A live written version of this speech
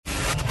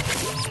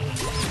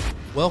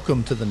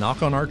Welcome to the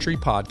Knock on Archery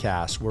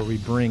podcast, where we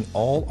bring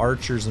all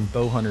archers and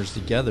bow hunters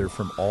together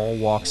from all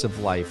walks of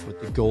life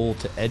with the goal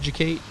to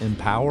educate,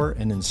 empower,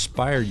 and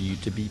inspire you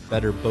to be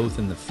better both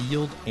in the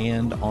field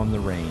and on the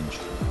range.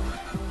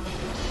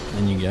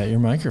 And you got your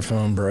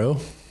microphone, bro.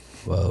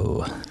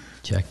 Whoa,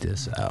 check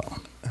this out.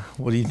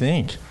 What do you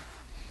think?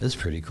 This is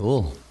pretty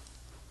cool.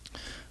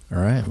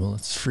 All right, well,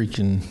 let's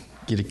freaking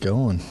get it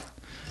going.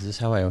 Is this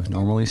how I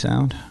normally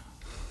sound?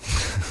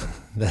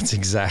 That's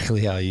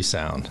exactly how you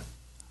sound.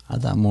 I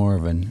thought more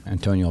of an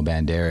Antonio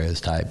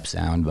Banderas type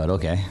sound, but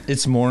okay.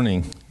 It's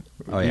morning.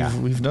 Oh, yeah.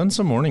 We've done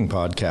some morning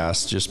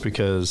podcasts just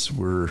because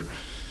we're,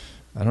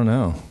 I don't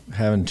know,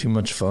 having too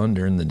much fun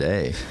during the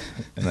day.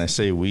 And I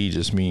say we,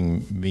 just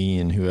mean me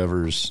and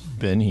whoever's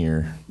been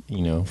here.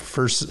 You know,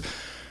 first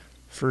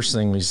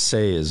thing we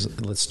say is,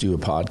 let's do a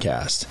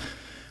podcast.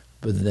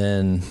 But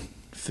then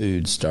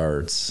food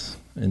starts,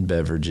 and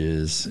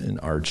beverages, and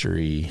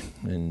archery,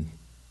 and,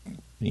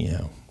 you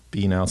know,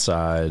 being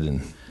outside,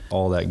 and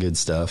all that good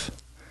stuff.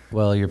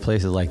 Well, your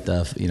place is like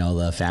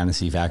the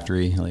Fantasy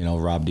Factory,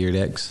 Rob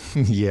Dyrdek's.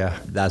 Yeah.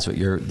 That's what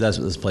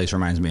this place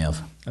reminds me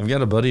of. I've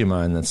got a buddy of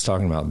mine that's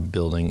talking about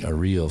building a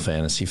real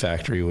Fantasy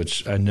Factory,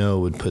 which I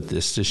know would put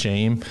this to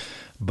shame,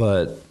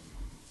 but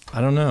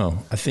I don't know.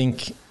 I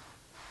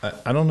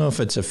don't know if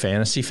it's a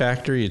fantasy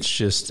factory. It's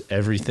just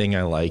everything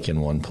I like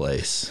in one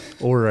place.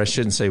 Or I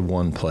shouldn't say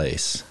one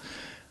place.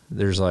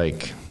 There's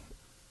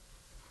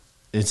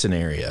it's an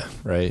area,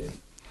 right?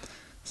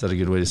 Is that a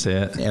good way to say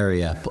it?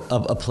 Area,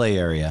 a play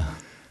area,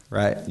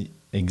 right?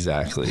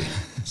 Exactly.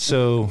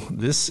 So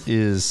this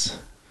is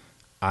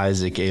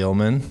Isaac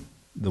Ailman,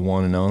 the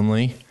one and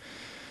only.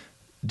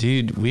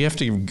 Dude, we have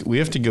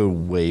to go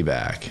way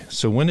back.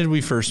 So when did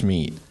we first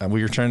meet?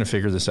 We were trying to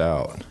figure this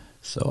out.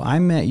 So I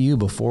met you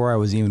before I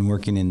was even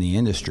working in the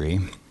industry.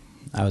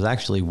 I was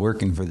actually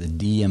working for the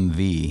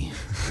DMV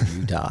in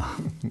Utah.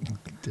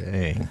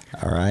 Dang.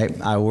 All right.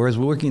 I was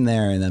working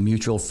there, and a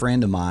mutual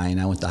friend of mine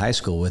I went to high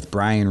school with,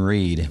 Brian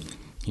Reed,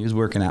 he was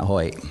working at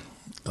Hoyt.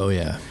 Oh,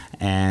 yeah.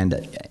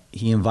 And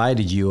he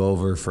invited you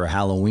over for a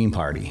Halloween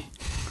party.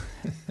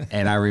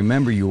 And I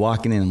remember you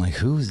walking in, I'm like,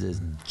 who's this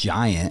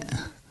giant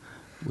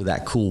with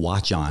that cool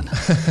watch on?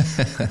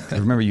 I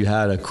remember you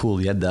had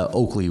the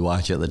Oakley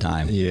watch at the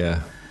time.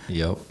 Yeah.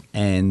 Yep.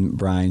 And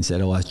Brian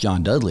said, oh, that's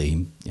John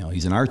Dudley.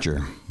 He's an archer.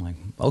 I'm like,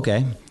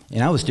 okay.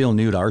 And I was still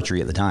new to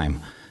archery at the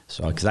time.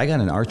 So, because I got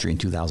into archery in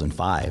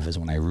 2005 is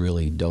when I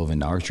really dove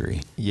into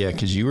archery. Yeah,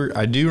 because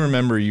I do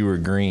remember you were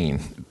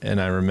green.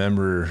 And I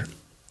remember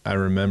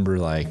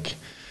like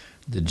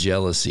the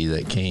jealousy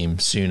that came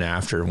soon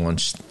after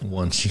once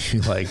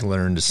you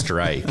learned to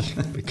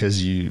strike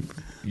because you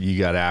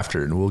got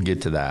after it, and we'll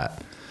get to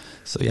that.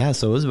 So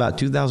it was about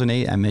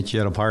 2008. I met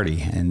you at a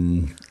party,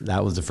 and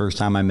that was the first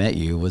time I met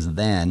you. Was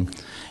then,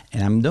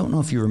 and I don't know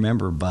if you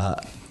remember,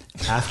 but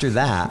after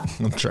that,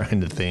 I'm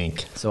trying to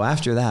think. So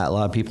after that, a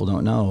lot of people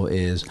don't know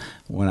is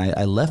when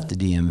I left the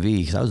DMV,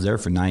 because I was there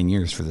for 9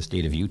 years for the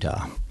state of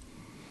Utah.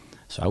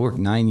 So I worked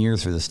 9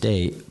 years for the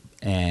state,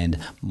 and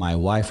my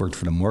wife worked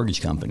for the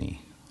mortgage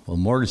company. Well,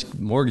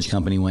 mortgage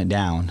company went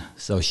down,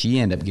 so she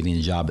ended up getting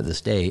a job at the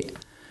state.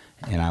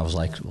 And I was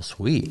like, well,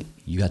 sweet.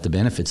 You got the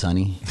benefits,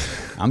 honey.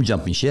 I'm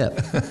jumping ship.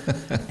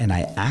 And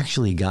I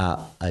actually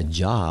got a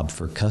job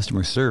for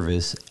customer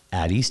service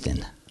at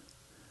Easton.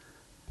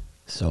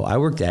 So I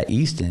worked at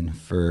Easton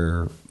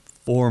for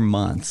 4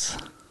 months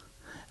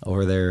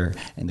over there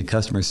in the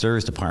customer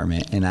service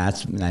department. And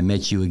I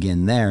met you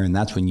again there. And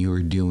that's when you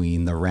were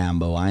doing the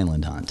Rambo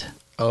Island hunt.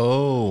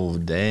 Oh,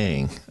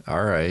 dang.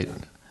 All right.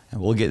 And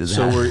we'll get to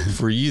that.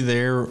 So were you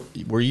there?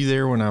 Were you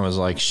there when I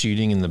was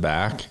shooting in the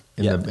back?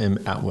 Yep.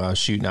 When I was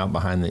shooting out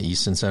behind the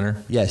Easton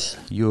Center? Yes,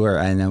 you were.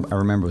 And I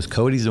remember it was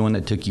Cody's the one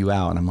that took you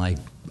out. And I'm like,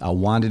 I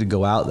wanted to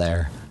go out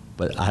there,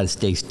 but I had to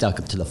stay stuck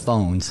up to the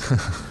phones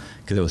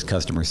because it was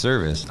customer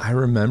service. I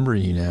remember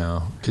you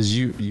now because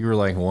you were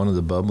like one of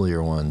the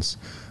bubblier ones.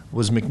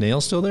 Was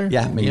McNeil still there?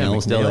 Yeah, McNeil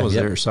was still there. Was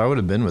there. So I would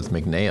have been with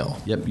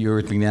McNeil. Yep, you were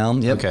with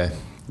McNeil. Yep. Okay.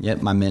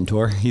 Yep, my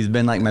mentor. He's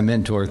been like my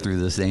mentor through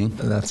this thing.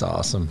 That's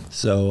awesome.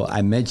 So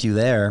I met you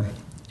there,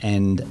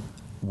 and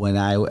when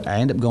I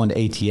ended up going to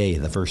ATA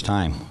the first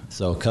time.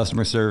 So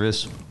customer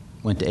service,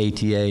 went to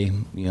ATA,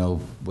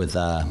 with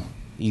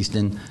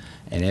Easton,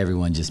 and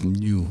everyone just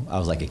knew I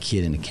was like a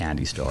kid in a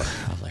candy store.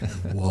 I was like,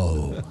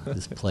 whoa,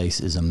 this place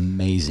is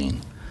amazing.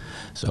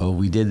 So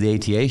we did the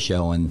ATA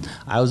show, and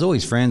I was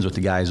always friends with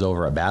the guys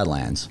over at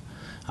Badlands.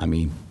 I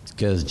mean,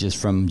 because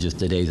just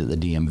the days at the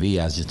DMV,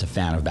 I was just a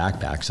fan of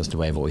backpacks. That's the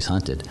way I've always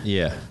hunted.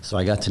 Yeah. So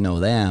I got to know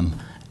them,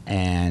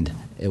 and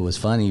it was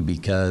funny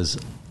because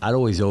I'd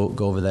always go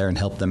over there and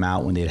help them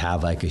out when they'd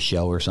have like a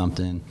show or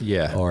something.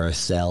 Yeah. Or a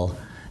sell.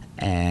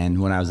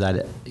 And when I was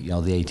at the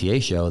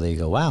ATA show, they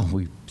go, wow,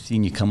 we've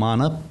seen you come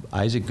on up,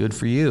 Isaac, good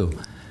for you.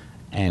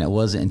 And it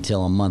wasn't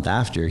until a month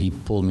after he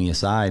pulled me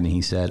aside and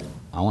he said,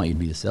 I want you to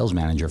be the sales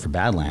manager for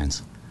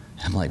Badlands.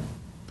 I'm like,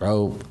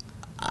 bro,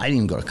 I didn't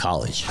even go to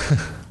college.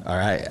 All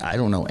right, I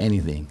don't know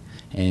anything.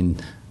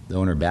 And the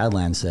owner of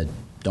Badlands said,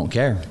 don't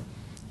care.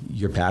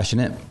 you're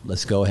passionate.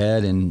 Let's go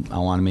ahead, and I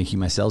want to make you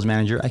my sales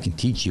manager. I can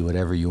teach you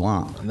whatever you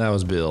want. And that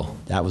was Bill.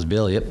 That was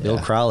Bill. Yep, Bill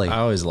Crowley. I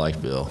always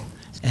liked Bill.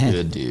 He's a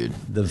good dude.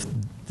 This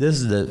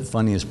is the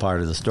funniest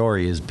part of the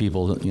story is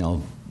people,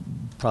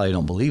 probably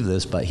don't believe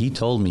this, but he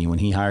told me when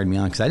he hired me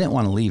on, because I didn't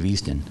want to leave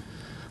Easton.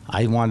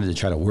 I wanted to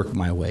try to work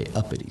my way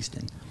up at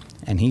Easton.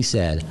 And he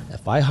said,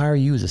 if I hire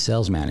you as a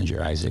sales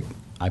manager, Isaac,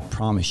 I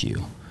promise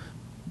you,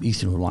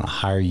 Easton would want to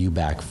hire you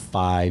back in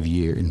 5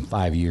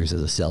 years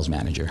as a sales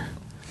manager.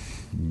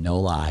 No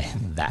lie,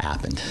 that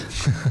happened.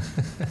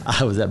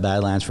 I was at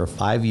Badlands for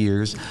 5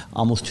 years,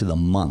 almost to the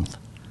month.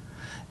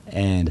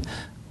 And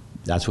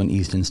that's when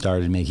Easton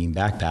started making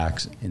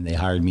backpacks, and they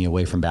hired me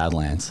away from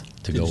Badlands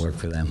to go work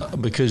for them.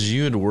 Because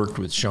you had worked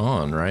with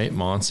Sean, right?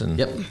 Monson.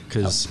 Yep.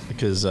 Because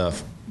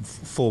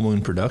Full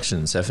Moon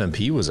Productions,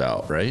 FMP was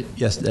out, right?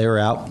 Yes, they were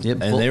out.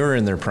 Yep. And they were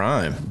in their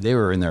prime. They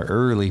were in their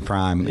early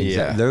prime.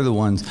 Yeah. They're the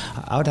ones,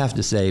 I would have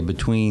to say,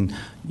 between,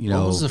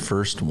 What was the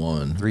first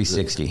one?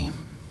 360.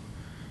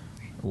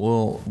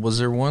 Well, was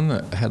there one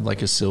that had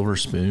like a silver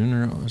spoon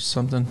or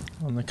something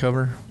on the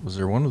cover? Was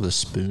there one with a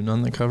spoon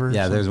on the cover?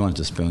 Yeah, there's one with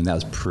a spoon. That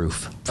was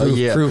Proof.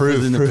 Proof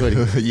was in the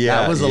pudding.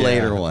 Yeah, that was a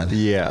later one.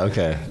 Yeah,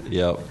 okay.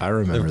 Yep, I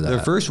remember that. Their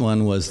first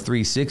one was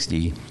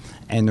 360,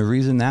 and the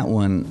reason that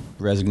one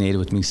resonated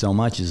with me so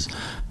much is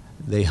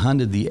they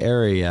hunted the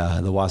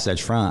area, the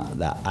Wasatch Front,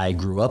 that I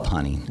grew up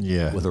hunting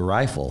with a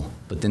rifle,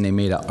 but then they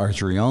made it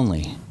archery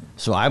only.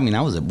 So, when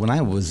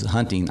I was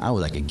hunting, I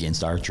was like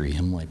against archery.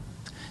 I'm like,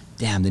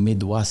 damn, they made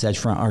the Wasatch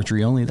Front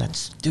archery only. That's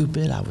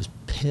stupid. I was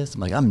pissed.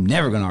 I'm like, I'm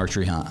never going to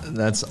archery hunt.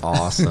 That's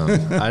awesome.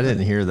 I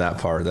didn't hear that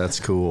part.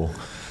 That's cool.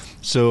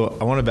 So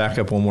I want to back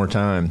up one more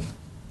time.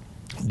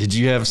 Did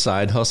you have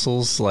side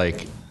hustles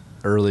like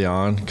early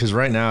on? Because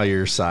right now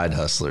you're a side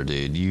hustler,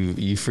 dude.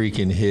 You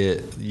freaking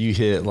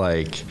hit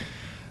like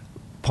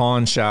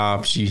pawn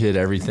shops. You hit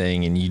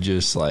everything, and you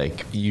just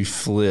like you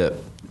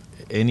flip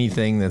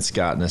anything that's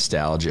got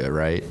nostalgia,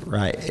 right?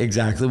 Right,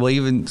 exactly. Well,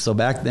 even so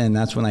back then,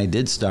 that's when I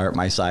did start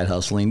my side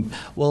hustling.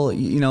 Well,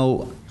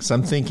 So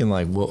I'm thinking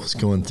like what was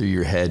going through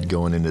your head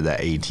going into that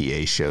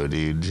ATA show,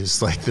 dude?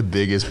 Just like the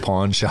biggest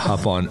pawn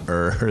shop on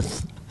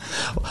earth.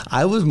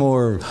 I was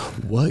more,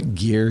 what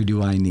gear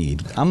do I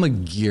need? I'm a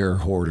gear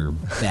hoarder,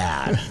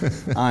 bad.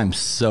 I'm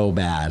so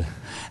bad.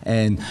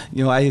 And,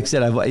 like I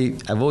said,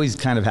 I've always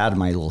kind of had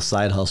my little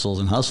side hustles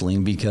and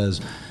hustling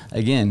because,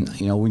 again,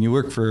 when you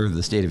work for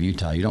the state of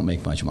Utah, you don't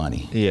make much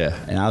money. Yeah.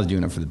 And I was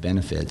doing it for the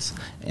benefits.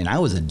 And I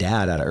was a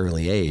dad at an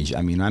early age.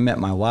 I met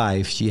my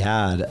wife. She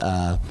had,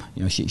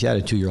 she had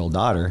a 2-year-old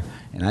daughter,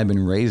 and I've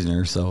been raising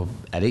her. So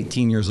at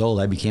 18 years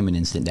old, I became an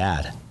instant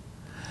dad.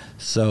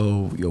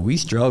 So we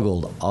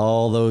struggled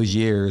all those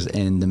years,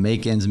 and to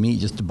make ends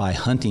meet just to buy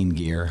hunting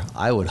gear,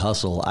 I would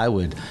hustle. I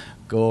would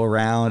go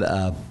around,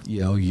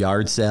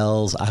 yard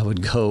sales. I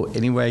would go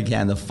anywhere I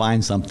can to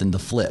find something to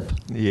flip.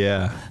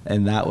 Yeah.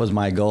 And that was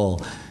my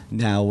goal.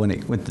 Now, when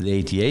it went to the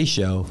ATA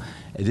show,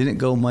 it didn't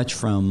go much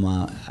from,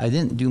 I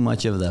didn't do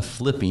much of the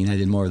flipping. I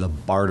did more of the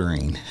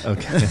bartering.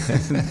 Okay.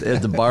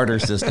 The barter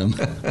system.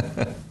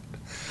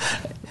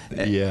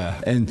 Yeah.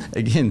 And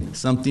again,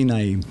 something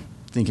I'm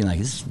thinking like,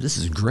 this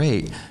is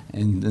great.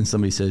 And then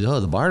somebody says, oh,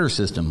 the barter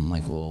system. I'm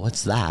like, well,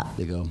 what's that?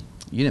 They go,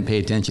 you didn't pay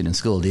attention in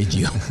school, did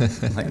you?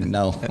 I'm like,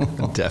 no.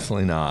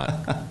 Definitely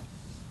not.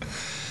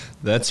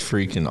 That's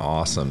freaking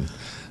awesome.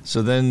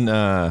 So then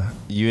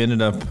you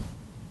ended up,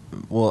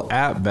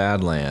 at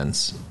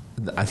Badlands,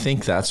 I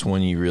think that's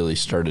when you really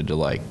started to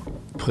like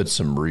put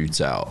some roots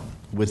out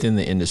within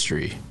the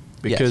industry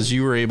because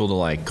you were able to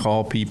like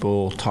call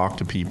people, talk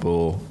to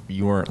people.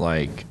 You weren't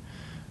like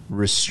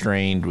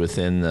restrained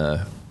within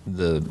the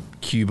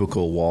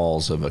cubicle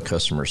walls of a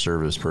customer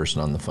service person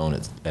on the phone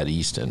at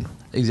Easton.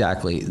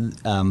 Exactly.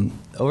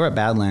 Over at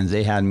Badlands,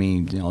 they had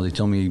me, they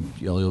told me,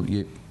 you're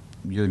going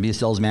to be a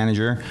sales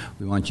manager.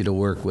 We want you to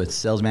work with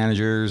sales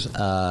managers,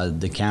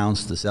 the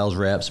accounts, the sales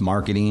reps,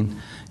 marketing,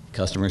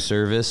 customer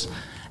service.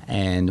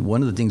 And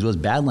one of the things was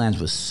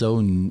Badlands was so,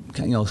 it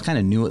was kind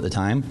of new at the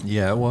time.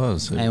 Yeah, it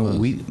was.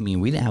 We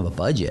didn't have a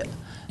budget.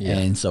 Yeah.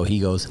 And so he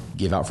goes,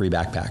 give out free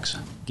backpacks,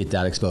 get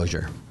that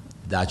exposure.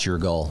 That's your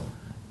goal.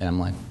 And I'm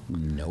like,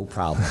 no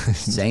problem.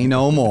 Say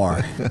no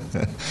more.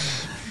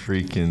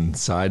 Freaking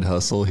side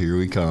hustle, here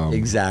we come.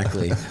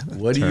 Exactly.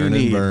 What do you Turn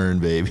need? and burn,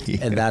 baby.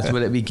 And that's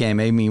what it became.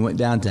 Amy went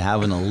down to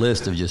having a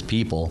list of just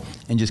people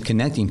and just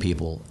connecting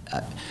people.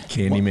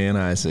 Candyman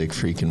Isaac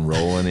freaking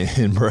rolling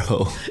in,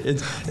 bro.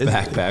 It's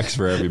backpacks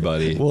for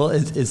everybody. Well,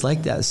 it's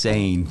like that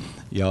saying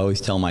you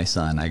always tell my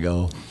son. I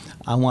go,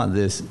 I want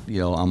this,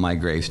 on my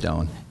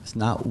gravestone. It's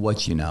not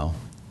what you know.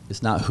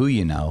 It's not who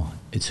you know.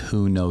 It's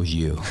who knows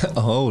you.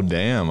 Oh,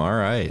 damn. All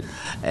right.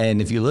 And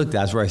if you look,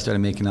 that's where I started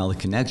making all the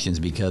connections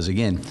because,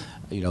 again,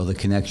 the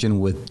connection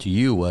to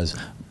you was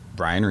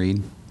Brian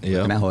Reed,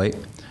 working at Hoyt.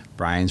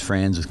 Brian's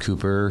friends with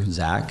Cooper,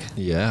 Zach.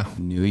 Yeah.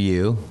 Knew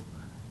you.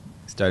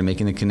 Started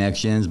making the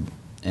connections,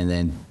 and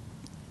then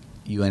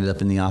you ended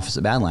up in the office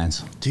at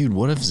Badlands. Dude,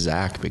 what if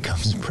Zach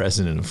becomes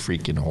president of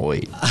freaking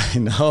Hoyt? I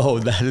know.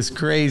 That is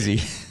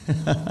crazy.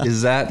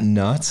 Is that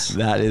nuts?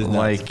 That is nuts.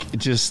 Like,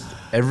 just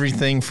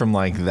everything from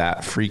like that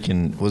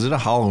freaking, was it a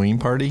Halloween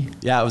party?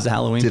 Yeah, it was a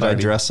Halloween Did party. I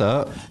dress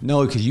up?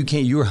 No, because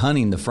you were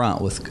hunting the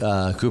front with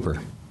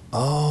Cooper.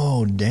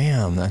 Oh,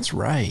 damn. That's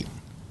right.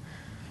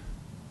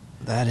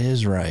 That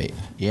is right.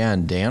 Yeah,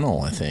 and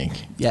Daniel, I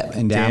think. Yeah,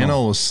 and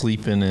Daniel was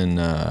sleeping in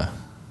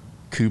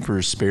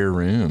Cooper's spare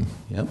room.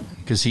 Yep.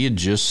 Because he had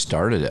just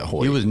started at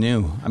Hoyt. He was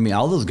new. I mean,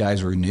 all those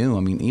guys were new.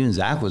 I mean, even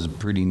Zach was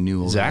pretty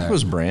new. Zach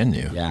was brand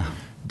new. Yeah.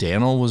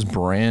 Daniel was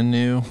brand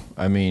new.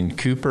 I mean,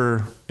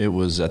 Cooper, it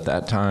was at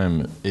that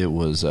time, it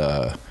was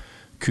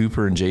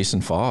Cooper and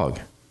Jason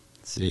Fogg.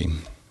 Let's see.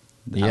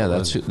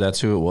 That's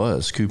who it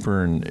was.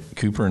 Cooper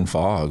and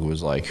Fogg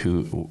was like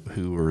who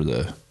were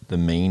the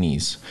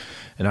manies.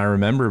 And I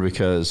remember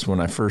because when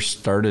I first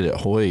started at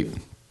Hoyt,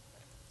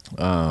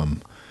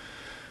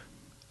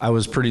 I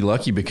was pretty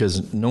lucky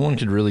because no one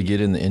could really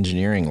get in the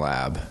engineering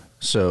lab.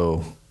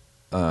 So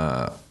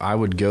I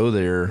would go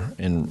there,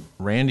 and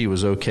Randy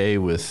was okay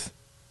with,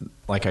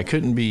 like, I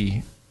couldn't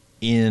be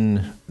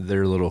in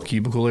their little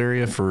cubicle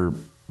area for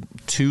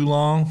too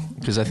long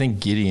because I think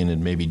Gideon had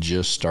maybe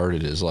just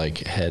started as like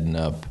heading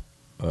up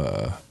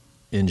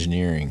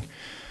engineering,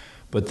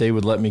 but they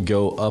would let me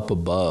go up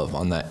above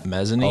on that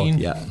mezzanine. Oh,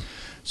 yeah.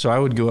 So I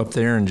would go up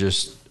there and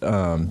just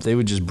they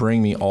would just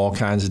bring me all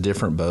kinds of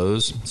different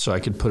bows so I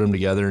could put them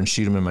together and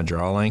shoot them in my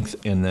draw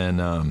length. And then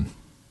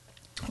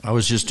I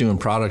was just doing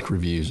product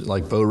reviews,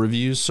 like bow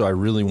reviews. So I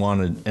really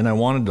wanted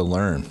to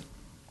learn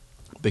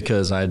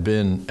because I had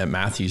been at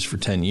Mathews for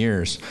 10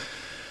 years.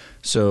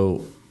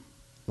 So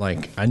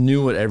like I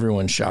knew what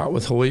everyone shot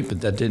with Hoyt,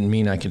 but that didn't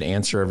mean I could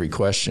answer every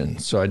question.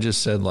 So I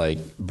just said, like,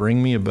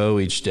 bring me a bow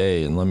each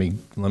day and let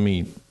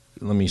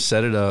me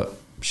set it up,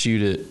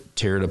 shoot it,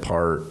 tear it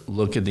apart,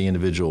 look at the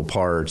individual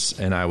parts.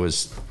 And I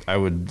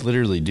would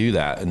literally do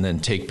that and then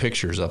take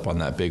pictures up on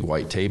that big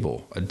white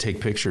table. I'd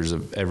take pictures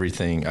of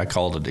everything. I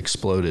called it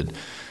exploded.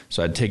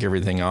 So I'd take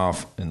everything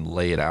off and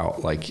lay it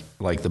out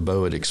like the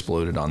bow had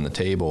exploded on the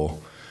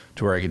table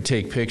to where I could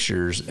take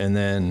pictures. And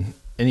then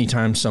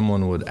anytime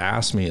someone would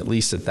ask me, at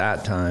least at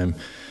that time,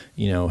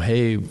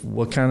 hey,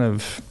 what kind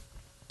of,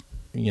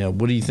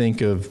 what do you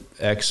think of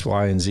X,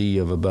 Y, and Z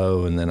of a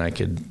bow? And then I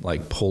could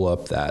like pull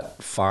up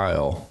that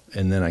file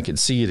and then I could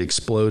see it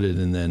exploded.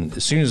 And then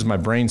as soon as my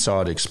brain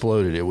saw it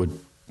exploded, it would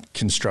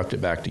construct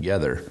it back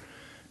together.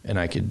 And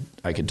I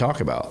could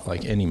talk about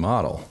like any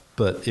model.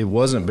 But it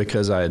wasn't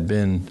because I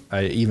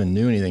even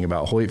knew anything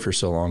about Hoyt for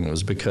so long. It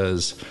was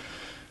because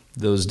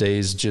those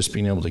days just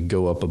being able to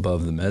go up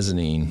above the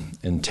mezzanine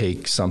and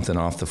take something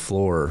off the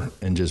floor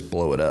and just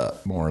blow it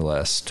up more or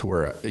less to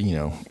where,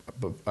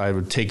 I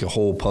would take a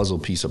whole puzzle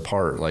piece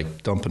apart,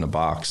 like dumping a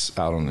box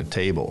out on the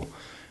table,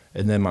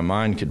 and then my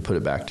mind could put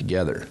it back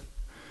together.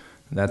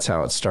 And that's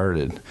how it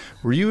started.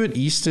 Were you at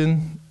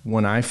Easton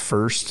when I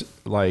first,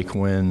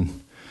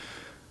 when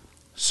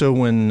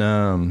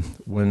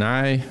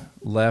I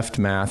left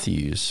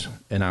Mathews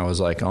and I was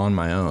like on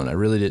my own, I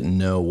really didn't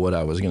know what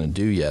I was going to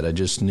do yet. I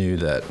just knew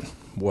that,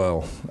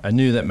 I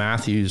knew that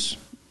Mathews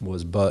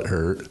was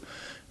butthurt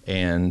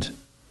and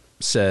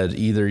said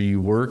either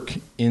you work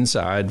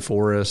inside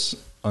for us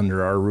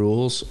under our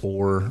rules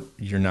or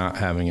you're not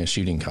having a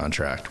shooting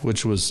contract,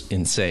 which was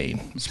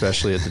insane,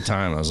 especially at the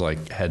time. I was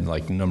had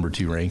number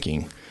 2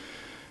 ranking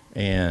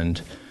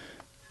and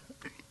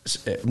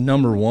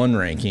number 1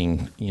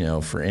 ranking,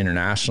 for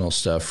international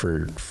stuff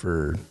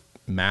for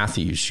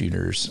Mathews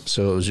shooters.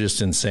 So it was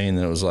just insane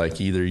that it was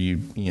like either you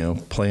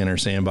play in our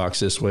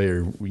sandbox this way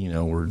or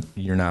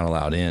you're not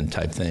allowed in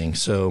type thing.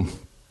 So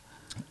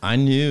I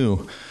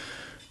knew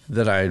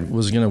that I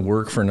was going to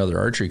work for another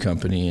archery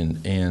company,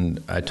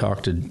 and I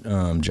talked to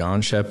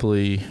John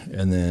Shepley,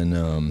 and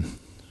then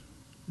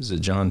is it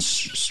John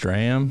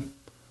Stram,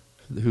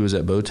 who was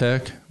at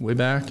Bowtech way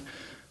back?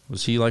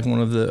 Was he like one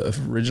of the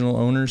original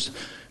owners?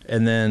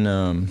 And then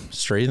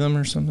Stratham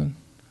or something,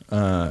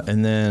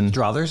 and then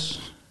Struthers?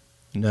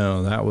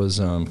 No, that was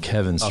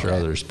Kevin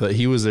Struthers, but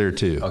he was there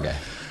too. Okay.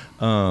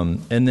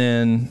 And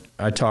then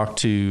I talked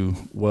to,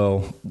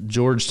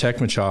 George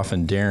Tekmachoff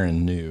and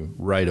Darren knew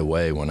right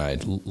away when I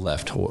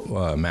left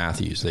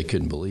Mathews. They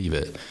couldn't believe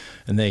it.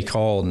 And they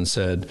called and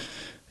said,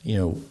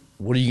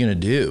 what are you going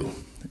to do?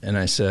 And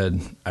I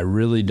said, I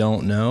really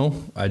don't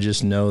know. I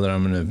just know that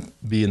I'm going to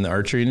be in the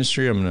archery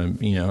industry. I'm going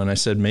to, and I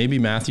said, maybe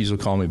Mathews will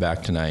call me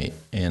back tonight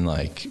and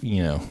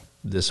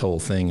this whole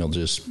thing will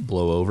just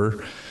blow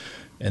over.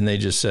 And they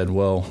just said,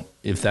 well,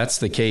 if that's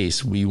the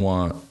case, we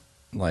want,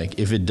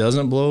 if it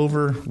doesn't blow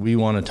over, we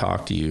want to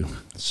talk to you.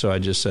 So I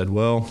just said,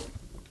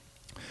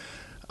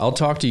 I'll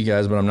talk to you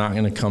guys, but I'm not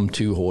going to come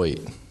to Hoyt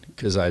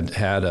because I'd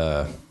had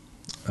a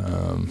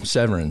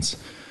severance.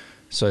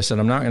 So I said,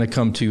 I'm not going to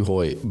come to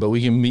Hoyt, but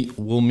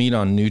we'll meet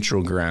on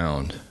neutral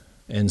ground.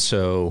 And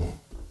so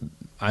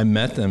I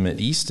met them at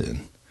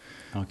Easton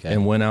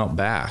and went out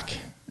back.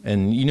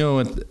 And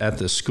at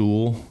the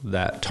school,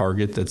 that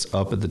target that's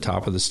up at the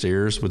top of the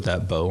stairs with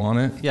that bow on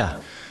it? Yeah.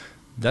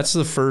 That's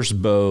the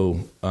first bow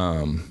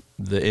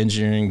the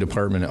engineering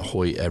department at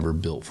Hoyt ever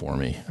built for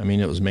me. I mean,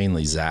 it was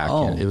mainly Zach.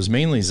 It was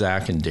mainly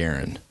Zach and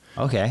Darren.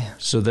 Okay.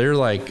 So they're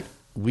like,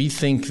 we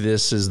think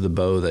this is the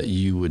bow that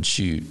you would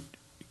shoot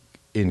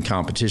in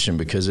competition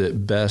because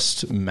it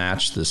best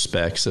matched the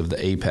specs of the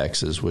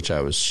Apexes, which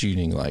I was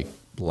shooting like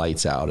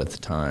lights out at the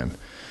time.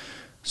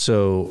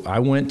 So I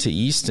went to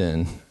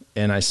Easton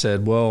and I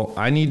said, well,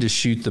 I need to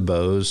shoot the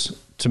bows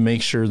to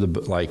make sure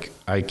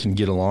I can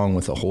get along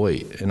with a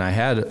Hoyt. And I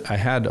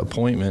had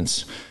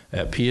appointments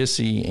at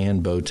PSE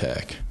and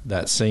Bowtech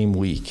that same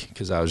week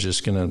because I was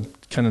just going to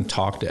kind of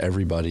talk to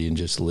everybody and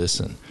just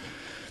listen.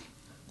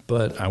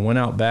 But I went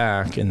out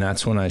back, and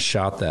that's when I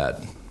shot that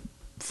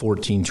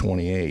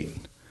 1428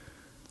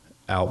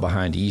 out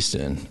behind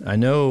Easton. I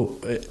know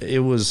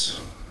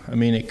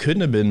it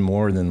couldn't have been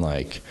more than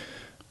like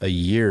a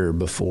year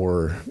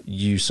before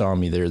you saw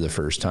me there the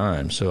first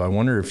time. So I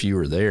wonder if you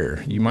were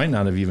there. You might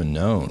not have even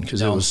known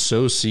because it was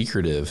so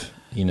secretive,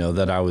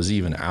 that I was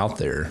even out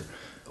there.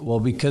 Well,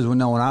 because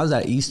when I was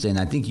at Easton,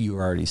 I think you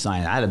were already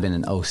signed. I'd have been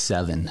in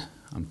 07,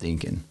 I'm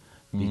thinking.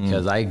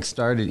 Because I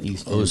started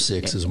Easton.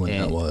 06 is when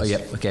that was.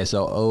 Yep. Okay.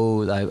 So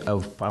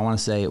I want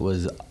to say it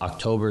was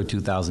October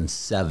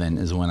 2007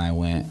 is when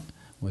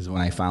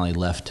I finally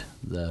left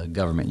the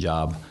government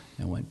job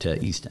and went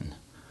to Easton.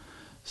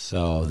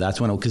 So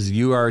that's when, because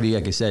you already,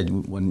 like I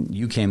said, when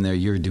you came there,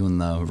 you were doing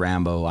the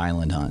Rambo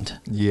Island hunt.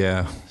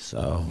 Yeah.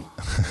 So,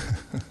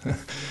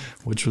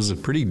 which was a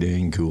pretty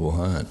dang cool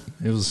hunt.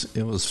 It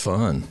was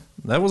fun.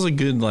 That was a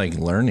good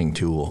learning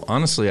tool.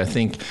 Honestly, I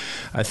think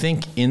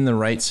in the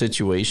right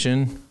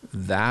situation,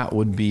 that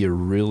would be a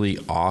really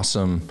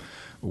awesome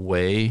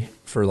way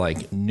for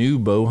new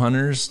bow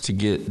hunters to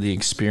get the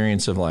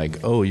experience of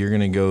you're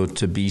going to go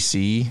to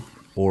BC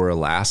or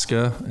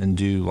Alaska and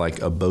do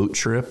a boat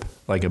trip,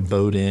 a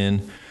boat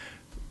in,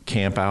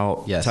 camp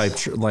out type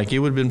trip. It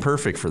would have been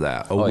perfect for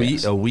that.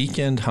 A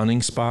weekend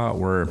hunting spot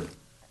where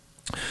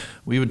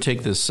we would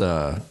take this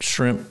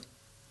shrimp.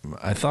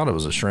 I thought it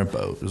was a shrimp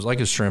boat. It was like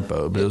a shrimp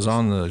boat, but it was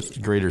on the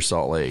Greater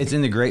Salt Lake. It's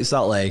in the Great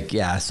Salt Lake,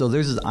 yeah. So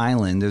there's this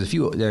island.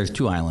 There's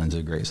two islands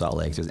of Great Salt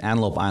Lake. There's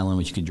Antelope Island,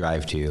 which you could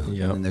drive to, and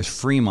then there's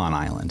Fremont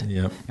Island.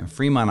 Yep. And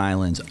Fremont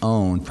Island's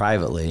owned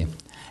privately,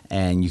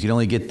 and you can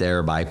only get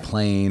there by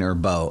plane or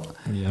boat.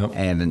 Yep.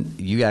 And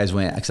you guys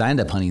went, because I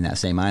ended up hunting that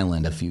same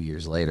island a few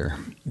years later.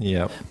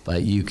 Yep.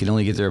 But you could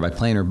only get there by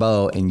plane or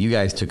boat, and you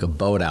guys took a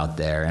boat out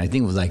there. And I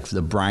think it was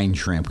the brine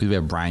shrimp, because we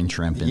have brine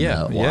shrimp in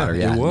the water.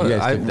 Yeah, it was.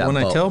 When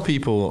I tell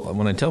people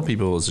it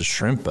was a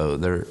shrimp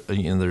boat,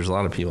 there's a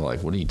lot of people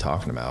what are you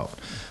talking about?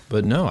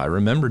 But no, I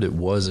remembered it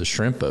was a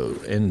shrimp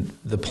boat, and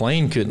the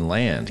plane couldn't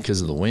land because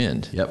of the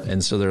wind. Yep.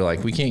 And so they're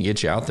we can't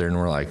get you out there. And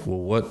we're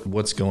well,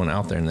 what's going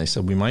out there? And they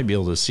said, we might be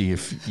able to see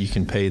if you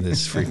can pay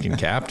this freaking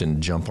captain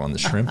to jump on the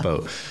shrimp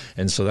boat.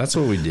 And so that's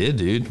what we did,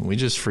 dude. We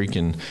just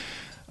freaking,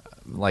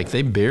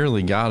 they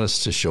barely got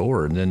us to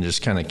shore and then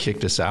just kind of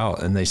kicked us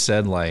out. And they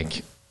said,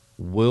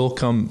 we'll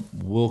come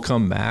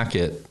back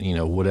at,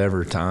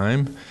 whatever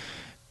time.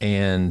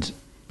 And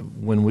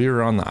when we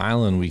were on the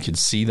island, we could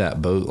see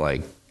that boat,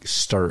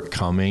 start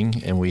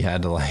coming, and we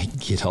had to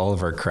get all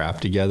of our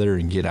crap together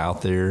and get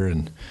out there.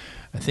 And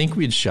I think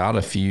we'd shot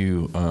a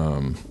few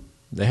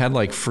they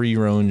had free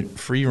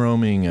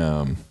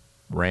roaming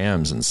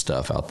rams and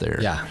stuff out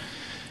there,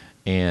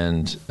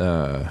 and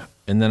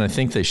then I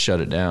think they shut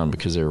it down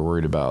because they were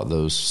worried about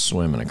those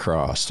swimming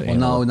across. Well,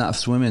 no, not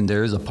swimming.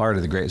 There is a part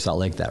of the Great Salt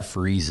Lake that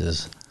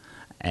freezes,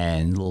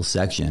 and a little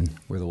section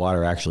where the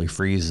water actually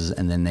freezes,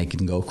 and then they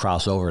can go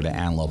cross over to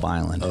Antelope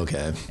Island.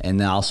 Okay. And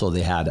then also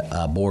they had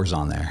boars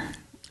on there.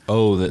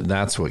 Oh,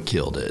 that's what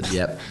killed it.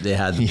 Yep, they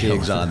had the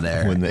pigs on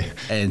there.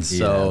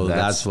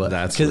 That's what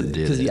did it.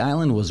 Because the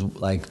island was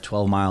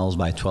 12 miles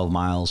by 12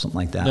 miles, something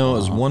like that. No, it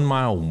was 1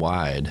 mile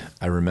wide.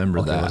 I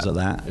remember that. Was it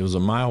that? It was a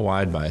mile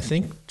wide by, I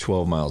think,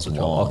 12 miles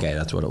long. Okay,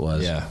 that's what it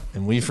was. Yeah,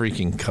 and we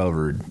freaking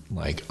covered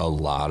a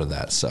lot of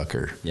that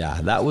sucker. Yeah,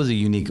 that was a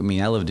unique. I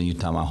mean, I lived in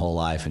Utah my whole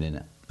life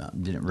and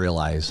didn't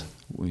realize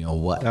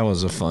what. That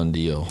was a fun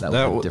deal. That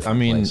was a different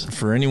place.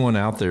 For anyone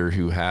out there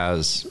who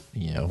has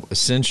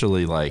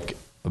essentially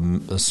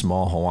a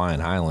small Hawaiian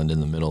island in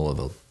the middle of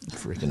a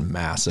freaking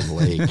massive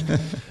lake,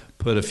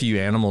 put a few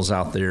animals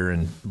out there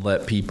and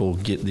let people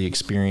get the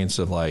experience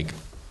of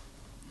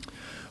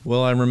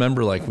well, I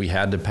remember we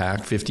had to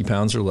pack 50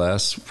 pounds or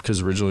less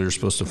because originally we were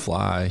supposed to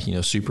fly,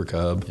 Super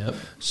Cub. Yep.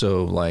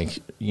 So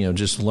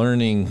just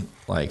learning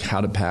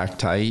how to pack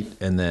tight,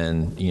 and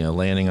then,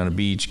 landing on a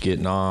beach,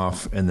 getting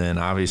off, and then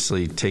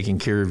obviously taking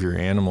care of your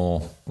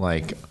animal,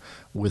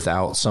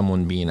 without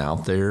someone being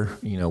out there,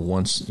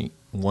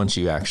 once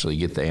you actually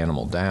get the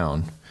animal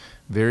down.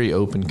 Very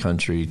open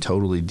country,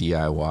 totally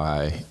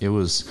DIY. It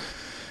was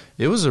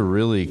a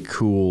really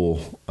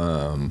cool,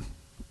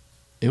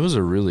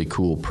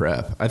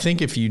 prep. I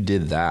think if you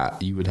did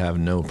that, you would have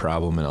no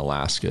problem in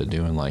Alaska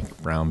doing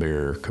brown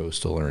bear or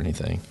coastal or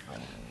anything.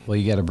 Well,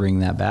 you got to bring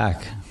that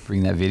back,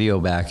 bring that video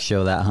back,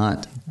 show that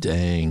hunt.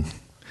 Dang.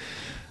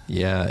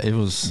 Yeah,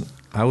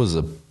 I was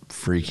a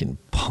freaking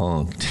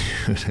punk,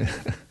 dude.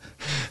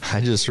 I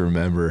just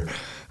remember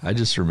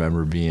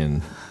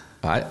being,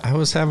 I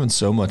was having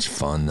so much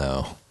fun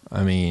though.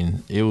 I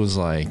mean, it was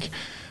I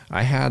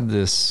had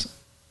this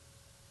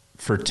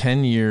for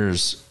 10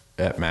 years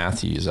at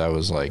Matthews, I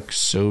was like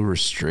so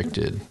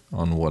restricted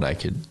on what I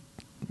could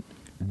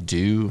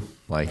do,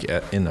 like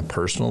in the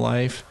personal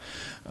life.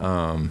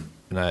 And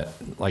I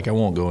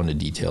won't go into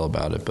detail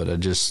about it, but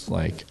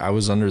I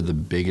was under the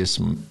biggest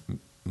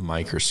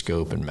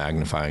microscope and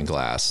magnifying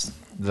glass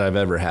that I've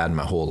ever had in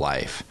my whole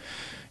life,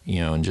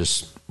 and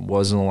just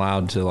wasn't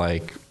allowed to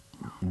like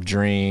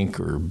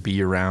drink or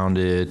be around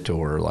it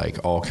or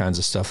like all kinds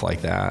of stuff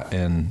like that.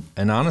 And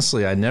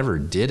honestly, I never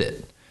did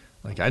it.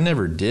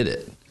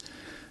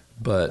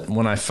 But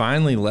when I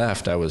finally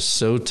left, I was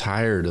so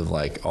tired of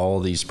like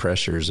all these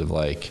pressures of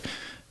like,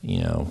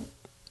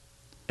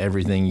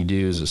 everything you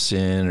do is a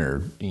sin,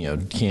 or,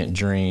 can't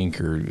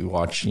drink or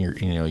watch you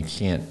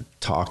can't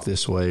talk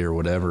this way or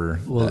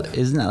whatever. Well,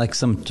 isn't that like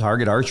some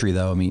target archery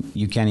though? I mean,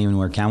 you can't even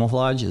wear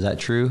camouflage. Is that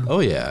true? Oh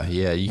yeah.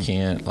 Yeah. You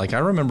can't. Like I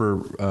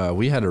remember,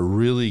 we had a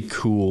really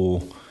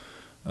cool,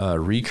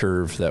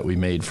 recurve that we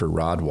made for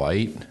Rod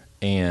White,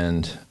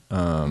 and,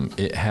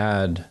 it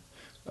had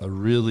a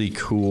really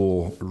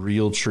cool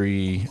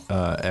Realtree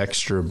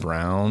extra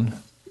brown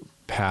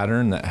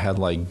pattern that had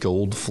like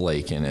gold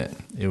flake in it.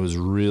 It was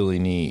really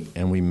neat,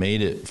 and we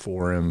made it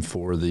for him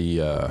for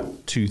the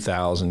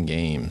 2000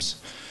 games.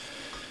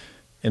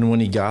 And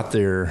when he got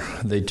there,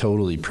 they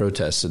totally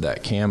protested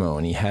that camo,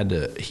 and he had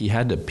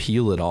to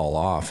peel it all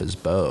off his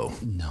bow.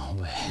 No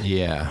way.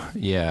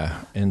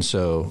 Yeah. And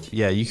so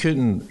you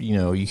couldn't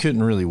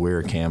really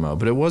wear camo,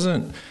 but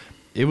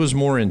it was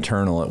more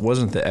internal. It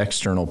wasn't the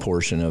external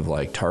portion of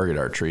like target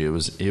archery. It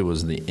was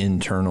the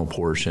internal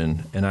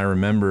portion. And I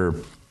remember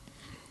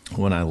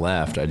when I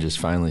left, I just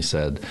finally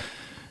said,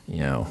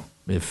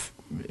 if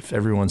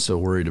everyone's so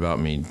worried about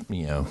me,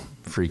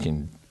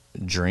 freaking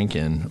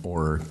drinking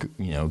or,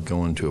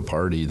 going to a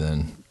party,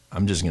 then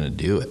I'm just going to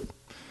do it.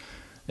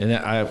 And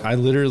I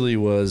literally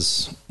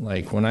was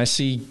like, when I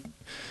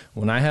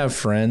have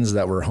friends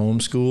that were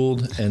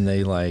homeschooled and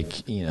they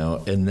like,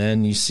 and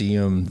then you see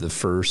them the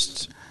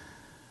first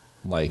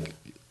like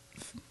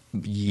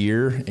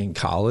year in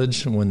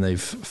college when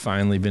they've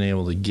finally been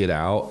able to get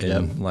out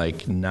and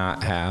like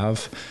not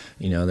have,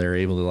 they're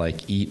able to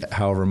like eat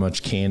however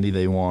much candy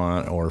they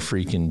want or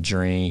freaking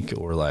drink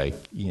or like,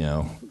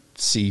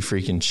 see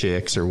freaking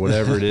chicks or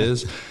whatever it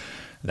is.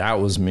 That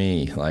was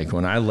me. Like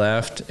when I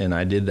left and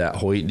I did that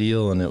Hoyt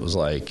deal, and it was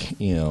like,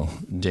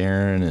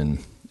 Darren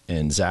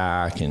and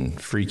Zach and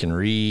freaking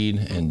Reed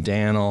and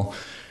Daniel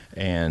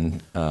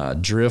and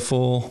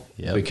Driffle,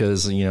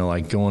 because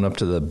like going up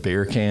to the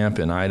bear camp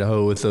in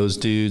Idaho with those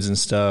dudes and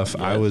stuff.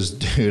 I was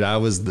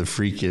the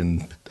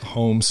freaking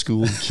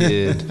homeschooled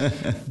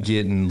kid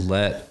getting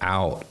let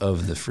out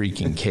of the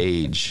freaking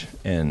cage,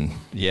 and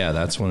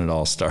that's when it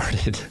all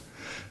started.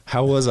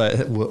 How was I?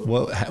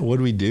 What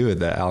did we do at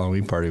that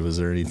Halloween party? Was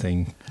there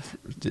anything?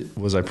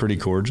 Was I pretty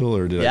cordial,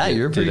 or did I?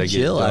 You were pretty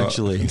chill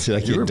actually. Did I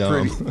get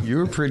dumb? You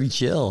were pretty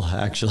chill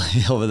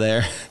actually over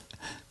there.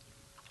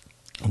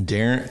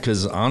 Darren,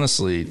 because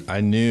honestly,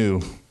 I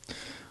knew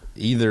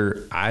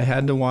either I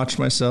had to watch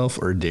myself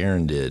or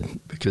Darren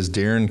did, because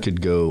Darren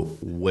could go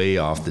way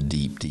off the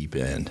deep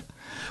end.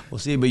 Well,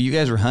 see, but you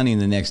guys were hunting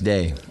the next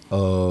day.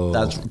 Oh,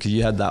 that's because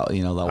you had that.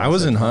 That I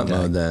was in hunt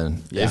mode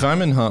then. Yeah. If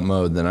I'm in hunt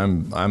mode, then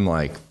I'm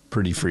like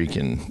pretty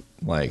freaking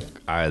like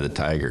Eye of the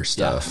Tiger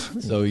stuff.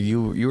 Yeah. So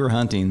you were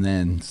hunting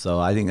then. So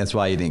I think that's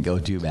why you didn't go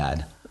too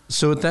bad.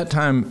 So at that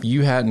time,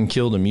 you hadn't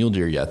killed a mule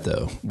deer yet,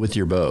 though, with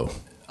your bow.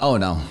 Oh,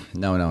 no.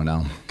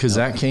 Because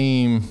that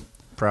came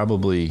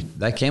probably...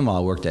 That came while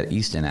I worked at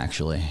Easton,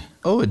 actually.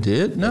 Oh, it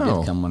did? No. It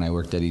did come when I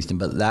worked at Easton.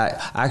 But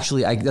that,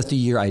 actually, that's the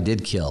year I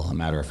did kill, a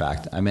matter of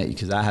fact.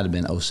 Because that had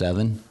been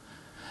 07.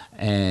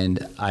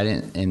 And I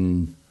didn't...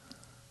 And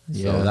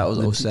so that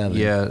was 07.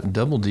 Yeah,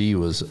 Double D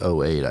was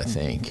 08, I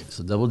think.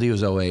 So Double D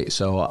was 08.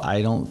 So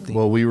I don't think...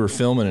 Well, we were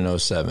filming in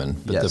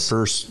 07. But yes.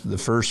 the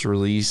first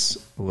release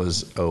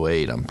was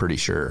 08, I'm pretty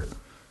sure.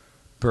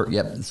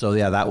 Yep. So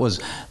that was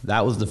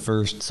the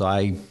first. So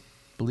I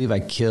believe I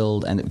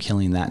ended up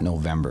killing that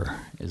November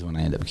is when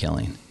I ended up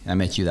killing. I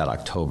met you that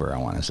October, I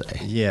want to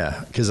say.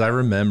 Yeah, because I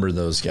remember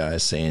those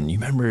guys saying, "You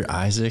remember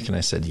Isaac?" And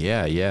I said,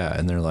 "Yeah."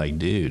 And they're like,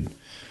 "Dude."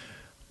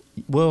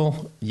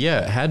 Well,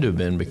 yeah, it had to have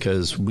been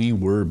because we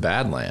were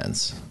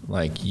Badlands.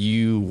 Like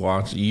you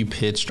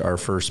pitched our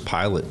first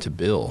pilot to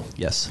Bill.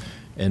 Yes.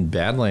 And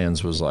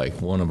Badlands was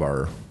like one of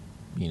our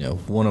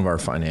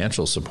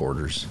financial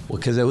supporters. Well,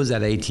 because it was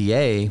at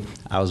ATA,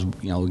 I was,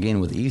 again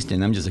with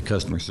Easton, I'm just a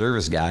customer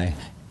service guy,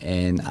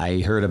 and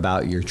I heard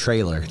about your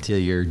trailer to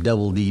your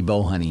Double D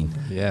bow hunting.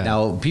 Yeah.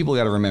 Now, people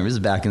got to remember, this is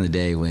back in the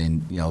day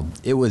when,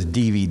 it was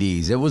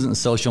DVDs. It wasn't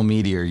social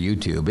media or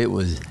YouTube. It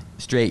was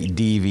straight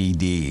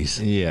DVDs.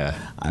 Yeah.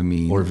 I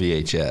mean. Or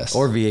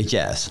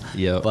VHS.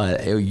 Yep.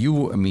 But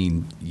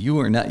you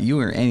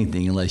weren't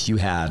anything unless you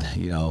had,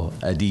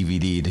 a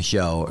DVD to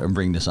show and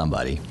bring to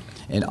somebody.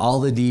 And all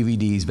the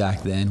DVDs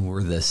back then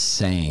were the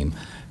same.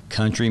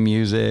 Country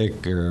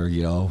music or,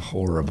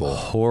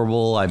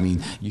 horrible. I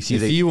mean, you see...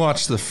 If you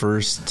watch the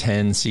first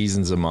 10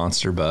 seasons of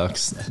Monster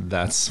Bucks,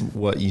 that's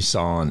what you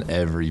saw on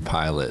every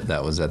pilot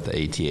that was at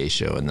the ATA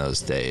show in those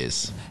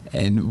days.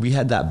 And we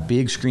had that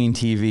big screen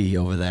TV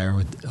over there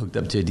hooked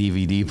up to a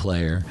DVD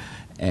player.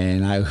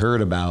 And I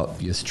heard about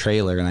this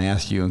trailer, and I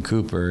asked you and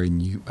Cooper,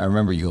 and I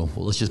remember you go,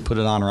 well, let's just put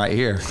it on right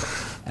here.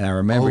 And I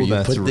remember you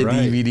put the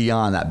DVD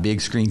on that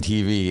big screen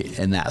TV,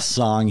 and that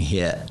song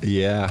hit.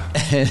 Yeah.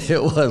 And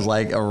it was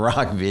like a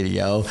rock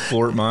video.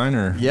 Fort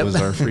Minor was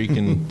our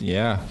freaking,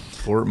 yeah.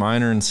 Fort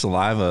Minor and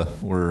Saliva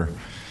were,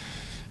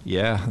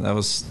 yeah, that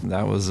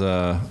was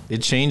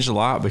it changed a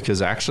lot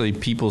because actually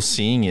people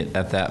seeing it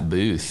at that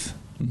booth.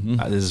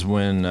 This is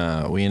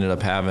when we ended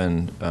up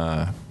having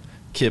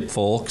Kip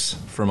Fulks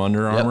from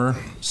Under Armour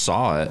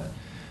saw it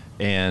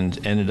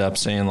and ended up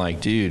saying like,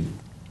 dude,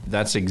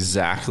 that's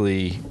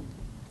exactly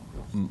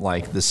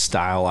like the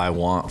style I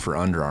want for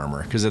Under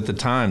Armour. Because at the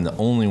time, the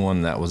only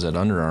one that was at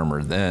Under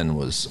Armour then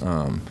was,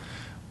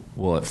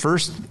 well, at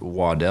first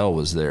Waddell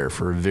was there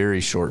for a very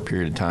short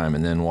period of time,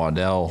 and then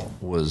Waddell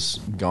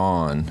was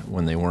gone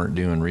when they weren't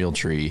doing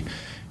Realtree,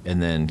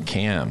 and then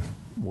Cam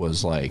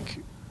was like,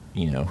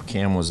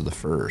 Cam was the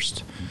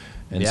first.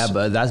 And yeah,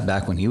 but that's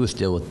back when he was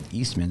still with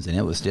Eastman's, and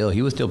he was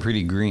still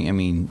pretty green. I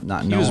mean,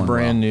 not known. He was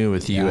brand well. new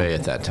with UA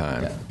at that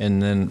time. Yeah.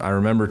 And then I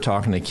remember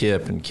talking to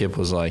Kip, and Kip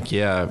was like,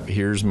 yeah,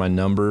 here's my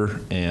number,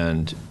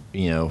 and,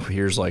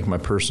 here's like my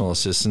personal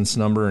assistant's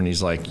number. And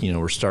he's like,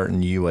 we're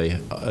starting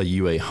a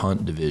UA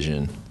hunt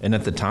division. And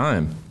at the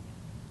time,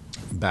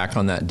 back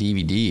on that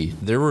DVD,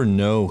 there were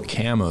no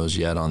camos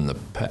yet on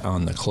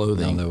the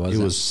clothing. No, there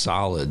wasn't. It was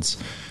solids.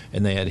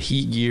 And they had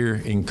heat gear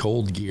and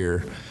cold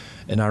gear.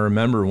 And I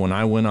remember when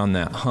I went on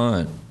that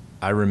hunt,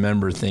 I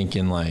remember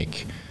thinking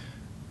like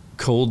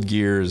cold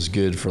gear is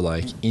good for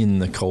like in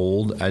the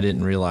cold. I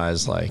didn't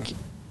realize like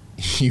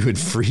you would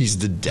freeze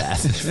to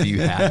death if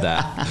you had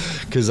that.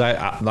 Because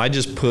I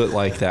just put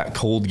like that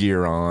cold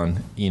gear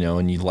on,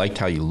 and you liked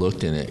how you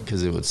looked in it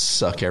because it would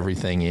suck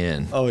everything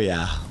in. Oh,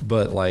 yeah.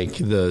 But like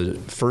the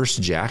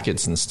first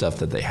jackets and stuff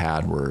that they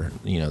had were,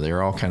 they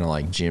were all kind of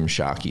like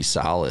Gymshocky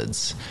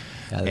solids.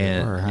 Yeah,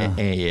 they were, huh?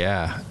 And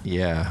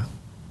yeah.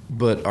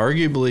 But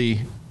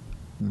arguably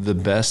the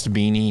best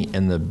beanie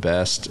and the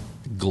best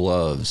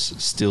gloves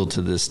still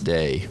to this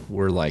day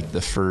were like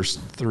the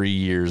first 3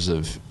 years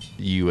of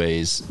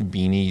UA's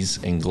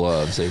beanies and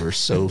gloves. They were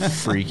so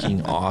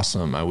freaking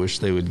awesome. I wish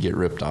they would get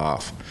ripped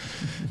off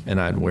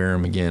and I'd wear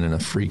them again in a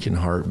freaking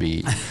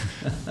heartbeat.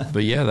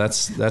 But yeah,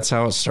 that's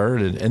how it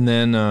started. And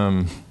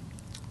then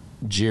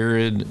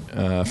Jared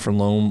from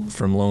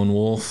Lone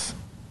Wolf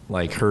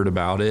like heard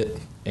about it,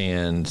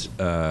 and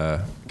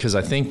because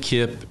I think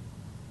Kip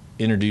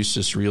introduced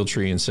us to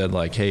Realtree and said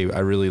like, hey, I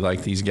really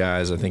like these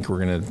guys. I think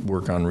we're going to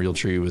work on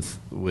Realtree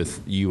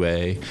with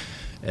UA.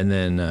 And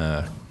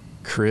then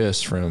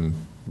Chris from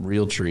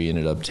Realtree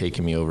ended up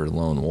taking me over to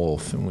Lone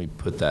Wolf, and we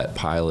put that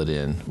pilot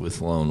in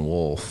with Lone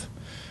Wolf.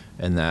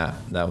 And that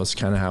was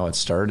kind of how it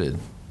started.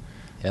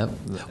 Yep.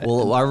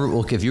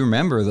 Well, if you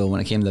remember, though,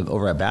 when it came to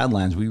over at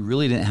Badlands, we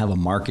really didn't have a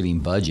marketing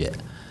budget.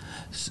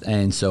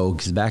 And so,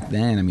 because back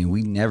then, I mean,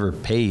 we never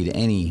paid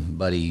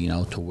anybody,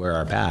 to wear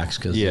our packs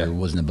because there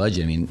wasn't a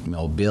budget. I mean,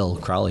 Bill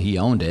Crowley, he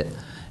owned it,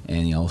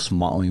 and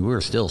small. I mean, we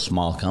were still a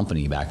small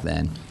company back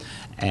then.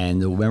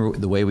 And remember,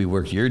 the way we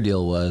worked your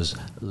deal was,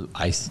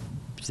 I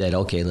said,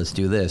 okay, let's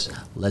do this.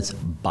 Let's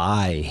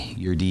buy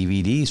your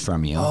DVDs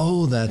from you.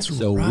 Oh, that's right.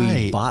 So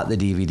we bought the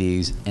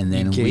DVDs, and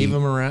then we gave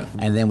them around,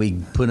 and then we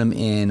put them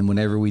in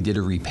whenever we did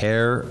a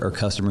repair or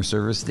customer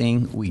service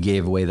thing. We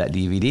gave away that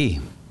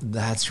DVD.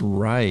 That's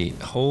right.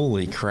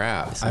 Holy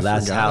crap! So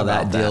that's how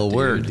that deal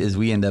worked. Is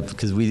we end up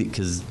because we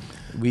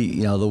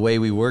the way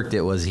we worked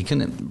it was he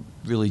couldn't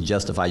really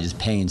justify just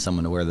paying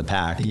someone to wear the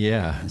pack.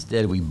 Yeah.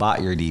 Instead, we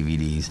bought your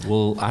DVDs.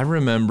 Well, I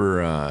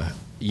remember.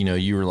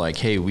 You were like,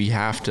 hey,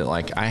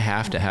 I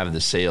have to have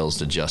the sales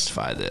to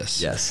justify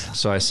this. Yes.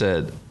 So I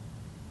said,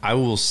 I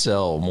will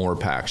sell more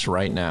packs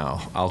right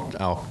now.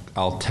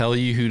 I'll tell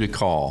you who to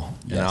call,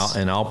 yes,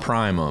 and I'll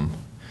prime them,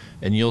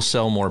 and you'll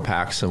sell more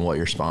packs than what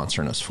you're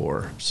sponsoring us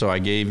for. So I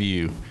gave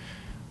you,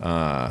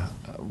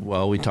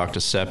 we talked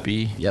to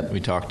Seppi. Yep.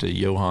 We talked to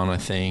Johan, I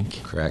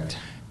think. Correct.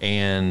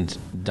 And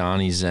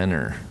Donnie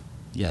Zenner.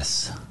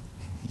 Yes.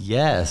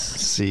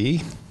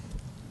 See?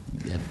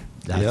 Yep.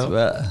 That's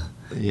what.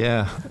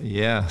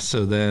 Yeah.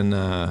 So then,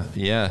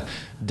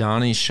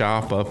 Donnie's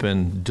shop up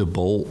in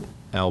DeBolt,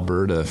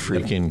 Alberta,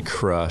 freaking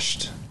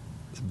crushed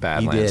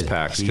Badlands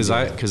packs. Because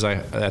I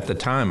at the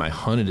time I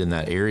hunted in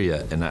that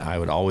area, and I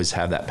would always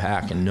have that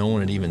pack, and no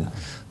one had even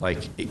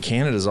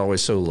Canada's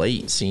always so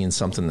late seeing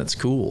something that's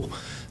cool.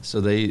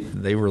 So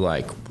they were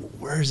like,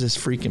 "Where's this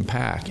freaking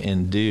pack?"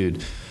 And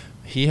dude,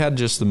 he had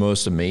just the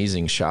most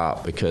amazing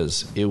shop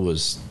because it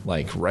was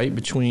like right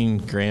between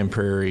Grand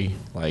Prairie,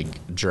 like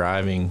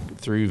driving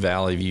through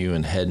Valley View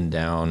and heading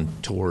down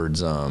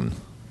towards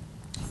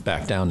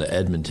back down to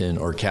Edmonton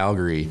or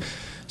Calgary.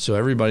 So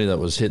everybody that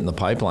was hitting the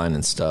pipeline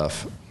and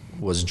stuff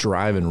was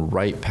driving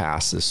right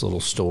past this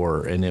little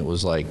store, and it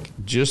was like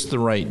just the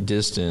right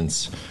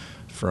distance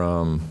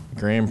from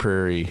Grand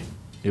Prairie.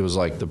 It was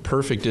like the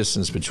perfect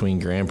distance between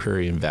Grand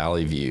Prairie and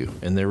Valley View.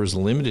 And there was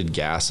limited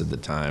gas at the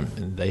time,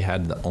 and they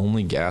had the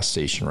only gas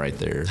station right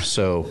there.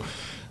 So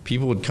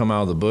people would come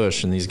out of the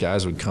bush, and these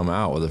guys would come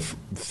out with a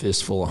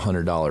fistful of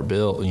 $100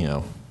 bill, you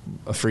know,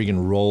 a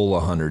freaking roll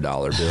of $100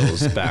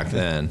 bills back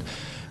then,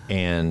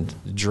 and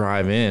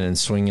drive in and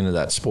swing into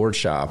that sports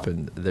shop,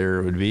 and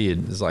there would be,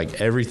 it's like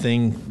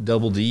everything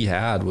Double D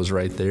had was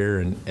right there.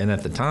 And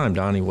at the time,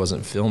 Donnie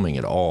wasn't filming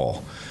at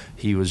all.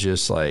 He was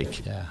just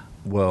like,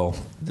 well,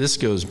 this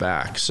goes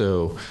back.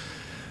 So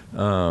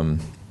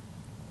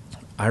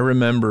I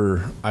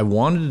remember I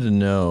wanted to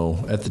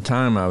know, at the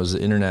time I was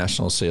the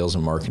international sales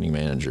and marketing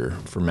manager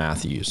for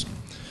Matthews.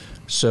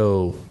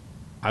 So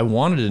I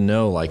wanted to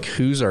know, like,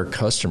 who's our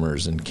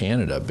customers in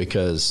Canada,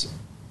 because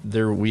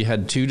we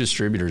had 2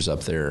 distributors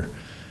up there,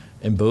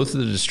 and both of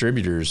the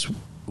distributors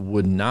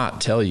would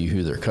not tell you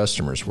who their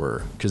customers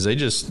were, because they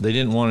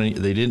didn't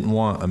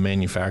want a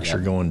manufacturer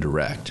going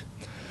direct.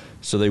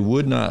 So they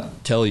would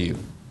not tell you.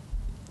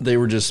 They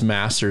were just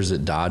masters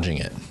at dodging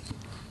it.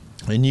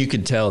 And you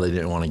could tell they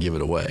didn't want to give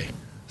it away.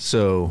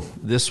 So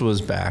this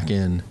was back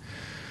in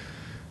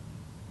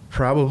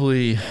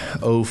probably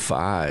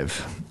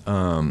 2005.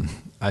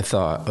 I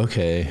thought,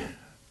 okay,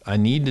 I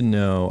need to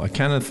know. I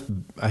kind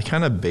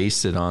of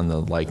based it on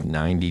the like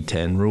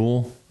 90-10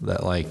 rule,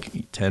 that like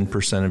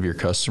 10% of your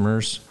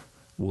customers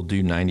will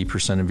do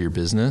 90% of your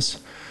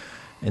business.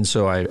 And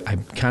so I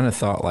kind of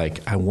thought,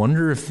 like, I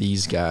wonder if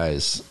these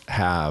guys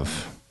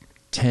have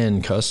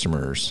 10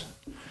 customers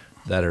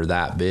that are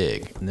that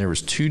big. And there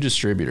was 2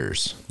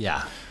 distributors.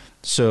 Yeah.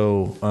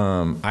 So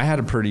I had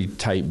a pretty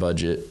tight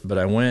budget, but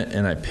I went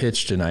and I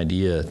pitched an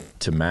idea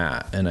to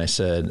Matt, and I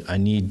said, I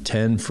need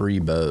 10 free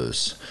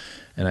bows.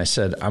 And I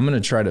said, I'm going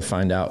to try to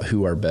find out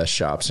who our best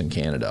shops in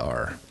Canada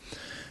are.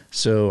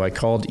 So I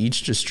called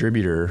each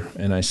distributor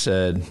and I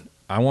said,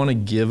 I want to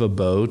give a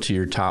bow to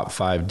your top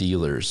 5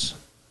 dealers,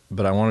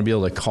 but I want to be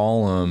able to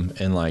call them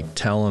and like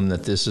tell them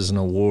that this is an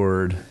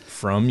award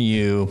from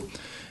you.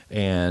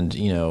 And,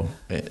 you know,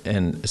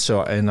 and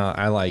so,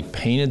 I like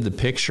painted the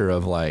picture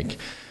of like,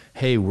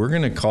 hey, we're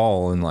going to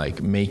call and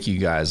like make you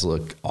guys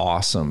look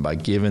awesome by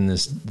giving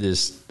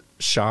this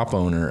shop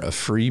owner a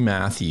free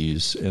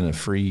Matthews and a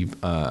free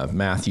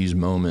Matthews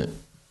Moment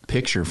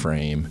picture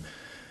frame,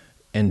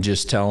 and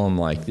just tell them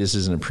like, this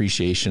is an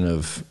appreciation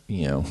of,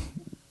 you know,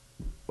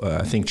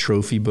 I think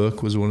Trophy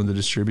Book was one of the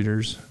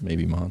distributors,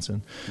 maybe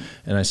Monson.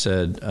 And I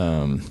said,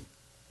 and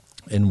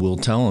we'll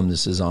tell them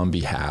this is on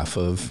behalf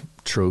of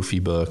Trophy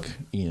Book,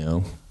 you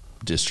know,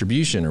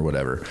 distribution or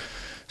whatever.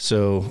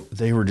 So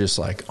they were just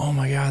like, oh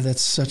my God,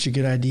 that's such a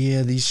good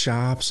idea. These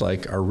shops,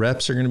 like, our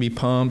reps are going to be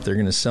pumped. They're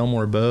going to sell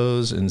more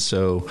bows. And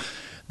so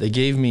they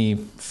gave me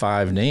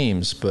 5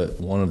 names, but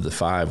one of the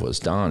 5 was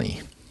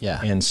Donnie. Yeah.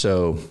 And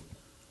so,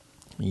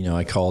 you know,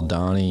 I called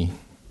Donnie,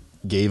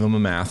 gave him a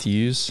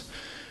Matthews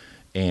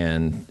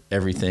and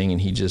everything.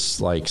 And he just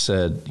like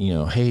said, you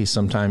know, hey,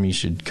 sometime you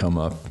should come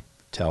up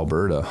to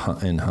Alberta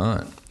and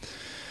hunt.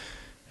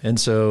 And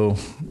so,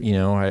 you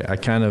know, I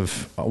kind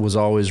of was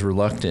always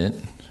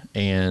reluctant,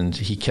 and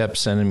he kept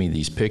sending me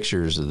these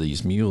pictures of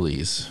these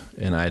muleys,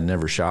 and I had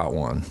never shot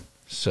one.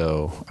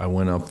 So I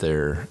went up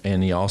there,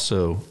 and he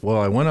also, well,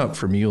 I went up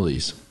for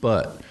muleys,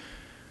 but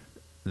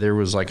there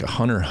was like a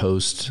hunter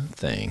host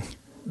thing.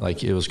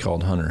 Like, it was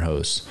called hunter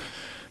host.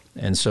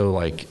 And so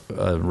like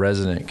a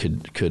resident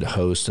could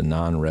host a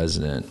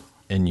non-resident,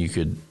 and you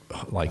could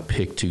like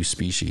pick 2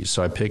 species.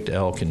 So I picked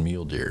elk and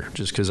mule deer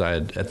just because I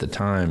had, at the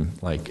time,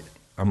 like,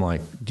 I'm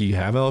like, do you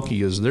have elk? He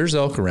goes, there's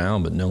elk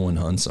around, but no one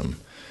hunts them.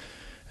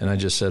 And I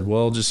just said,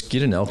 well, just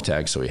get an elk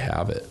tag so we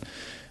have it.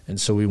 And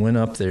so we went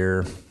up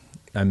there.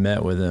 I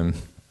met with him,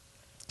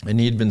 and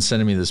he had been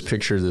sending me this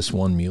picture of this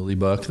one muley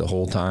buck the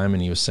whole time.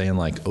 And he was saying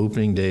like,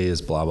 opening day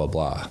is blah, blah,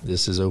 blah.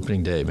 This is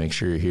opening day. Make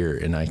sure you're here.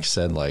 And I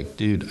said like,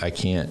 dude, I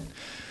can't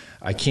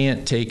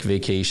take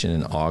vacation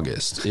in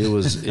August. It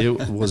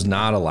was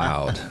not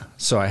allowed.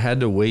 So I had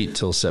to wait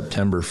till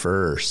September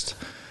 1st,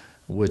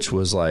 which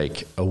was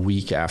like a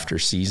week after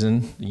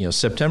season. You know,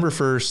 September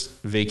 1st,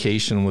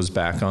 vacation was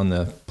back on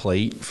the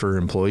plate for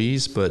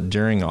employees, but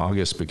during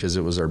August, because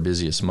it was our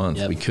busiest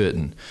month, we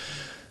couldn't.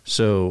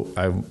 So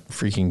I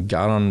freaking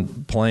got on a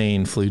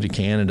plane, flew to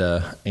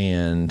Canada,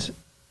 and,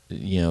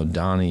 you know,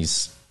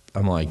 Donnie's,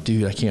 I'm like,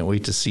 dude, I can't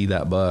wait to see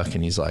that buck.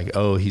 And he's like,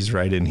 oh, he's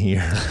right in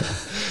here.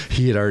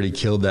 He had already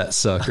killed that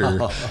sucker.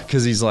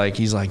 Because he's like,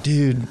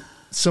 dude,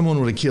 someone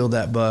would have killed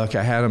that buck.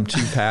 I had him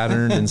 2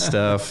 patterned and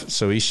stuff.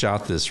 So he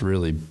shot this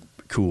really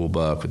cool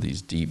buck with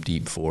these deep,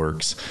 deep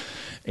forks.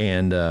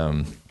 And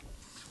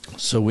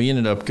so we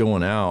ended up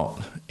going out,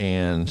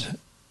 and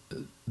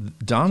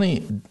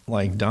Donnie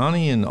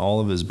and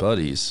all of his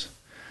buddies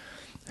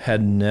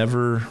had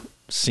never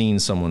seen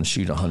someone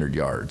shoot 100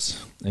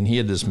 yards. And he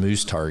had this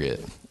moose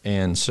target.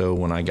 And so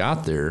when I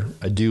got there,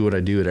 I do what I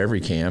do at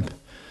every camp,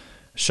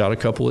 shot a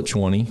couple at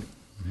 20.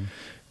 Mm-hmm.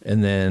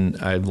 And then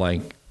I'd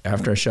like,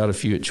 after I shot a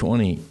few at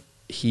 20,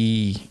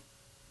 he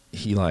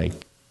like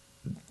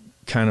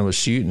kind of was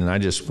shooting, and I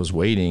just was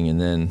waiting. And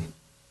then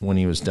when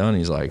he was done,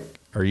 he's like,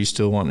 are you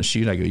still wanting to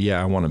shoot? I go,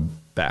 yeah, I want to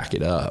back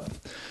it up.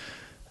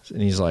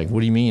 And he's like,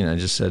 what do you mean? I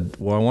just said,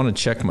 well, I want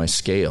to check my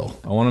scale.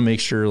 I want to make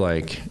sure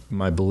like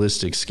my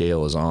ballistic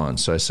scale is on.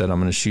 So I said, I'm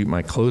going to shoot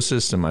my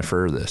closest and my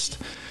furthest.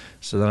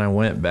 So then I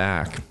went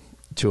back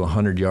to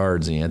 100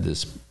 yards and he had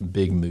this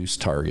big moose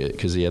target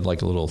because he had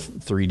like a little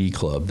 3D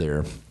club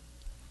there.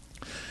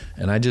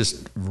 And I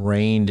just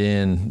reined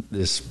in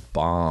this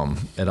bomb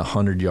at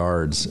 100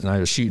 yards, and I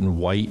was shooting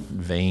white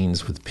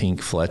veins with pink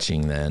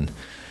fletching then,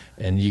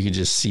 and you could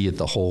just see it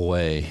the whole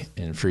way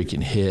and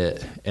freaking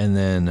hit. And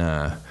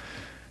then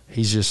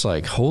he's just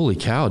like, holy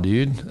cow,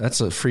 dude,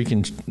 that's a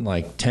freaking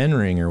like 10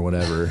 ring or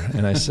whatever.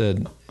 And I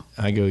said,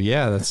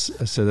 yeah, that's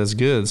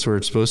good. That's where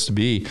it's supposed to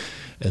be.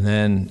 And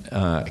then,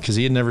 because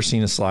he had never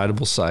seen a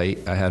slidable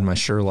sight, I had my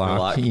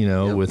Sherlock,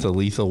 with a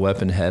lethal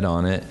weapon head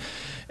on it.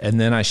 And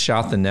then I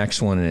shot the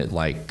next one, and it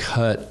like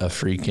cut a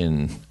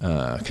freaking,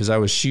 because I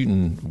was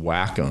shooting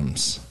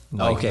Whack-Ums.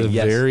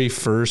 Very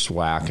first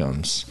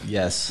Whack-Ums.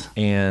 Yes.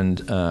 And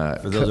for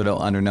those who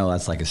don't know,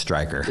 that's like a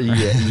striker.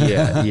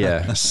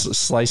 Yeah.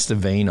 Sliced the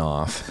vein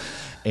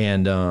off.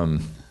 And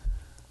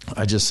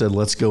I just said,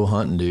 let's go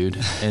hunting, dude.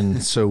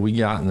 And so we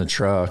got in the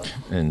truck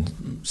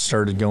and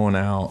started going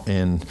out,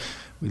 and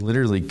we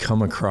literally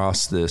come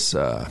across this,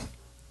 I'm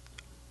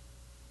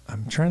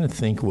trying to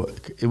think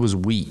it was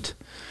wheat.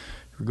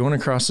 We're going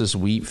across this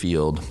wheat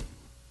field,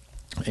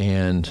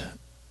 and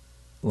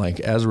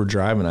like as we're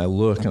driving, I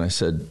look and I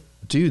said,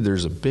 dude,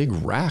 there's a big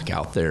rack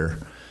out there.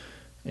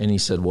 And he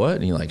said, what?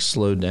 And he like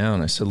slowed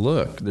down. I said,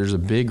 look, there's a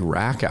big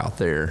rack out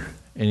there.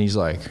 And he's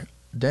like,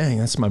 dang,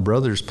 that's my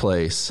brother's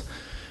place.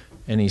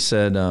 And he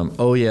said,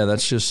 oh yeah,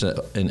 that's just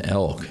an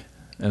elk.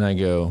 And I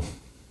go,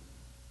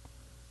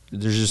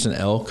 there's just an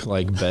elk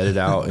like bedded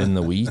out in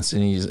the wheats?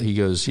 And he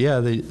goes, yeah,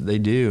 they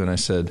do. And I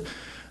said,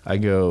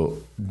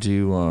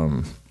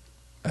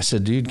 I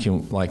said, dude,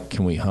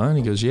 can we hunt?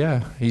 He goes,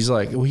 yeah. He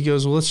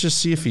goes, well, let's just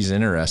see if he's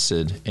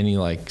interested. And he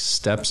like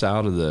steps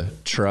out of the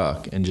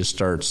truck and just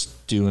starts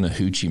doing a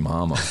hoochie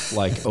mama,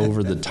 like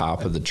over the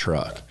top of the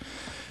truck.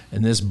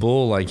 And this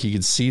bull, like you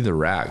could see the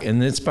rack,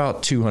 and it's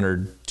about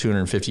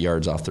 250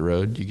 yards off the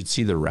road. You could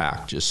see the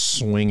rack just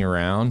swing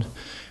around,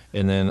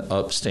 and then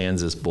up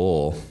stands this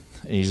bull.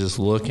 And he's just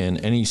looking,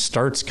 and he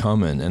starts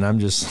coming, and I'm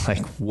just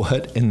like,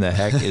 what in the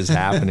heck is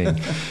happening?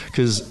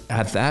 Because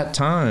at that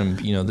time,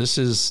 this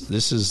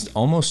is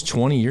almost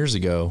 20 years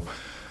ago.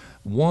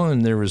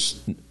 One, there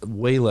was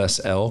way less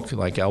elk.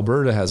 Like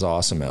Alberta has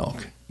awesome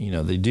elk.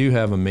 They do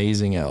have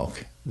amazing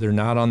elk. They're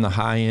not on the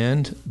high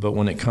end, but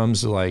when it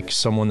comes to like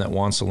someone that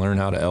wants to learn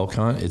how to elk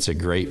hunt, it's a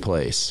great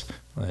place.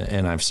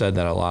 And I've said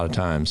that a lot of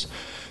times.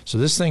 So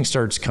this thing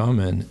starts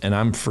coming, and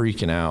I'm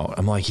freaking out.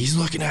 I'm like, he's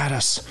looking at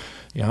us.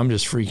 I'm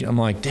just freaking. I'm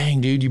like,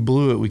 dang, dude, you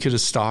blew it. We could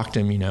have stalked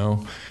him,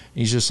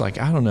 He's just like,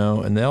 I don't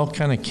know. And they all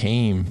kind of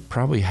came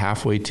probably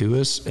halfway to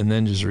us, and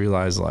then just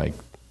realized like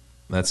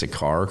that's a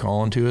car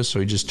calling to us. So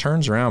he just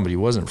turns around, but he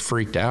wasn't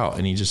freaked out,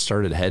 and he just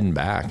started heading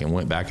back and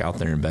went back out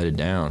there and bedded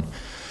down.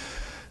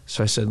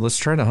 So I said, let's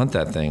try to hunt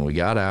that thing. We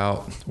got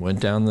out, went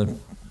down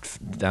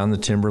the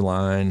timber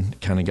line,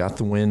 kind of got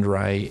the wind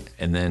right,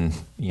 and then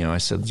I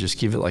said, just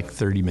give it like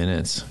 30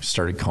 minutes.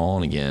 Started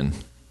calling again,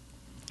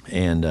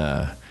 and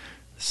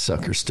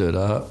sucker stood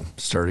up,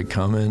 started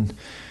coming,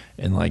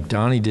 and like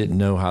Donnie didn't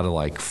know how to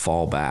like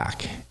fall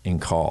back and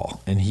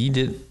call, and he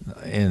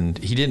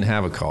didn't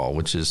have a call,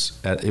 it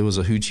was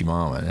a hoochie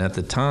mama. And at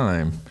the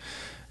time,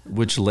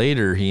 which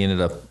later he ended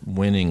up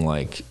winning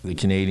like the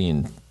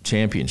Canadian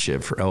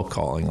championship for elk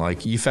calling.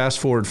 Like you fast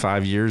forward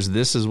 5 years,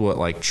 this is what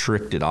like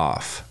tricked it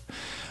off.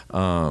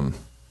 And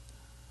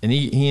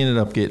he ended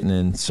up getting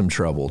in some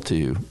trouble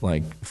too.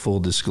 Like full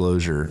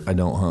disclosure, I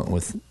don't hunt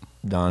with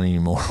Don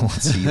anymore.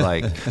 Once he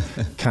like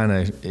kind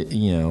of,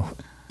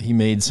 he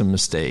made some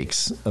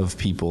mistakes of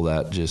people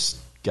that just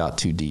got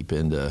too deep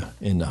into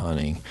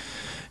hunting.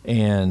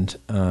 And,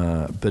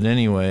 but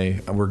anyway,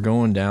 we're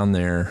going down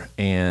there,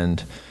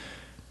 and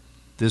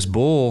this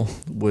bull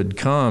would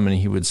come and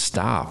he would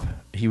stop.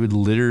 He would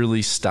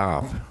literally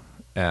stop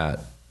at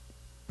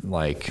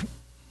like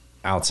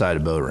outside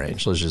of bow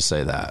range. Let's just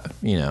say that,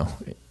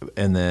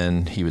 and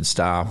then he would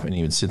stop and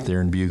he would sit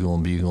there and bugle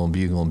and bugle and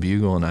bugle and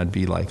bugle. And I'd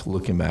be like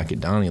looking back at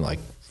Donnie, like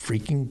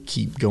freaking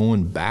keep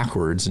going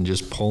backwards and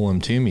just pull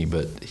him to me.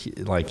 But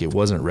it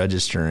wasn't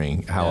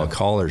registering how a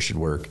caller should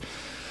work.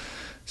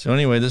 So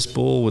anyway, this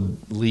bull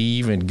would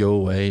leave and go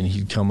away, and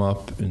he'd come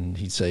up and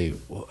he'd say,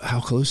 well,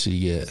 how close did he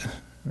get?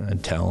 And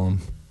I'd tell him.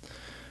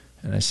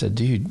 And I said,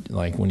 dude,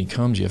 like when he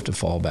comes, you have to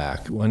fall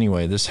back. Well,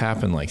 anyway, this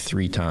happened like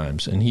 3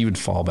 times, and he would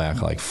fall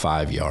back like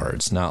 5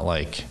 yards, not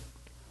like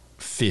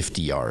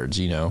 50 yards,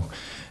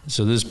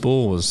 So this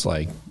bull was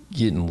like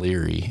getting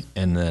leery.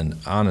 And then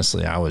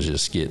honestly, I was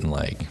just getting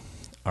like,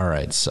 all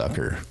right,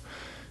 sucker.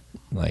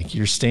 Like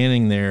you're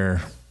standing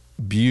there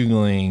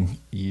bugling,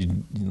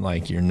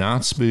 you're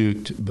not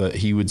spooked, but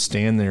he would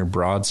stand there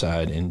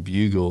broadside and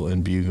bugle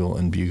and bugle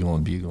and bugle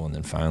and bugle. And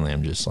then finally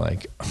I'm just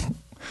like,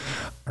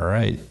 all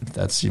right, if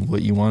that's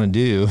what you want to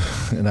do.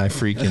 And I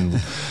freaking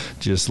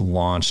just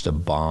launched a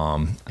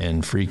bomb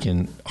and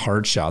freaking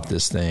heart shot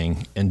this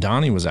thing. And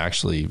Donnie was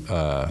actually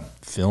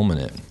filming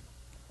it.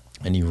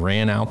 and he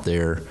ran out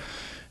there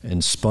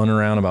and spun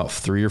around about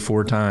 3 or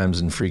 4 times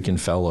and freaking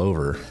fell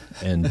over.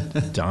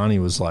 And Donnie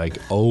was like,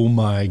 oh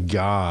my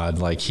God,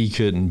 like he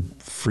couldn't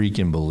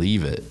freaking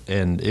believe it.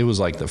 And it was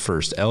like the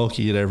first elk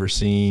he had ever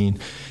seen,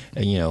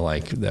 and, you know,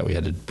 like that we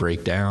had to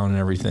break down and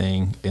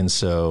everything. And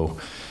so,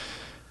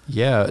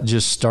 yeah,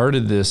 just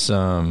started this.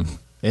 And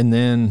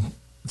then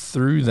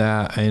through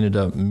that, I ended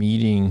up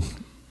meeting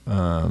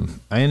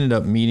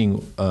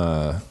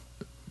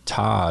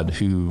Todd,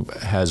 who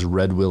has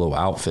Red Willow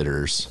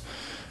Outfitters.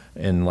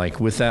 And like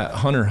with that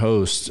hunter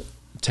host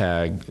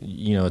tag,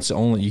 you know,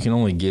 you can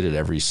only get it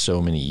every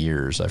so many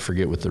years. I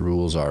forget what the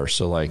rules are.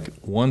 So like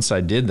once I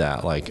did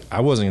that, like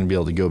I wasn't going to be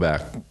able to go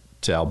back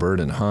to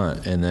Alberta and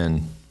hunt. And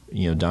then,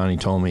 you know, Donnie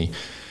told me,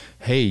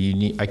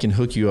 hey, I can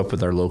hook you up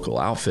with our local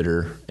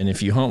outfitter, and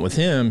if you hunt with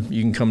him,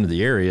 you can come to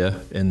the area,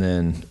 and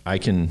then I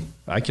can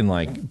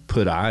like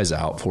put eyes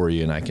out for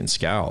you, and I can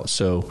scout.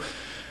 So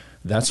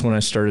that's when I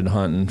started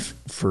hunting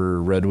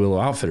for Red Willow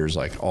Outfitters,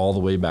 like all the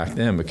way back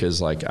then,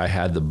 because like I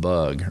had the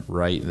bug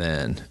right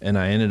then. And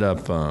I ended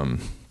up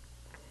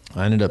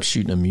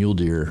shooting a mule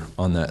deer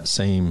on that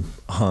same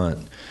hunt,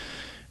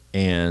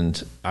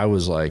 and I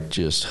was like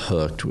just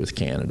hooked with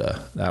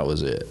Canada. That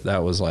was it.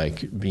 That was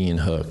like being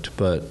hooked.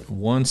 But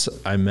once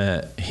I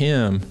met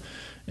him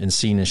and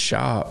seen his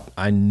shop,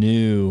 I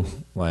knew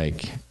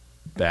like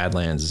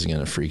Badlands is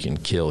going to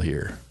freaking kill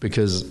here,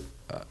 because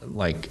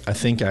like I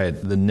think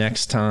the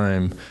next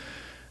time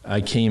I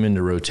came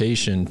into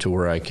rotation to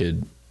where I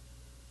could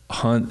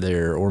hunt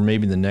there, or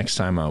maybe the next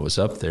time I was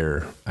up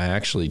there, I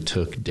actually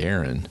took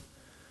Darren,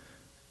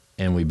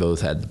 and we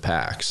both had the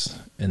packs.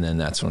 And then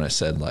that's when I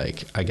said,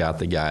 like, I got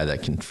the guy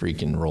that can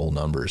freaking roll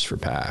numbers for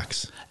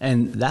packs.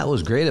 And that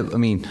was great. I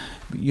mean,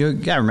 you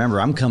got to remember,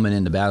 I'm coming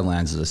into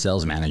Badlands as a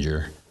sales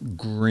manager,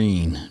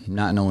 green,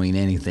 not knowing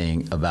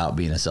anything about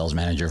being a sales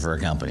manager for a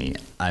company.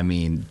 I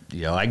mean,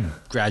 you know, I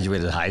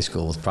graduated high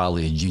school with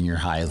probably a junior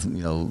high,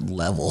 you know,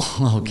 level.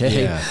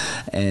 Okay. Yeah.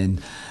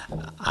 And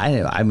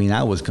I mean,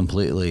 I was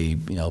completely,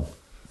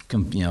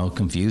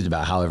 confused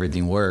about how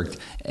everything worked.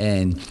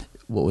 And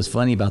what was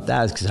funny about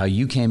that is because how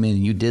you came in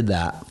and you did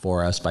that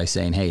for us by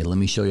saying, hey, let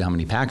me show you how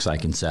many packs I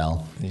can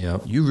sell.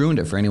 Yep. You ruined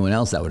it for anyone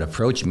else that would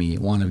approach me,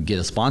 want to get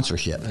a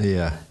sponsorship.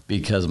 Yeah.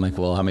 Because I'm like,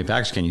 well, how many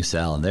packs can you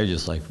sell? And they're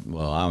just like,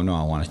 well, I don't know,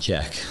 I want to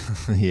check.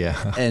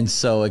 Yeah. And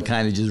so it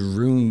kind of just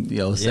ruined,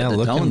 set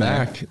the tone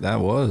back,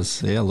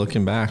 there.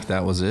 Looking back,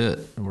 that was it.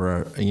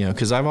 Where,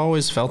 because I've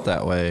always felt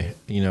that way.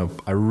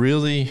 I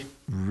really,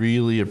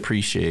 really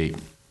appreciate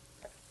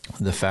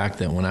the fact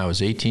that when I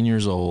was 18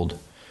 years old,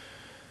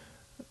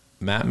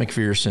 Matt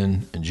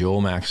McPherson and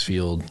Joel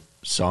Maxfield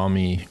saw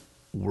me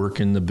work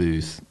in the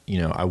booth.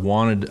 I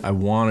wanted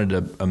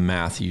a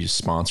Matthews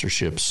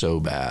sponsorship so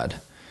bad,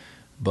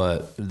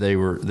 but there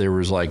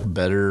was like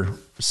better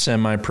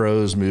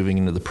semi-pros moving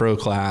into the pro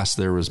class.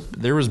 There was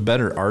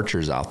better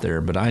archers out there,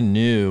 but I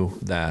knew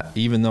that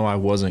even though I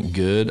wasn't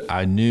good,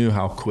 I knew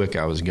how quick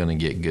I was going to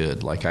get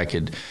good. Like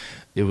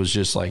it was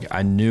just like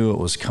I knew it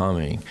was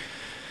coming.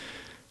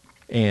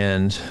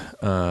 And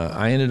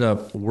I ended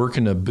up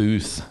working a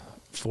booth.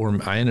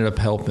 I ended up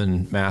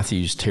helping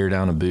Matthews tear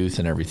down a booth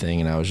and everything,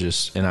 and I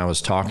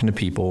was talking to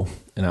people,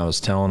 and I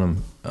was telling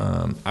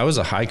them I was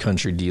a high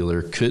country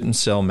dealer, couldn't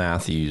sell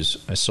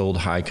Matthews. I sold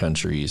high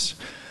countries,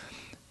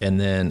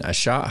 and then I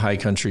shot high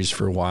countries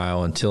for a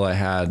while until I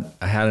had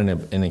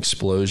an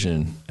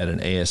explosion at an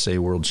ASA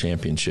World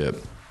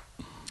Championship.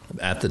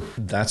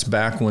 That's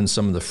back when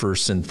some of the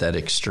first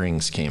synthetic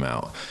strings came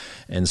out,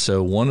 and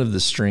so one of the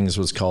strings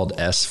was called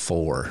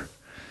S4.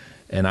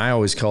 And I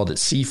always called it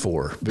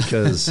C4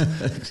 because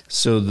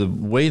so the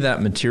way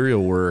that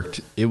material worked,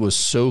 it was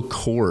so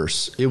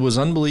coarse. It was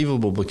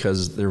unbelievable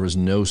because there was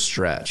no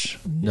stretch,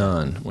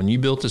 none. When you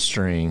built a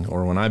string,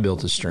 or when I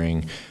built a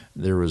string,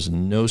 there was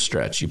no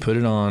stretch. You put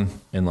it on,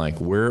 and like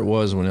where it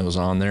was when it was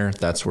on there,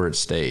 that's where it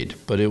stayed.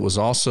 But it was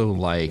also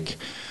like,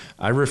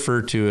 I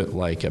refer to it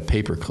like a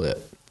paper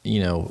clip.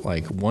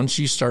 Like once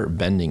you start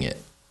bending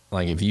it,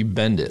 like if you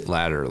bend it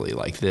laterally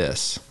like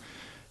this,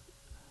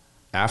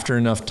 after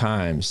enough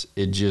times,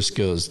 it just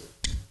goes,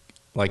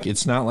 like,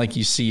 it's not like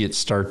you see it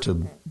start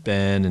to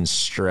bend and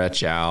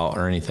stretch out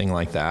or anything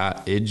like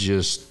that. It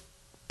just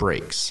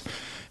breaks.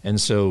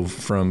 And so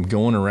from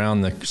going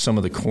around some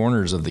of the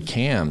corners of the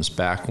cams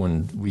back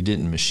when we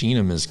didn't machine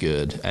them as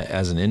good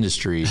as an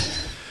industry,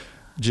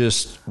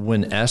 just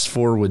when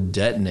S4 would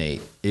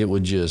detonate, it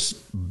would just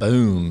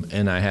boom.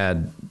 And I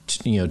had,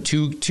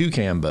 two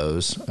cam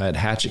bows. I had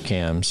hatchet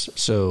cams.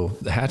 So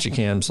the hatchet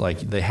cams, like,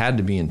 they had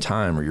to be in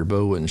time or your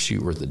bow wouldn't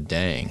shoot worth a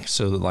dang.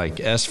 So like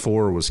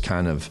S4 was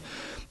kind of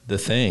the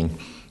thing.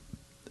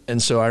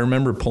 And so I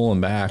remember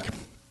pulling back,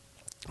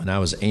 and I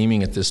was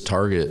aiming at this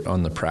target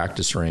on the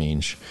practice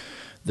range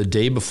the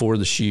day before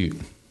the shoot.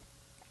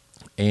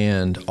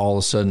 And all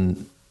of a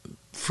sudden,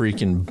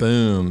 freaking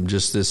boom,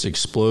 just this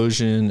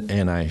explosion,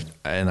 and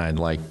I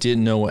like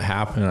didn't know what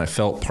happened. I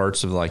felt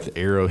parts of like the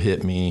arrow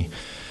hit me,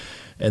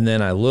 And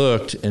then I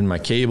looked, and my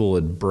cable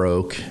had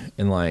broke,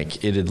 and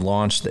like it had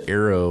launched the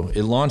arrow.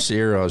 It launched the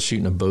arrow. I was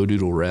shooting a bow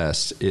doodle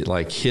rest. It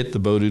like hit the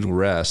bow doodle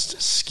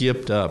rest,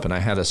 skipped up, and I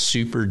had a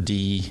Super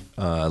D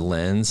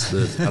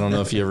lens. I don't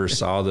know if you ever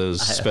saw those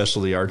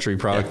specialty archery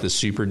product, the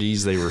Super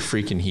Ds. They were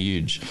freaking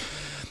huge.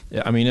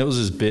 I mean, it was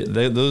as big.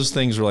 Those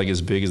things were like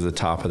as big as the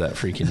top of that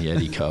freaking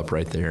Yeti cup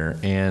right there.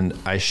 And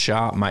I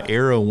shot. My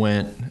arrow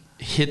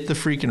hit the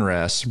freaking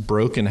rest,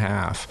 broke in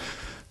half.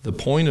 The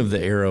point of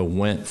the arrow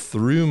went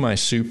through my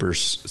Super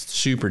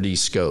D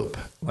scope,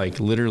 like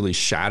literally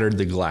shattered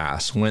the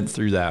glass, went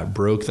through that,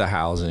 broke the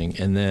housing,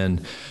 and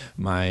then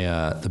my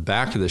the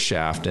back of the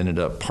shaft ended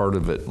up, part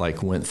of it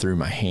like went through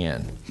my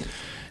hand.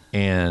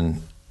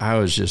 And I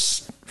was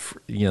just,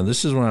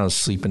 this is when I was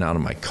sleeping out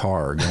of my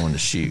car going to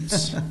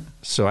shoots.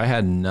 So I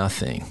had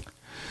nothing.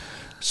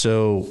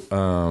 So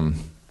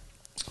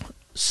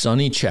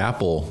Sonny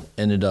Chappell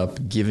ended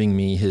up giving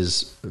me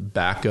his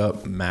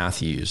backup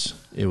Matthews.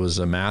 It was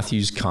a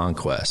Matthews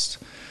Conquest,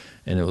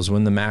 and it was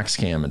when the Max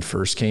Cam had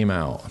first came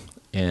out.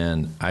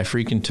 And I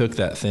freaking took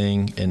that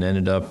thing and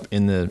ended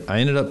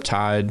up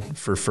tied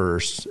for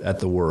first at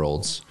the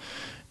Worlds.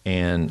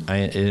 And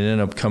it ended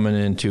up coming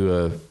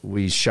into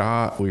we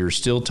were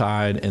still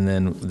tied, and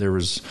then there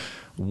was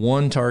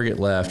one target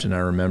left, and I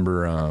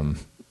remember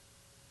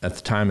at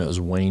the time it was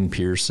Wayne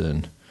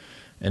Pearson.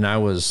 And I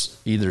was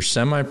either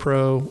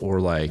semi-pro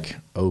or like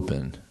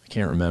open. I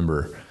can't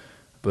remember.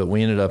 But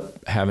we ended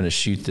up having to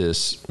shoot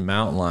this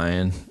mountain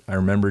lion. I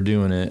remember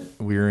doing it.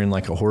 We were in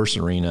like a horse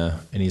arena,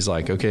 and he's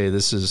like, okay,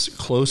 this is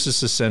closest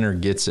to center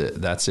gets it.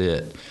 That's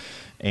it.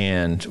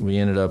 And we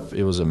ended up,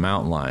 it was a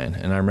mountain lion.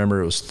 And I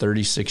remember it was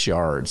 36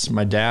 yards.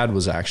 My dad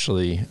was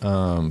actually,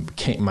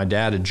 my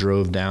dad had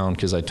drove down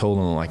because I told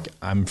him, like,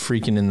 I'm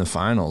freaking in the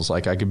finals.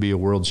 Like, I could be a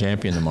world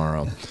champion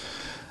tomorrow.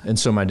 And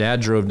so my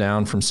dad drove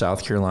down from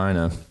South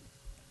Carolina,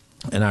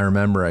 and I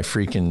remember I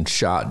freaking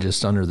shot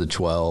just under the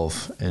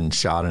 12 and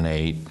shot an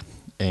 8,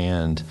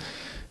 and,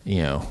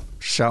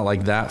 shot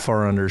like that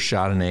far under,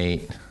 shot an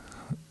 8.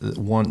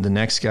 The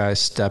next guy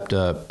stepped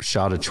up,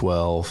 shot a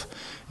 12,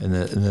 and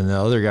then the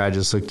other guy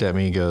just looked at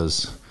me and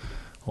goes,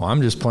 well,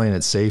 I'm just playing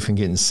it safe and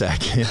getting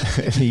second.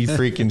 And he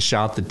freaking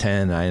shot the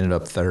 10, and I ended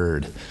up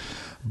third.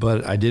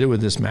 But I did it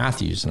with this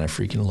Matthews, and I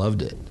freaking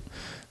loved it.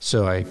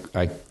 So I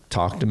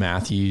talked to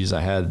Matthews.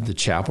 I had the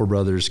Chappell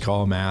brothers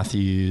call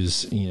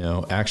Matthews.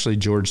 Actually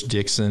George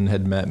Dixon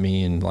had met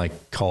me and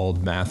like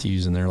called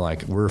Matthews, and they're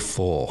like, we're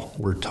full.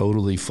 We're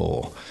totally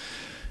full.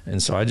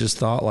 And so I just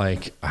thought,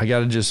 like, I got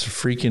to just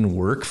freaking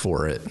work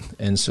for it.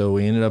 And so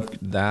we ended up,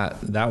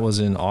 that was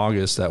in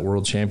August, that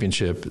World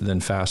Championship. Then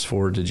fast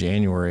forward to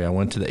January, I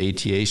went to the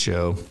ATA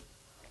show,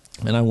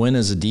 and I went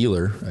as a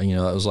dealer.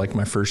 That was like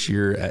my first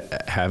year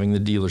at having the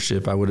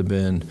dealership. I would have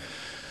been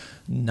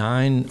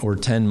 9 or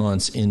 10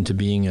 months into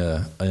being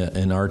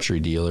an archery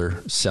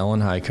dealer,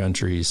 selling high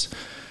countries.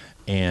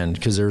 And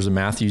because there was a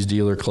Matthews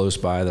dealer close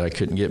by that I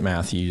couldn't get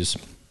Matthews.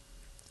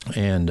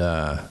 And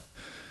I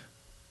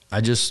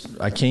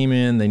came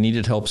in, they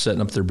needed help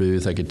setting up their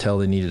booth. I could tell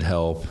they needed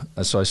help.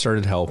 So I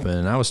started helping,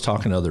 and I was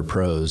talking to other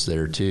pros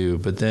there too.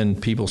 But then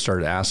people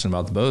started asking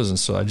about the bows. And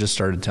so I just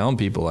started telling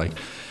people, like,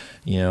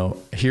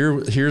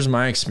 here's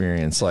my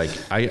experience. Like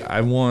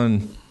I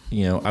won,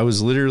 I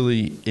was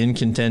literally in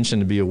contention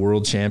to be a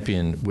world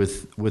champion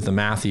with the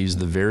Matthews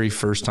the very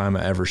first time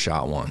I ever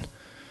shot one,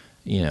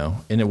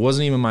 and it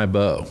wasn't even my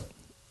bow.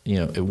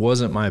 It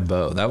wasn't my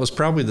bow. That was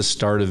probably the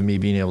start of me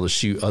being able to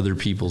shoot other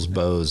people's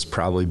bows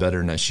probably better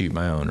than I shoot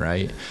my own,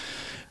 right?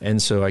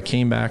 And so I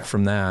came back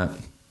from that,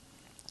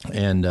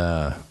 and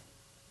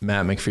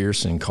Matt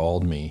McPherson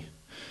called me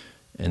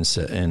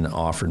and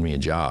offered me a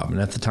job. And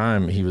at the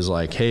time, he was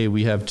like, hey,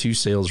 we have 2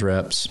 sales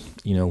reps.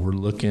 We're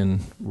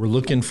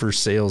looking for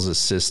sales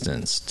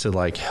assistants to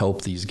like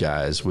help these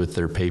guys with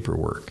their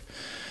paperwork.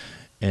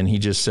 And he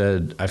just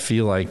said, I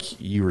feel like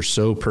you were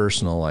so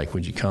personal, like,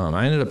 would you come?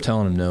 I ended up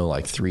telling him no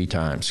like 3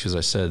 times because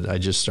I said, I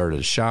just started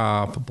a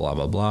shop, blah,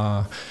 blah,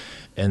 blah.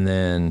 And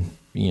then,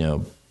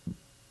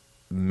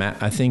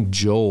 Matt, I think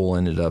Joel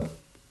ended up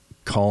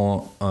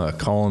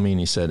calling me, and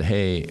he said,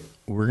 hey,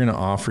 we're going to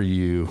offer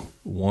you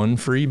 1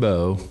 free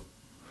bow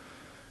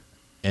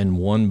and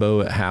 1 bow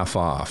at half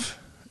off.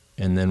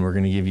 And then we're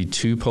going to give you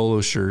 2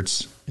 polo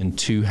shirts and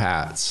 2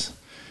 hats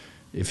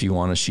if you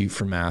want to shoot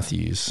for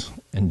Matthews.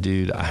 And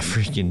dude, I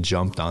freaking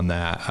jumped on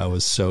that. I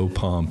was so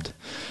pumped.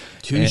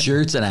 2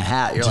 shirts and a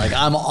hat. You're like,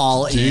 I'm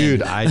all in.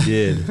 Dude, I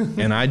did.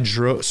 And I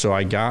drove. So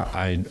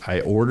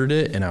I ordered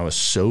it, and I was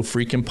so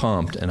freaking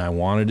pumped, and I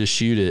wanted to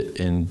shoot it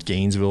in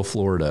Gainesville,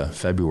 Florida,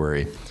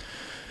 February.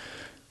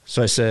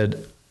 So I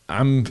said,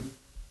 I'm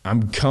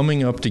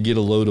coming up to get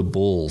a load of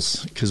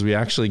bulls, because we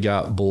actually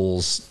got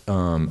bulls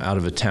out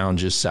of a town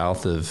just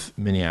south of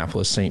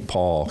Minneapolis, St.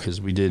 Paul,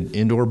 because we did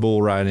indoor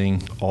bull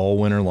riding all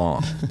winter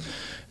long.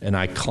 And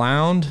I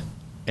clowned,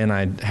 and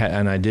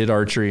I did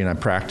archery, and I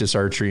practiced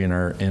archery in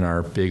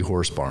our big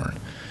horse barn.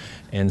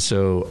 And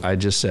so I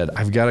just said,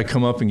 I've got to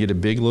come up and get a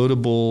big load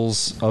of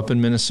bulls up in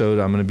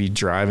Minnesota. I'm going to be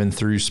driving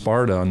through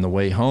Sparta on the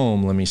way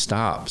home. Let me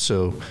stop.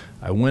 So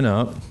I went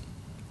up,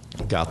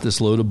 got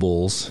this load of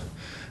bulls.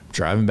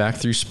 Driving back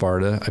through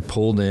Sparta, I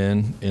pulled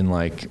in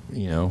like,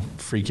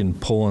 freaking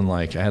pulling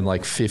like, I had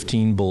like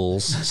 15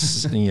 bulls,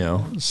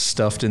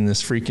 stuffed in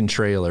this freaking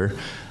trailer.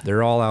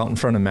 They're all out in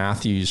front of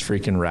Matthews,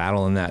 freaking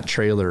rattling that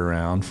trailer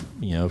around,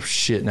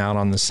 shitting out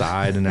on the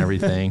side and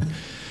everything.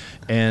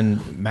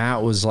 And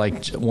Matt was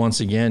like, once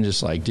again,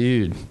 just like,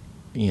 dude,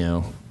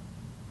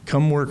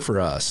 come work for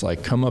us.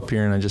 Like, come up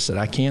here. And I just said,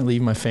 I can't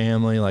leave my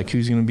family. Like,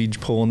 who's going to be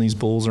pulling these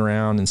bulls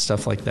around and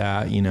stuff like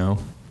that,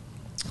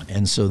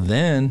 And so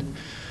then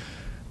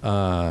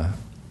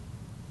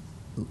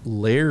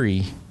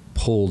Larry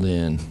pulled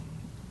in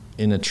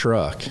a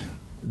truck.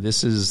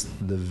 This is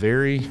the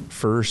very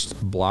first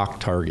block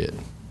target.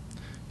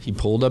 He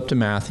pulled up to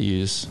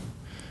Matthews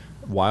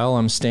while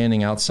I'm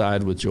standing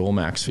outside with Joel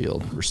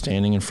Maxfield. We're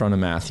standing in front of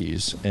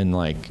Matthews, and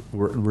like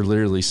we're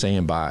literally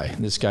saying bye.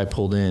 This guy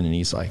pulled in and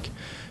he's like,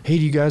 hey,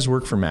 do you guys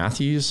work for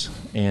Matthews?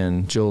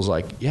 And Joel's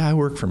like, yeah, I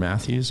work for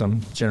Matthews.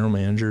 I'm general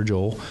manager,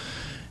 Joel.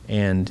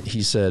 And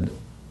he said,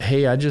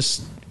 hey, I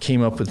just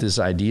came up with this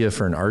idea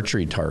for an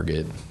archery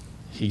target.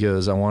 He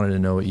goes, I wanted to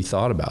know what you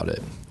thought about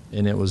it.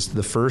 And it was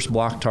the first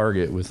block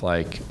target with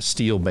like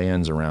steel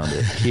bands around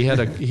it. He had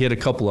a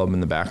couple of them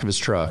in the back of his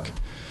truck.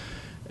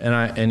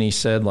 And he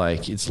said,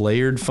 like, it's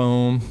layered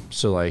foam,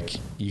 so like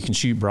you can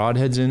shoot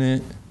broadheads in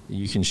it,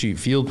 you can shoot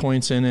field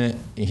points in it.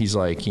 He's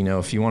like,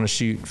 if you want to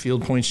shoot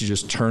field points, you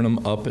just turn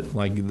them up at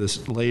like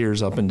this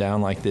layers up and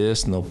down like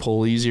this, and they'll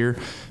pull easier.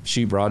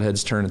 Shoot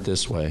broadheads, turn it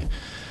this way.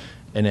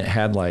 And it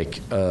had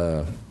like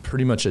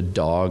pretty much a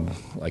dog,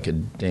 like a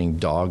dang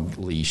dog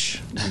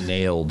leash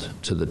nailed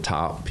to the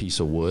top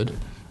piece of wood.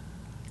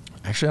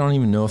 Actually, I don't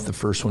even know if the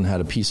first one had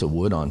a piece of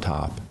wood on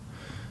top.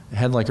 It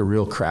had like a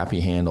real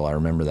crappy handle. I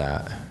remember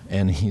that.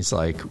 And he's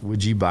like,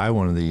 would you buy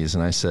one of these?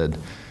 And I said,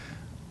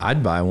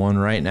 I'd buy one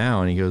right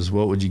now. And he goes,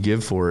 what would you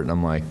give for it? And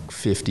I'm like,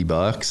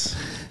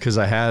 $50. Cause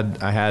I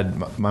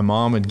had, my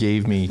mom had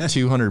gave me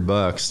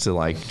 $200 to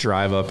like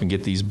drive up and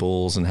get these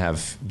bulls and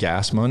have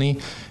gas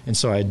money. And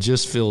so I had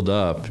just filled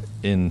up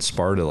in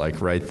Sparta, like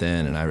right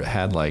then. And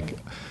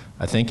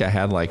I think I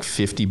had like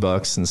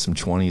 $50 and some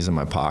 20s in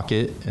my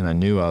pocket. And I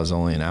knew I was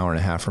only an hour and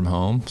a half from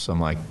home. So I'm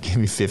like, give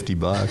me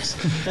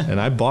 $50. And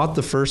I bought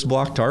the first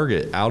block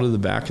target out of the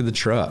back of the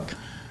truck.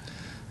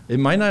 It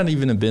might not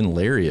even have been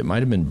Larry. It might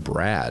have been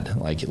Brad,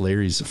 like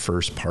Larry's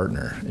first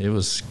partner. It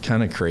was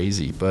kind of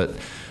crazy. But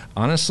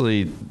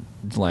honestly,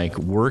 like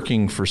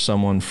working for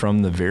someone from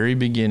the very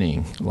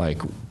beginning,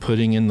 like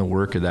putting in the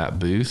work of that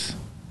booth,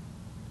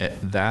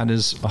 that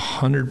is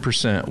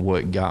 100%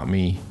 what got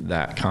me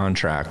that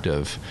contract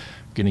of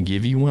going to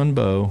give you one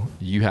bow.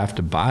 You have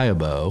to buy a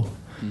bow,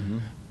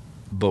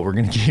 but we're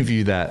going to give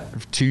you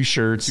that two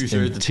shirts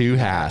and two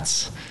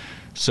hats.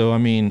 So, I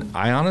mean,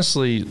 I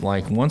honestly,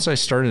 like, once I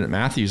started at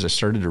Matthews, I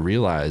started to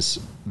realize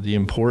the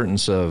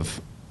importance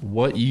of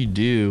what you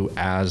do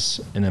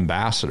as an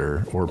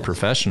ambassador or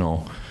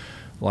professional.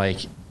 Like,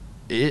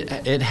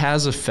 it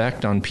has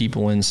effect on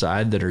people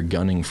inside that are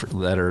gunning for,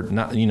 that are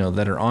not,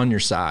 that are on your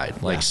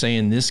side. Like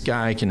saying, this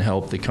guy can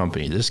help the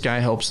company. This guy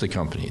helps the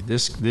company.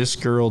 This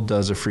girl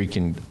does a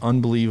freaking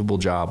unbelievable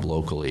job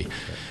locally.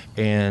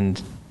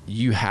 And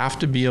you have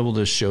to be able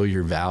to show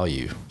your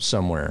value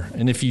somewhere.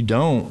 And if you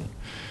don't,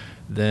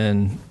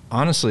 then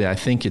honestly, I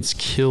think it's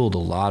killed a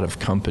lot of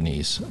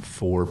companies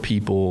for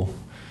people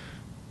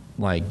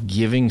like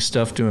giving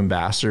stuff to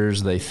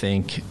ambassadors they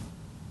think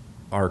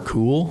are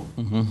cool,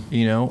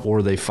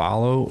 or they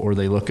follow or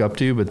they look up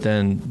to, but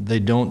then they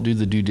don't do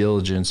the due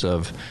diligence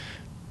of,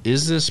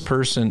 is this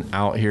person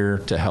out here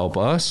to help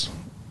us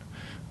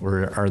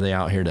or are they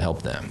out here to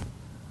help them?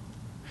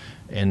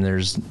 And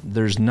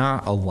there's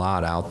not a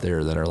lot out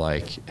there that are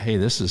like, hey,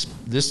 this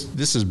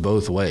is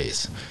both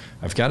ways.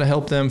 I've got to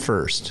help them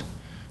first.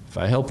 If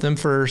I help them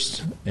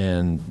first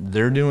and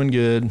they're doing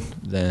good,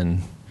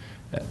 then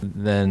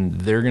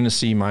they're going to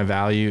see my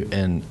value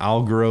and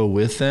I'll grow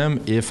with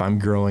them if I'm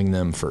growing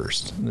them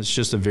first. It's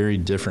just a very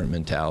different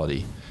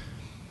mentality.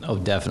 Oh,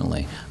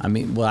 definitely. I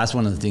mean, well, that's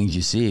one of the things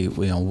you see,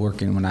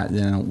 working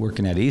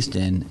at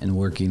Easton and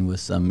working with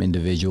some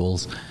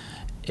individuals.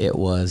 It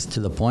was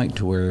to the point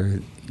to where,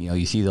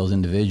 you see those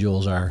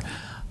individuals are,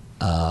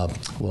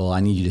 well, I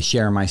need you to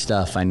share my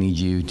stuff. I need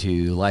you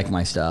to like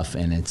my stuff.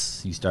 And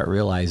you start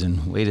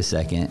realizing, wait a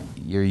second,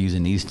 you're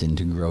using Easton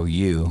to grow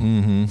you,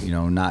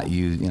 not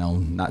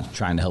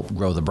trying to help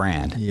grow the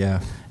brand.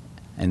 Yeah.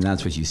 And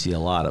that's what you see a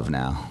lot of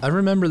now. I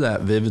remember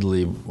that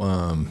vividly.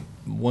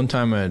 One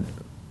time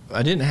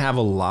I didn't have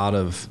a lot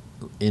of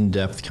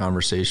in-depth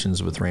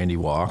conversations with Randy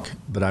Walk,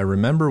 but I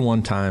remember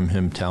one time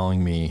him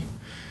telling me,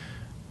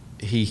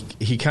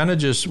 he kind of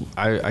just,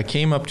 I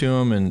came up to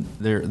him and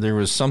there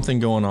was something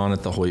going on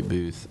at the Hoyt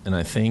booth. And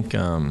I think,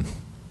 I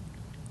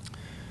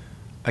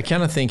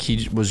kind of think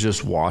he was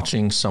just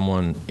watching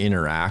someone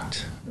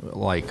interact,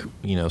 like,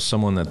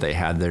 someone that they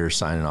had there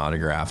signing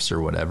autographs or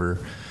whatever.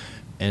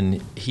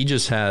 And he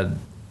just had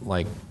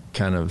like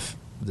kind of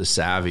the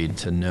savvy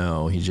to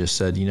know. He just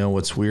said,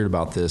 what's weird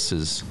about this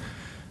is,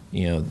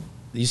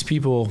 these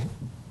people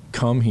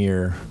come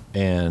here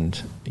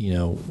and,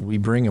 we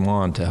bring them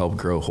on to help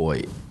grow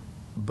Hoyt.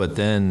 But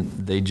then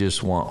they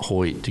just want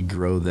Hoyt to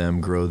grow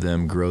them.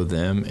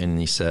 And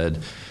he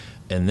said,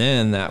 and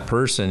then that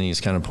person,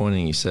 he's kind of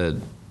pointing, he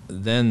said,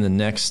 then the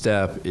next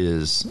step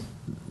is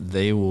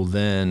they will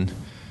then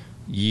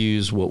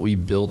use what we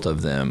built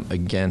of them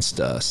against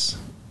us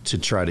to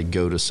try to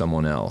go to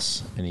someone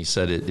else. And he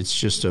said it's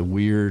such a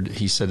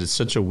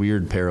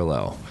weird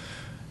parallel.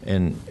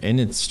 And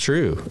it's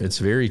true. It's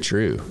very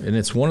true. And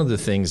it's one of the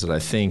things that I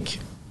think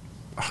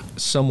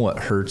somewhat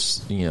hurts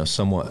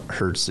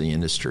the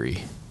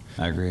industry.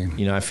 I agree.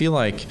 I feel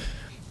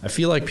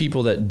like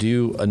people that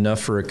do enough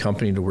for a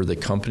company to where the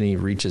company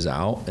reaches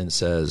out and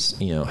says,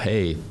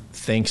 hey,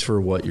 thanks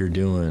for what you're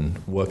doing.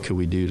 What could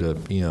we do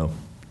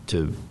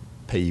to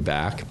pay you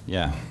back?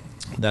 Yeah.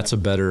 That's a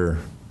better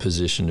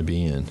position to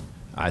be in,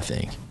 I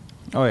think.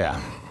 Oh,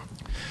 yeah.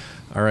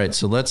 All right,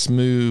 so let's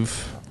move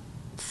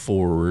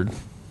forward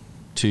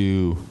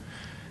to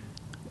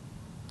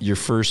your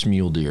first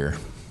mule deer,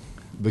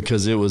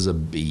 because it was a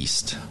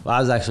beast. Well,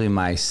 that was actually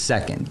my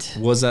second.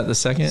 Was that the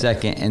second?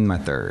 Second and my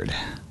third.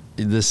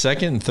 The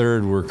second and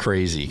third were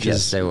crazy.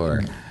 Yes, they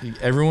were.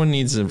 Everyone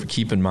needs to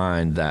keep in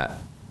mind that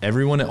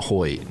everyone at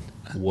Hoyt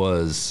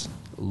was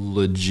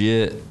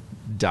legit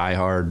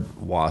diehard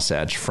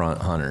Wasatch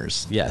Front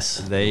hunters. Yes.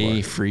 They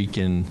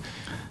freaking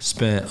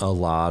spent a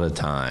lot of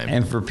time.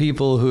 And for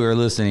people who are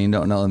listening,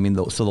 don't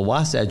know, so the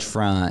Wasatch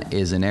Front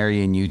is an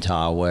area in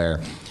Utah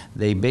where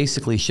they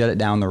basically shut it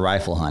down to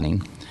rifle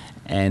hunting,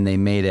 and they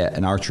made it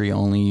an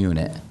archery-only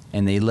unit,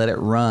 and they let it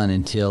run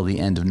until the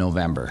end of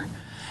November.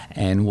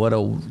 And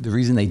the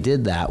reason they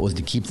did that was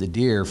to keep the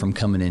deer from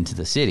coming into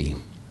the city.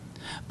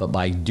 But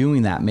by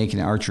doing that, making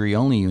an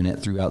archery-only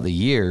unit throughout the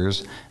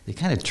years, they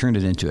kind of turned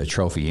it into a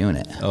trophy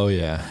unit. Oh,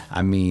 yeah.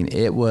 I mean,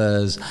 it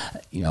was,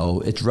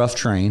 it's rough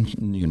terrain.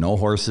 No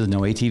horses,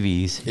 no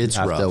ATVs. It's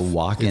you have rough. to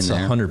walk it's in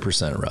there. It's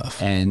 100%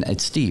 rough. And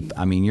it's steep.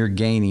 I mean, you're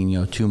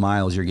gaining, 2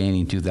 miles, you're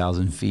gaining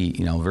 2,000 feet,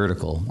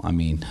 vertical. I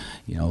mean,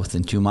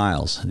 within 2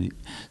 miles.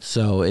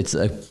 So it's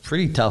a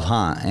pretty tough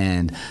hunt.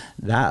 And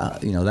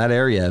that, that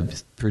area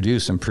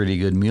produced some pretty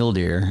good mule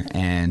deer.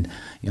 And,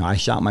 I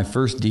shot my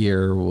first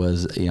deer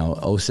was,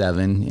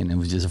 07, and it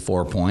was just a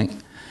 4-point.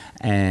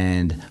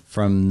 And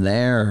from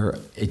there,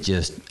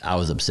 I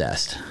was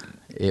obsessed.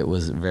 It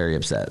was very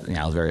upset.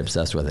 I was very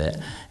obsessed with it.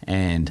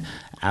 And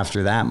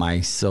after that, my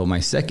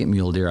second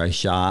mule deer I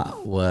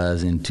shot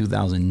was in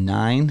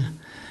 2009.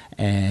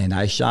 And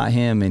I shot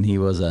him, and he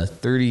was a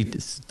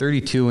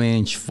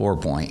 32-inch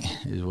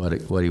 4-point is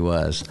what he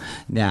was.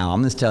 Now,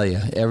 I'm going to tell you,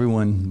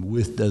 everyone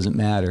width doesn't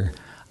matter.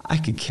 I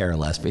could care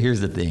less. But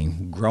here's the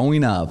thing.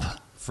 Growing up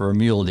for a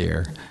mule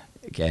deer,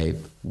 okay,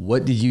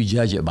 what did you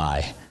judge it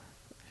by?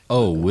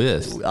 Oh,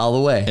 width. All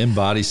the way. And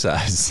body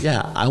size.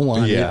 Yeah, I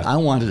wanted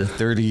a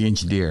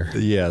 30-inch deer.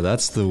 Yeah,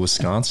 that's the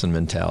Wisconsin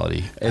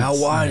mentality. How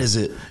wide is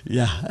it?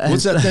 Yeah.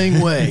 What's that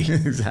thing weigh?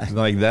 Exactly.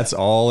 Like, that's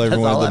all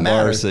everyone at the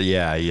bar said.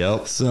 Yeah,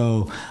 yep.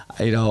 So,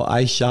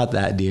 I shot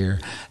that deer.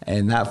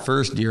 And that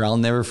first deer, I'll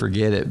never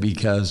forget it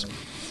because,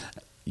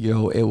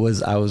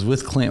 I was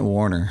with Clint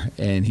Warner,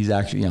 and he's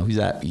actually, he's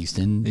at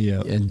Easton.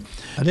 Yeah. And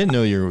I didn't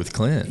know you were with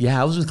Clint.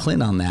 Yeah, I was with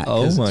Clint on that.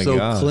 Oh, my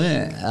gosh. So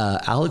Clint,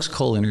 Alex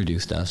Cole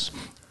introduced us.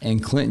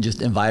 And Clint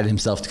just invited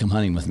himself to come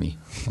hunting with me.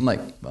 I'm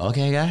like,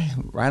 okay, guy,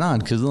 right on,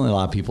 because only a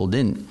lot of people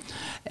didn't.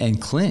 And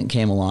Clint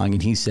came along,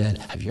 and he said,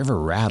 have you ever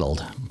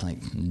rattled? I'm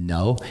like,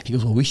 no. He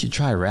goes, well, we should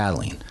try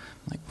rattling.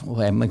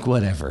 I'm like,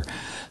 whatever.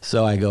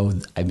 So I go,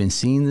 I've been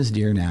seeing this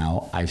deer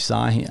now. I've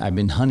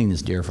been hunting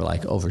this deer for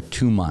like over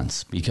 2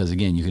 months because,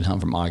 again, you can hunt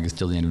from August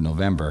till the end of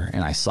November.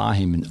 And I saw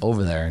him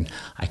over there, and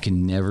I could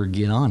never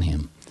get on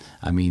him.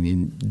 I mean,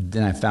 and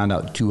then I found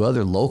out 2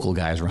 other local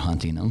guys were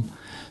hunting him.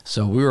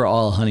 So we were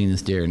all hunting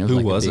this deer, and it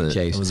was a big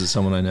chase. Was it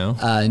someone I know?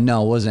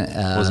 No, it wasn't. It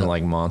wasn't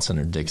like Monson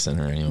or Dixon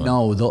or anyone?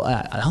 No,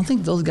 I don't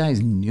think those guys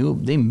knew.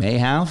 They may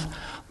have,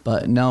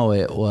 but no,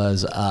 it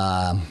was, who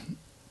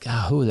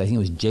was it? I think it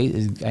was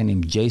a guy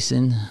named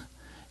Jason,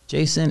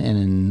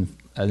 and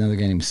another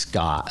guy named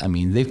Scott. I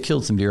mean, they've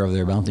killed some deer over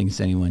there, but I don't think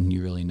it's anyone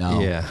you really know.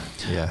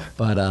 Yeah.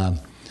 But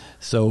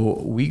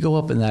so we go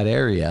up in that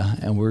area,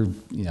 and we're,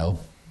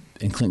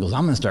 and Clint goes,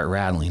 I'm going to start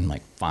rattling. I'm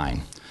like,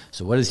 fine.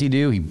 So what does he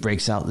do? He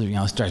breaks out,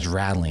 starts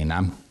rattling.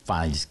 I'm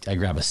fine. I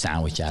grab a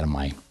sandwich out of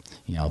my,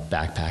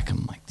 backpack.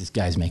 I'm like, this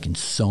guy's making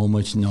so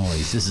much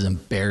noise. This is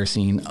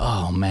embarrassing.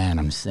 Oh man,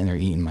 I'm sitting there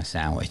eating my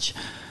sandwich.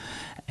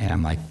 And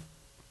I'm like,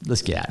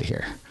 let's get out of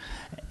here.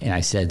 And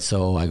I said,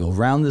 so I go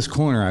around this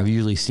corner. I've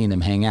usually seen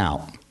him hang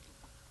out.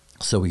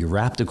 So we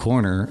wrap the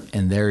corner,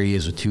 and there he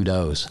is with 2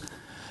 does.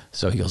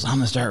 So he goes, I'm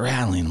going to start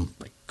rattling. I'm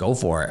like, go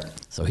for it.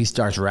 So he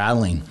starts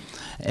rattling.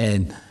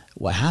 And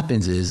what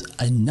happens is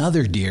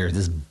another deer,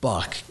 this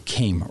buck,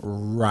 came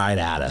right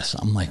at us.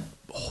 I'm like,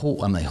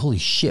 holy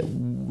shit,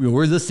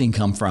 where'd this thing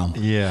come from?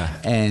 Yeah.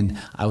 And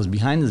I was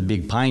behind this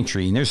big pine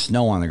tree, and there's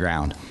snow on the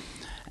ground.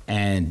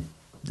 And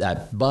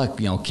that buck,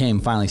 came,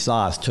 finally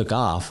saw us, took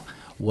off.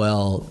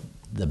 Well,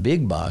 the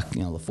big buck, the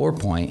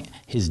 4-point,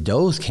 his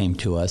does came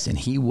to us, and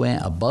he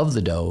went above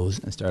the does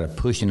and started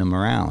pushing them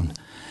around.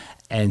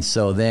 And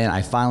so then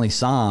I finally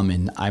saw him,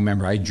 and I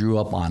remember I drew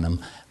up on him.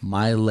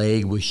 My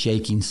leg was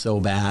shaking so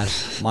bad.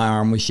 My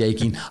arm was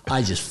shaking.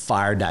 I just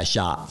fired that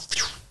shot.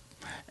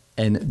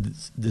 And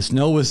the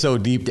snow was so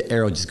deep, the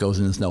arrow just goes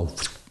in the snow.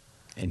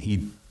 And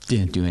he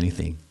didn't do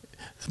anything.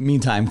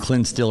 Meantime,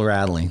 Clint's still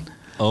rattling.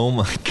 Oh,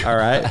 my God. All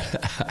right.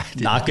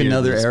 Knock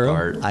another arrow.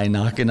 Part. I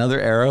knock another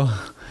arrow.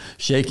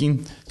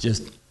 Shaking,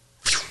 just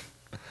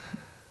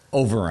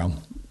over him.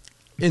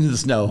 Into the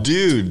snow.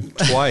 Dude,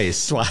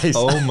 twice. Twice.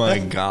 Oh, my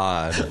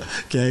God.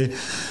 Okay.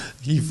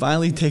 He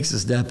finally takes a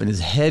step and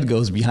his head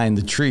goes behind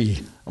the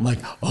tree. I'm like,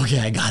 okay,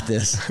 I got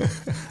this.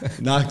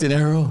 Knocked an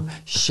arrow,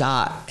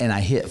 shot, and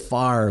I hit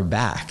far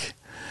back.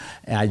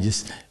 And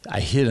I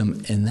hit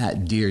him, and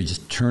that deer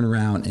just turned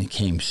around and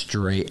came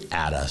straight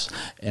at us.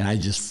 And I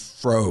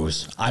just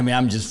froze. I mean,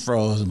 I'm just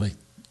froze. I'm like,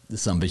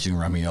 this son of a bitch is going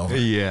to run me over.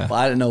 Yeah. But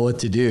I didn't know what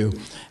to do.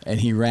 And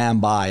he ran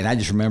by, and I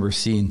just remember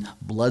seeing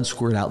blood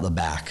squirt out the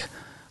back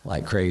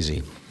like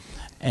crazy.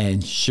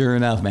 And sure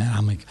enough,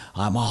 man,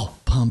 I'm all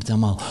pumped.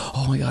 I'm all,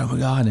 oh my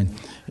God.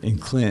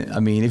 And Clint, I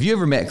mean, if you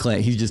ever met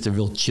Clint, he's just a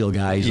real chill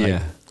guy. He's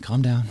like,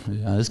 calm down.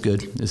 Yeah, it's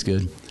good. It's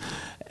good.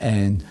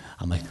 And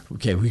I'm like,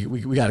 okay,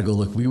 we got to go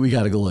look. We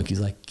got to go look. He's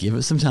like, give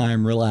it some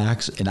time,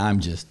 relax. And I'm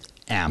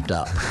just amped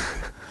up.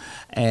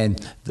 And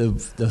the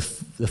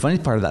funny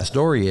part of that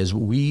story is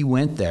we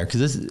went there because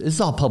this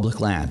is all public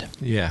land.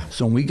 Yeah.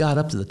 So when we got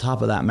up to the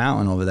top of that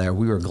mountain over there,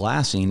 we were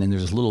glassing, and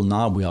there's this little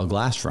knob we all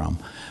glass from.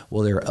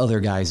 Well, there were other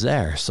guys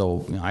there,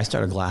 so I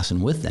started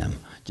glassing with them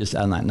just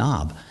on that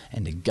knob.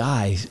 And the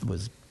guy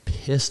was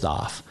pissed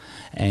off,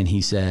 and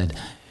he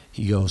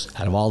goes,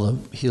 out of all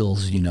the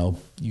hills, you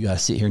got to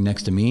sit here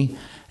next to me.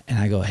 And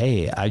I go,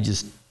 hey,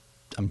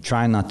 I'm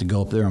trying not to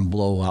go up there and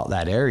blow out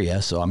that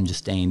area, so I'm just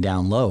staying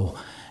down low.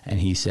 And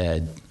he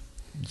said,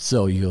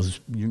 so he goes,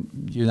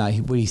 you're not,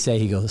 what did he say?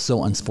 He goes,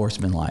 so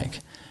unsportsmanlike.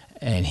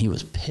 And he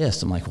was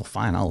pissed. I'm like, well,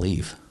 fine, I'll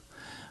leave.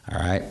 All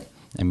right.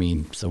 I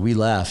mean, so we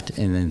left,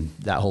 and then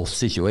that whole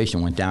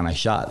situation went down. I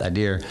shot that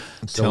deer.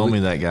 Tell me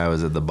that guy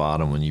was at the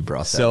bottom when you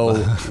brought that. So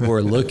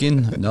we're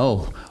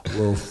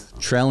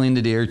trailing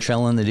the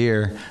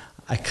deer.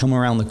 I come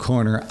around the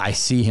corner. I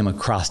see him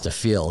across the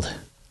field.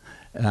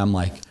 And I'm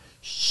like,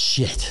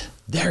 shit,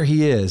 there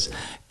he is.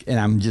 And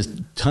I'm just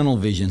tunnel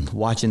vision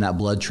watching that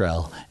blood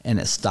trail, and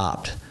it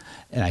stopped.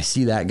 And I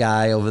see that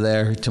guy over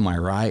there to my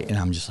right, and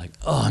I'm just like,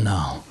 oh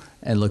no.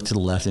 And look to the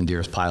left, and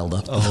deer's piled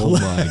up. Oh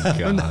my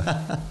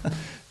God.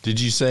 Did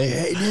you say,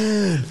 hey,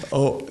 dude?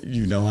 Oh,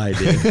 I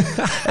did.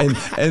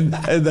 and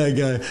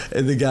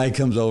the guy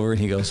comes over and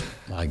he goes,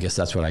 well, I guess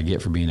that's what I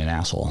get for being an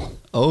asshole.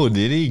 Oh,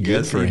 did he?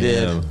 Good for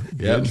him.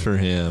 Good for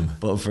him.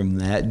 But from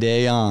that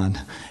day on,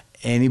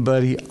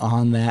 anybody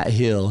on that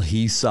hill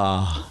he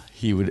saw,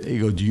 he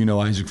go, do you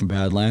know Isaac from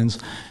Badlands?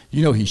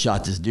 He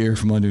shot this deer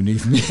from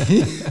underneath me.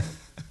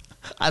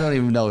 I don't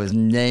even know his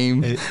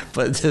name,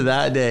 but to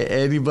that day,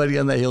 anybody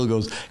on that hill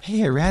goes,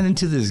 hey, I ran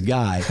into this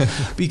guy.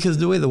 Because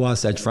the way the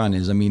Wasatch Front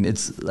is, I mean,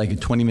 it's like a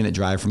 20-minute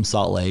drive from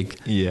Salt Lake.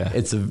 Yeah.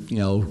 It's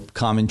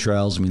common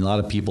trails. I mean, a lot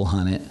of people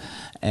hunt it.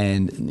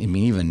 And, I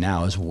mean, even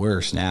now, it's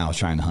worse now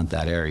trying to hunt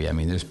that area. I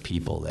mean, there's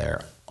people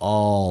there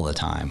all the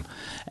time.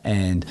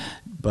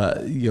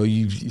 But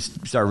you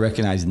start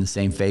recognizing the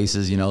same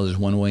faces. There's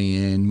one way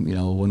in,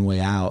 one way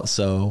out.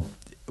 So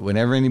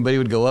whenever anybody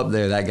would go up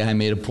there, that guy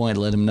made a point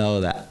to let him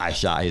know that I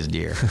shot his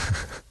deer.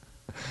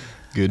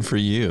 Good for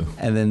you.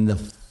 And then the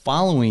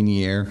following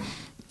year,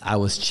 I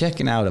was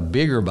checking out a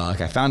bigger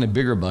buck. I found a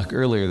bigger buck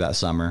earlier that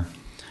summer.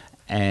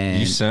 And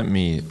you sent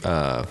me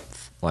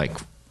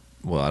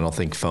I don't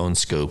think phone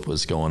scope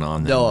was going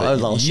on then. No, I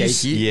was all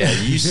shaky. Yeah,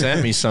 you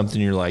sent me something.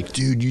 You're like,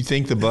 dude, you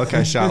think the buck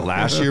I shot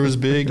last year was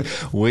big?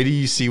 Wait till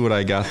you see what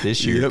I got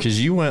this year.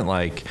 Because you went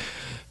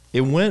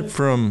it went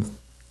from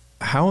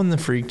how in the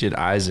freak did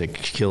Isaac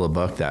kill a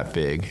buck that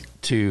big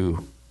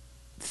to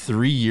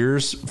 3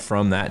 years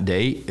from that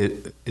date.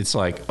 It's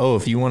like, oh,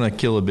 if you want to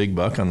kill a big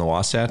buck on the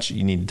Wasatch,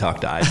 you need to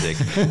talk to Isaac.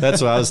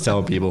 That's what I was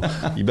telling people.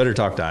 You better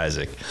talk to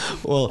Isaac.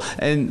 Well,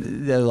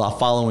 and the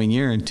following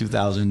year in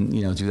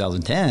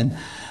 2010,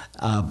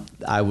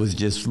 I was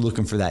just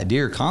looking for that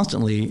deer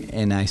constantly,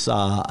 and I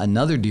saw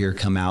another deer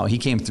come out. He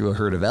came through a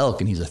herd of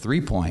elk, and he's a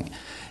 3-point.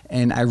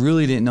 And I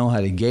really didn't know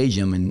how to gauge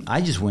him, and I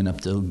just went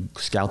up to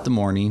scout the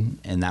morning,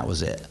 and that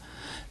was it.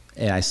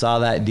 And I saw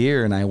that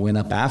deer, and I went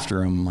up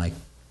after him like,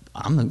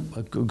 I'm a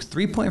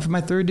 3-point for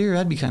my third deer.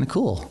 That'd be kind of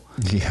cool.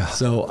 Yeah.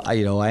 So I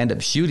ended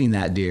up shooting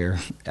that deer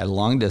at a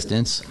long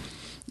distance,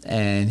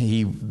 and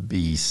he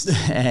beast.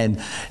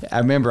 And I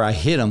remember I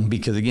hit him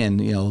because again,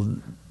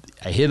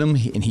 I hit him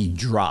and he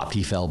dropped.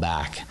 He fell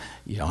back.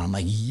 And I'm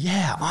like,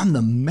 yeah, I'm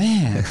the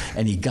man.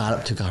 And he got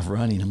up, took off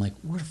running. I'm like,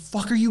 where the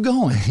fuck are you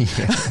going?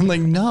 Yeah. I'm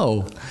like,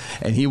 no.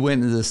 And he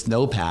went into the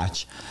snow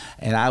patch,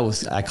 and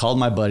I called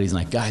my buddies and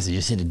like, guys, I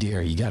just hit a deer.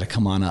 You got to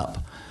come on up.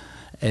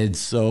 And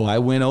so I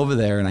went over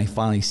there, and I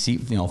finally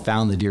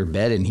found the deer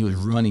bedded, and he was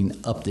running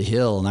up the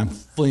hill, and I'm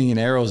flinging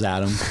arrows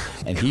at him,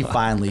 and he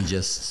finally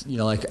just,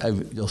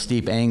 those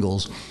steep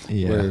angles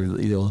where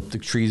the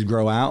trees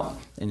grow out,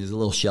 and there's a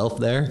little shelf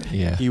there.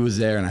 Yeah. He was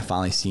there, and I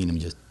finally seen him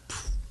just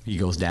he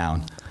goes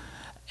down.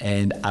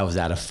 And I was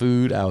out of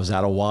food. I was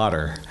out of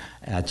water.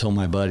 And I told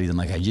my buddies, I'm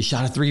like, I just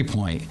shot a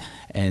 3-point.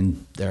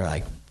 And they're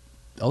like,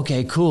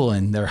 okay, cool.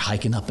 And they're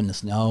hiking up in the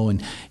snow.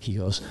 And he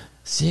goes,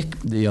 Sick,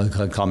 they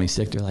call me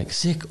Sick. They're like,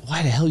 Sick,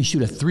 why the hell you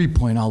shoot a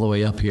 3-point all the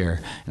way up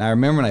here? And I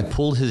remember when I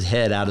pulled his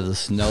head out of the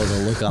snow,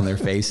 the look on their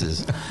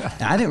faces.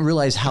 And I didn't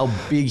realize how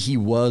big he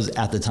was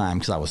at the time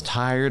because I was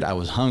tired, I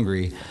was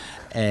hungry.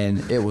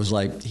 And it was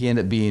like he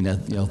ended up being a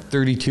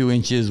 32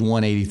 inches,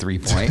 183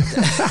 point.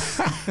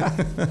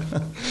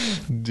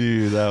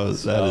 Dude,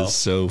 that is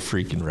so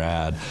freaking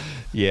rad.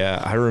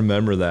 Yeah, I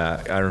remember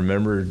that. I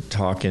remember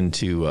talking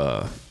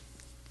to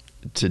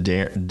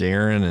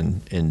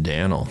Darren and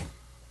Daniel,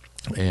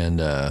 and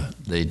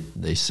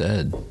they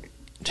said,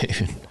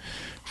 dude,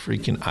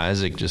 freaking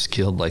Isaac just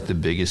killed like the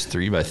biggest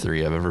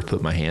 3x3 I've ever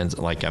put my hands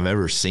like I've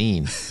ever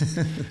seen.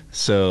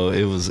 So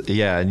it was,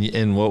 yeah.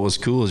 And what was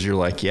cool is you're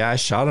like, yeah, I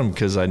shot him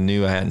because I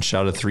knew I hadn't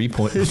shot a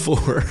 3-point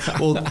before.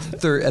 Well, a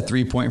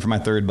 3-point for my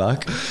third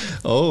buck.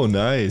 Oh,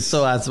 nice.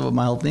 So that's what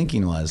my whole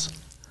thinking was.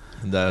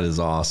 That is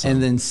awesome.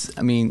 And then,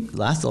 I mean, the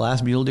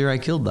last mule deer I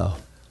killed though.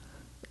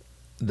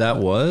 That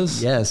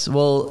was? Yes.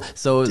 Well,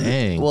 so,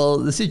 dang. Well,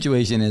 the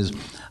situation is,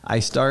 I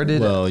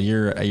started. Well,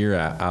 you're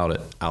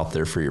out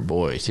there for your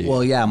boy too.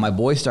 Well, yeah, my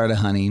boy started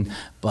hunting,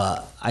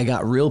 but I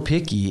got real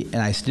picky, and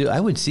I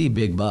would see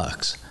big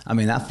bucks. I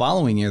mean, that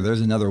following year,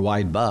 there's another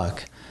wide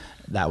buck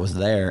that was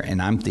there,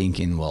 and I'm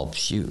thinking, well,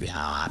 shoot,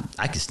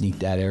 I could sneak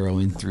that arrow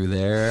in through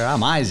there.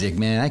 I'm Isaac,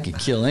 man. I could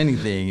kill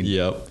anything.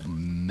 Yep.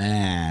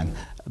 Man,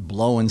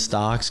 blowing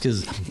stocks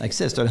because, like I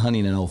said, I started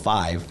hunting in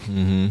 2005,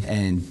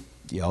 and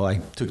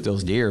I took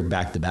those deer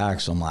back to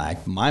back. So I'm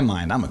like, in my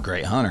mind, I'm a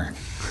great hunter,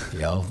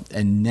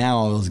 and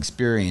now I was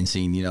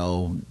experiencing,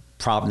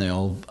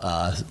 equipment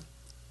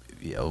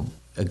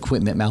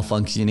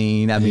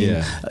malfunctioning. I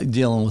mean,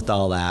 dealing with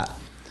all that.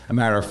 As a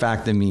matter of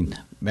fact,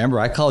 remember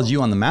I called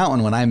you on the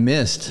mountain when I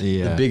missed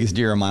the biggest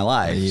deer of my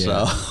life.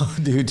 Yeah. So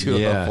due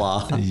to a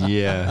flaw.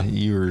 Yeah.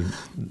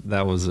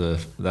 That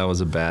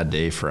was a bad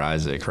day for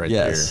Isaac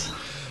there.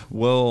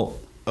 Well,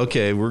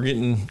 okay. We're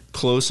getting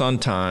close on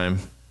time.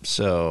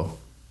 So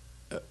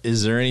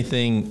is there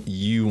anything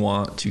you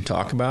want to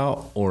talk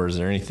about, or is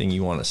there anything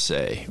you want to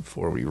say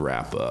before we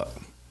wrap up?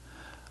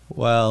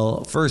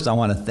 Well, first I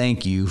want to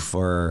thank you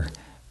for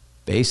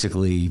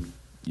basically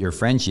your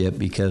friendship,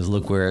 because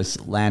look where it's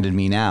landed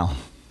me now.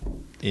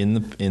 In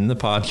the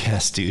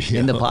podcast studio.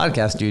 In the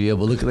podcast studio,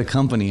 but look at the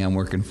company I'm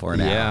working for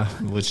now. Yeah,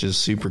 which is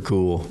super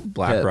cool.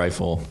 Black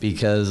Rifle.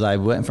 Because I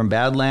went from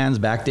Badlands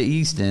back to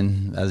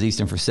Easton. I was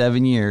Easton for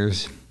 7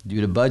 years.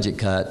 Due to budget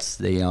cuts,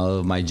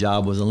 my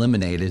job was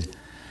eliminated.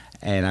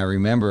 And I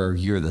remember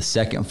you were the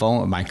second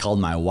phone. I called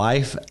my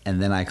wife,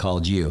 and then I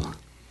called you.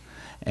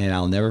 And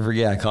I'll never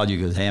forget, I called you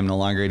because, hey, I'm no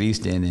longer at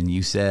Easton. And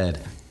you said,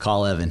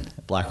 call Evan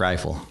at Black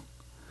Rifle.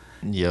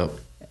 Yep.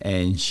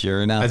 And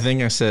sure enough. I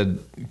think I said,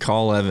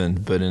 call Evan,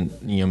 but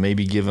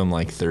maybe give him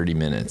like 30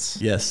 minutes.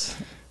 Yes.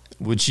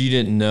 Which you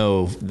didn't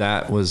know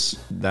that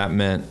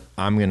meant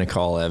I'm going to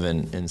call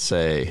Evan and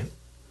say,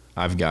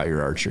 I've got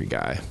your archery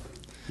guy.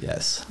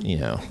 Yes.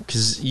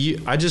 Because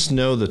I just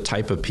know the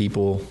type of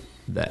people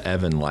that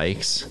Evan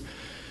likes.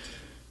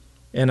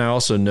 And I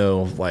also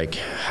know like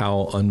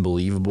how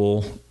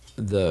unbelievable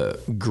the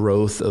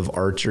growth of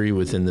archery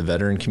within the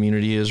veteran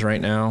community is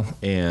right now.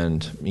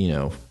 And,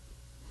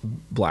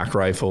 Black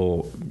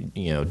Rifle,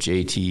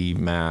 JT,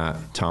 Matt,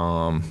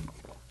 Tom,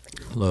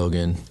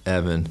 Logan,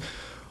 Evan,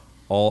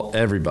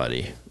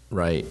 everybody,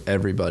 right?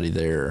 Everybody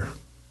there.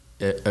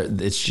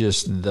 It's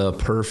just the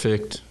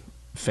perfect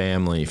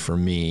family for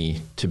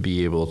me to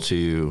be able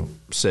to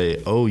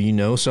say, oh,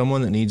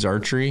 someone that needs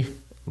archery?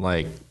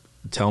 Like,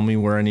 tell me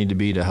where I need to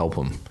be to help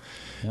them.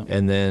 Yep.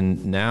 And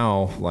then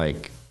now,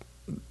 like,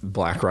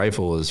 Black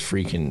Rifle is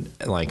freaking,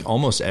 like,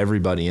 almost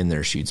everybody in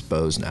there shoots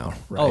bows now,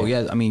 right? Oh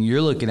yeah,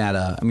 you're looking at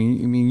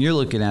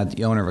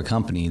the owner of a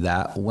company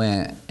that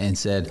went and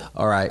said,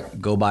 all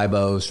right, go buy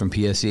bows from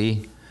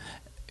PSE,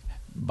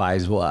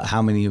 buys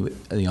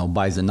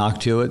buys the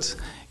Noctuits,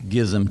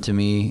 gives them to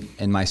me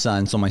and my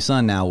son. So my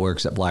son now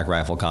works at Black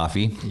Rifle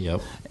Coffee.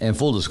 Yep. And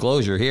full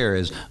disclosure here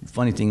is,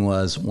 funny thing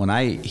was, when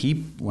I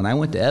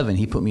went to Evan,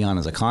 he put me on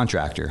as a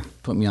contractor,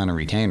 put me on a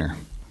retainer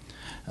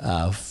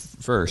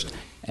first.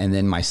 And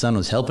then my son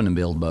was helping him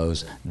build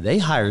bows. They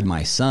hired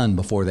my son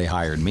before they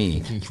hired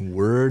me.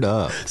 Word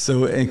up.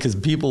 So, because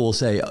people will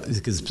say,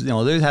 because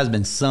there has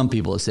been some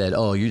people that said,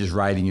 "Oh, you're just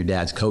riding your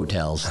dad's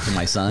coattails," to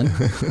my son.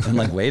 I'm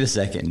like, wait a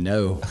second,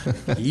 no,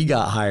 he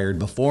got hired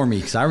before me.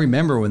 Because I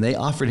remember when they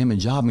offered him a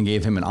job and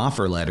gave him an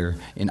offer letter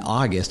in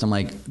August. I'm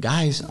like,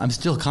 guys, I'm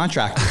still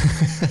contracted.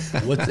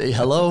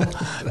 Hello?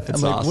 That's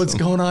I'm like, awesome. What's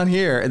going on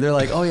here? And they're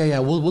like, oh yeah,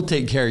 we'll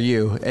take care of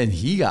you. And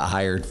he got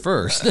hired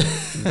first.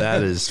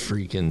 That is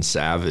freaking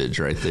savage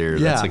right there.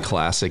 Yeah. That's a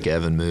classic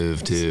Evan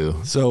move too.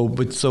 So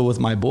with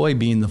my boy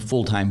being the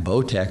full-time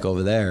bow tech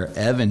over there,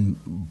 Evan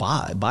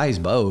buys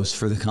bows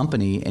for the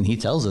company, and he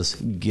tells us,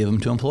 give them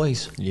to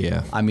employees.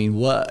 Yeah.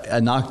 What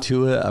a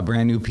Noctua, a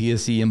brand new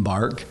PSE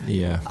Embark.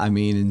 Yeah.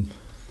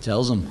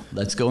 tells them,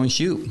 let's go and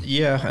shoot.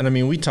 Yeah, and I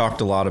mean, we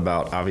talked a lot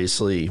about,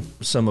 obviously,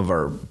 some of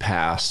our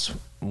past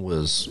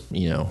was,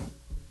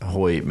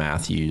 Hoyt,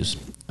 Matthews,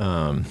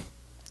 how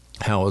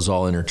it was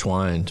all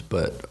intertwined.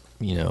 But,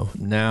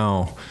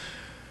 now,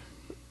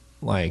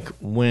 like,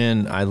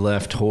 when I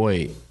left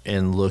Hoyt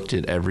and looked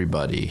at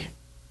everybody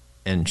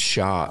and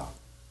shot,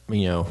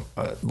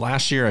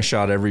 last year I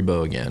shot every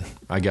bow again.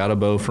 I got a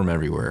bow from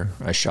everywhere.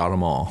 I shot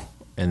them all.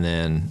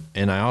 And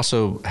I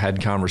also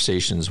had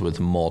conversations with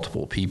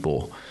multiple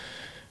people,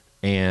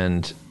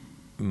 and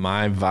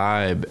my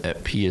vibe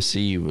at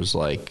PSE was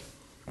like,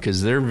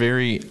 because they're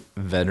very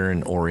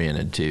veteran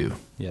oriented too.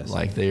 Yes.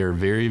 Like, they are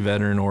very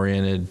veteran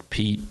oriented.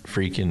 Pete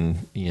freaking,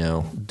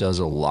 does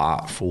a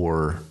lot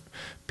for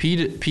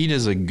Pete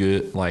is a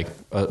good, like,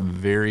 a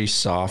very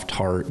soft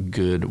heart,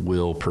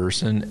 goodwill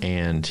person,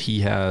 and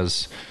he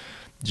has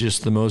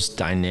just the most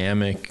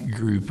dynamic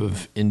group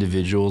of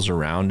individuals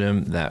around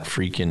him that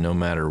freaking, no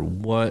matter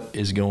what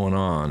is going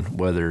on,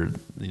 whether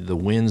the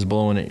wind's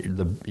blowing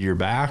at your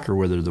back or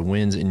whether the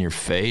wind's in your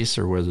face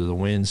or whether the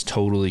wind's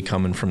totally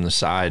coming from the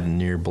side and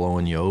near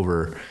blowing you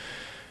over,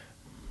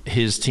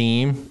 his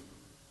team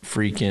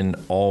freaking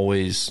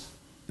always,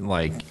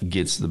 like,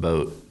 gets the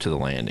boat to the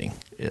landing.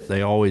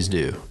 They always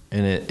do.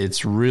 And it's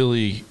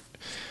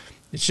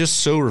just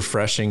so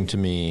refreshing to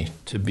me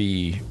to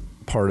be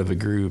part of a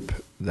group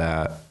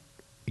that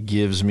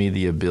gives me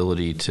the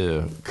ability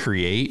to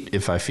create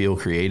if I feel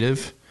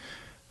creative,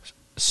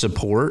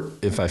 support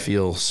if I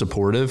feel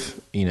supportive.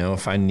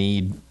 If I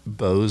need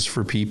bows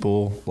for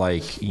people,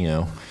 like,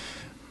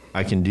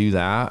 I can do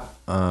that.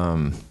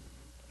 I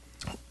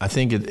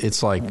think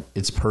it's kind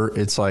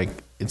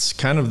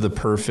of the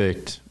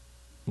perfect,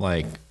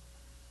 like,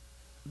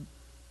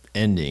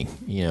 ending,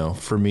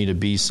 for me to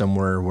be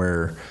somewhere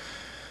where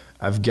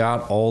I've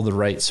got all the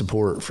right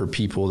support for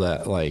people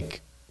that,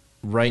 like,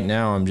 right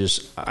now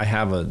I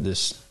have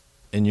this,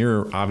 and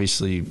you're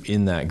obviously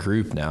in that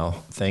group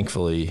now,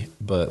 thankfully,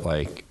 but,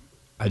 like,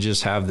 I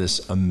just have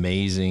this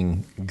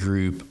amazing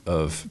group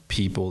of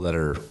people that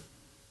are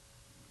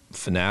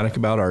fanatic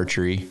about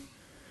archery.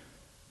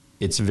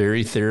 It's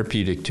very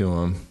therapeutic to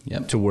them.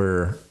 Yep. To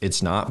where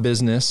it's not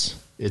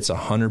business, it's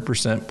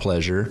 100%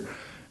 pleasure,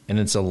 and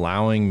it's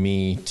allowing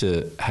me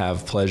to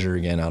have pleasure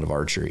again out of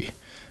archery.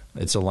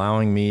 It's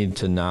allowing me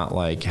to not,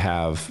 like,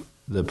 have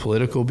the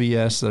political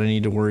BS that I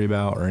need to worry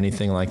about or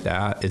anything like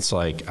that. It's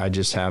like I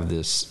just have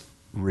this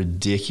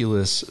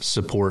ridiculous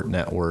support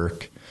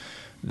network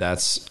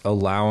that's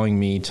allowing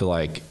me to,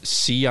 like,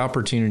 see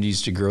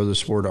opportunities to grow the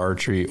sport of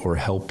archery or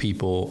help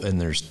people.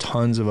 And there's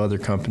tons of other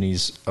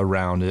companies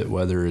around it,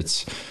 whether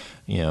it's,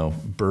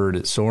 Bird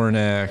at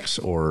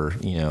Sorinex or,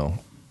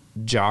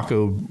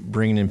 Jocko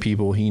bringing in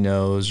people he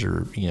knows,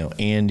 or,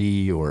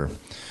 Andy, or,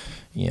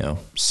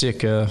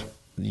 Sika,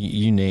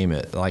 you name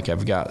it. Like,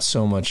 I've got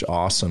so much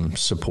awesome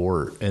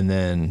support. And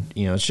then,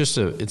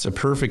 it's a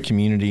perfect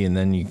community. And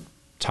then you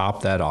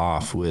top that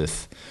off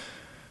with,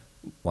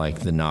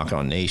 like, the Knock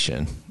On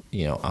Nation,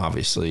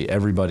 obviously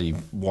everybody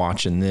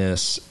watching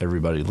this,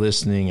 everybody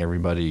listening,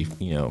 everybody,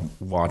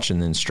 watching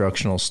the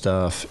instructional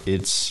stuff.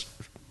 It's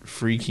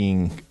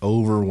freaking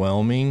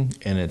overwhelming.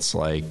 And it's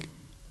like,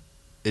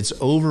 it's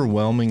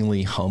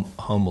overwhelmingly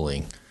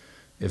humbling,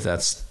 if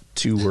that's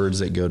two words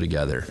that go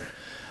together.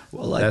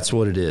 Well, like, that's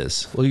what it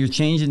is. Well, you're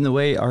changing the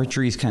way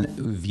archery is kind of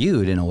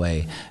viewed in a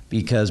way,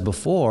 because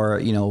before,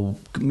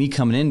 me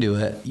coming into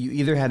it, you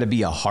either had to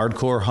be a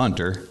hardcore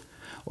hunter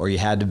or you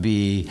had to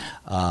be,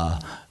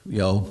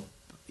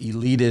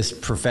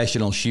 elitist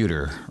professional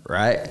shooter,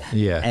 right?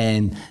 Yeah.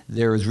 And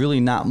there was really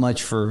not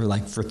much for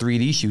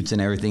 3D shoots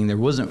and everything. There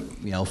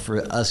wasn't,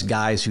 for us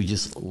guys who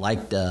just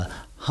like to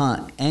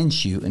hunt and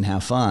shoot and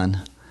have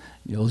fun,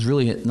 it was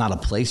really not a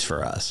place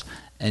for us.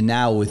 And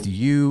now with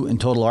you and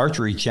Total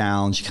Archery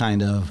Challenge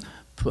kind of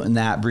putting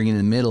that, bringing in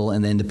the middle,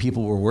 and then the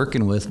people we're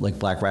working with, like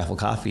Black Rifle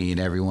Coffee and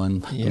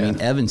everyone. Yeah. I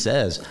mean, Evan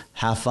says,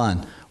 have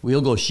fun.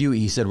 We'll go shoot.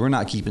 He said, we're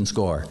not keeping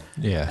score.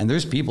 Yeah. And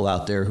there's people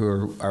out there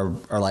who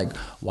are like,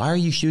 why are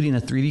you shooting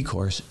a 3D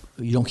course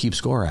you don't keep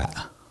score at?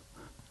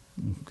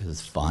 Because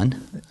it's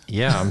fun.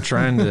 Yeah, I'm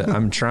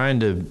trying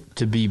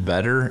to be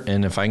better,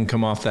 and if I can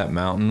come off that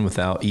mountain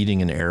without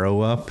eating an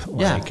arrow up,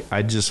 like,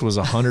 I just was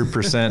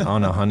 100%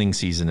 on a hunting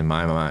season in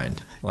my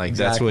mind. Like,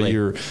 exactly.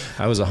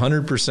 I was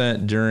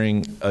 100%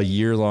 during a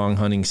year-long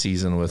hunting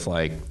season with,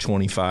 like,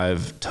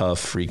 25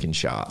 tough freaking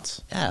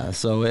shots. Yeah,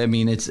 so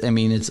it's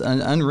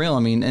unreal. I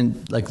mean,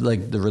 and like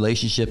the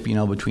relationship,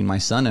 between my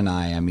son and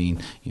I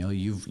mean,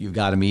 you've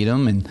got to meet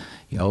him, and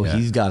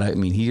he's got to. I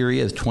mean, here he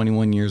is,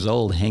 21 years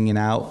old, hanging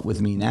out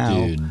with me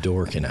now. Dude,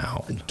 dorking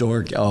out.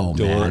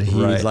 Man,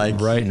 he's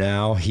right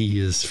now he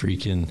is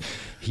freaking.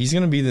 He's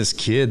gonna be this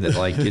kid that,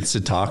 like, gets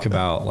to talk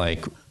about,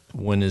 like,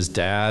 when his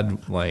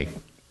dad, like,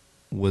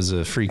 was a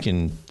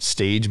freaking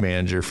stage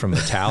manager from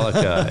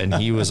Metallica and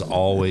he was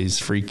always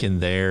freaking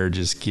there,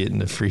 just getting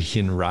to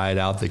freaking ride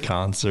out the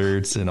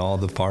concerts and all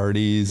the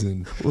parties.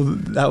 And well,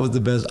 that was the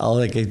best.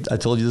 I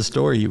told you the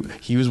story.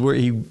 He was where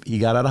he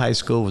got out of high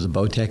school, was a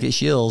bow tech at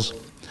Shields,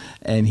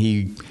 and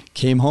he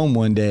came home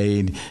one day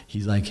and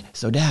he's like,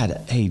 so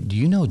Dad, hey, do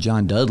you know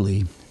John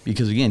Dudley?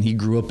 Because again, he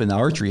grew up in the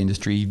archery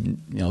industry,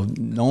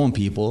 knowing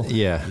people.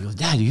 Yeah. He goes,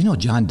 Dad, do you know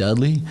John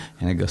Dudley?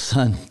 And I go,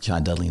 son,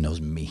 John Dudley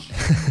knows me.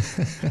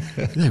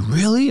 He's like,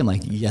 really? I'm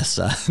like, yes,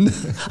 son.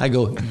 I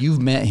go,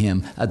 you've met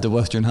him at the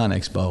Western Hunt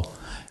Expo.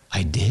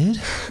 I did?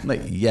 I'm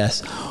like,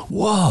 yes.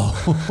 Whoa.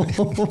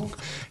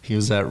 He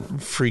was that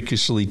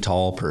freakishly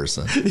tall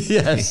person.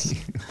 Yes.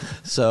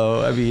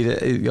 So, I mean,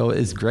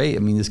 it's great. I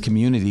mean, this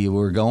community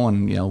we're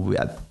going,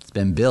 it's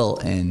been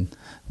built, and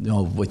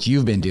what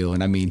you've been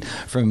doing. I mean,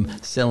 from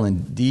selling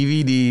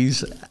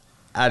DVDs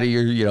out of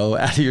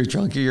your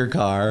trunk of your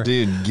car.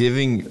 Dude,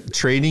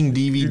 trading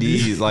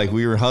DVDs, like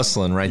we were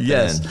hustling right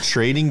Yes. then.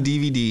 Trading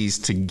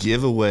DVDs to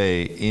give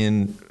away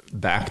in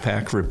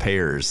backpack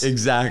repairs.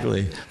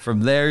 Exactly.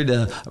 From there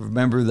to,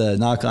 remember the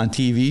Knock On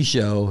TV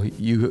show,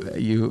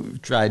 you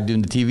tried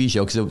doing the TV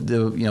show because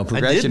the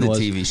progression was.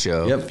 I did the TV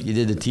show. Yep, you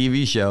did the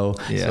TV show.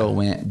 Yeah. So it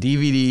went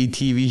DVD,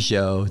 TV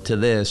show to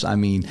this. I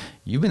mean,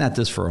 you've been at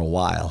this for a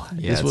while.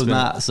 Yeah, this was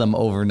not some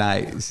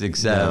overnight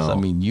success. No. I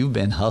mean, you've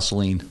been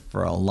hustling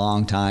for a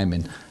long time,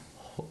 and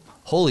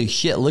holy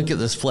shit, look at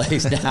this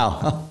place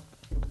now.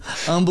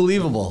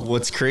 Unbelievable.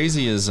 What's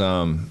crazy is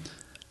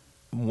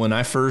when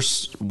I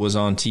first was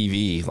on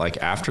TV, like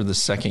after the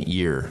second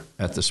year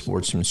at the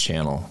Sportsman's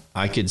Channel,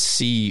 I could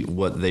see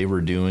what they were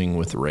doing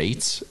with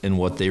rates and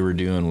what they were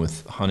doing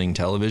with hunting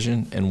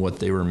television and what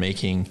they were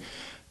making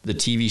the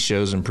TV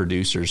shows and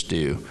producers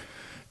do.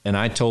 And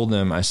I told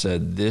them, I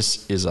said,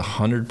 this is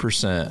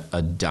 100%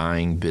 a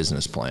dying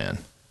business plan,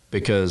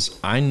 because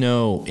I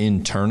know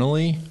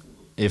internally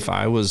if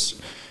I was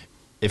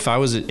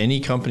at any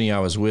company I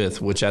was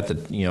with, which at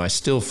the,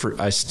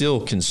 I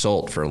still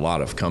consult for a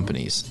lot of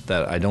companies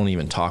that I don't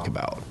even talk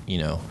about,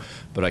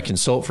 but I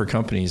consult for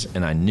companies,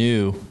 and I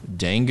knew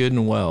dang good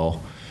and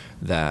well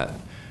that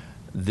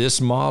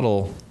this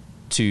model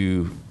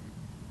to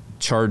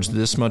charge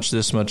this much,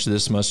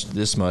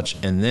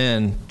 and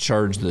then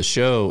charge the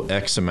show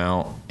X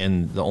amount,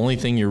 and the only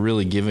thing you're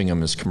really giving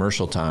them is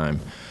commercial time,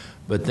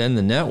 but then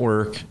the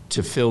network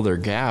to fill their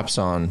gaps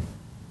on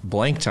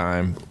blank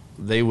time,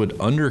 they would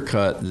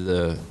undercut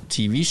the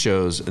TV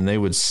shows and they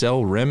would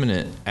sell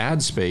remnant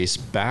ad space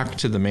back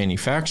to the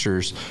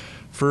manufacturers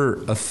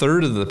for a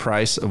third of the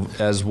price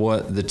as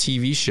what the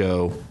TV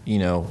show,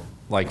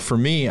 like for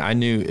me, I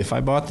knew if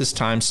I bought this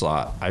time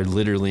slot, I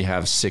literally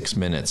have 6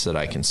 minutes that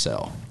I can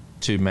sell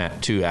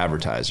to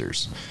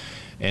advertisers.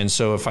 And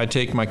so if I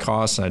take my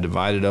costs and I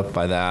divide it up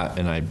by that,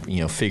 and I,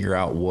 figure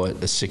out what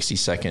a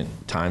 60-second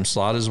time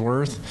slot is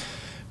worth,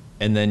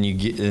 and then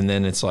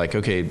it's like,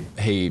 okay,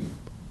 hey,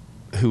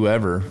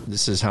 whoever,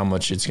 this is how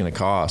much it's going to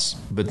cost.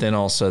 But then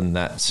all of a sudden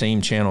that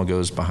same channel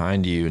goes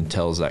behind you and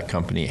tells that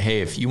company,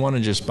 hey, if you want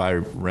to just buy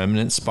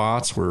remnant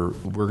spots, we're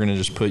going to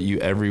just put you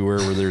everywhere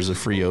where there's a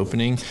free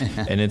opening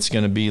and it's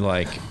going to be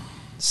like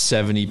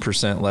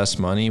 70% less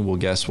money. Well,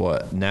 guess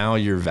what? Now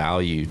your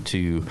value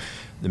to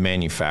the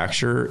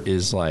manufacturer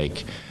is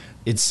like,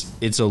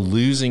 it's a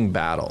losing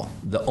battle.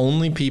 The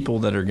only people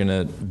that are going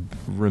to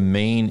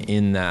remain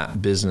in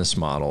that business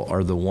model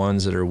are the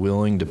ones that are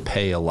willing to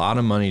pay a lot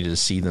of money to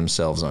see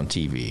themselves on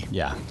TV.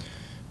 Yeah.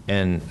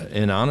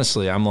 And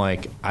honestly, I'm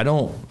like,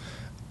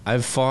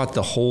 I've fought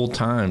the whole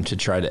time to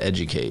try to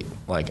educate.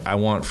 Like I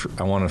want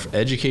to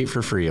educate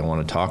for free. I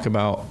want to talk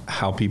about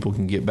how people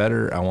can get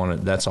better.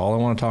 That's all I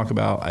want to talk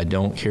about. I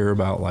don't care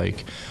about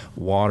like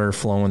water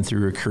flowing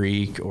through a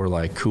creek or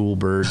like cool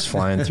birds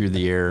flying through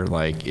the air.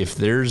 Like if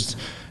there's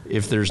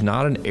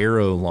not an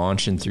arrow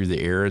launching through the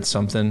air at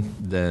something,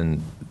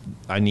 then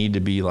I need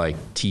to be like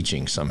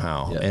teaching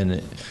somehow. Yep. And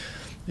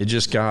it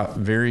just got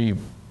very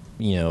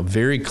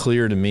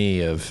clear to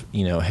me of,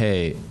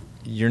 hey,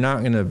 you're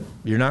not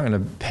gonna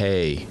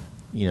pay.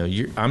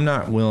 I'm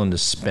not willing to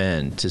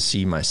spend to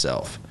see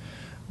myself.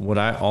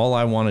 All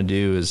I want to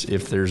do is,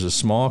 if there's a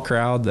small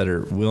crowd that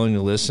are willing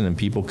to listen and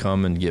people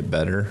come and get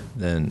better,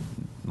 then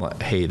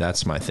hey,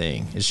 that's my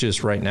thing. It's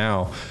just right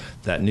now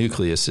that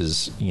nucleus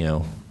is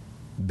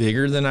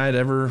bigger than I'd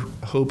ever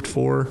hoped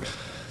for.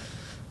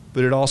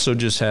 But it also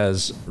just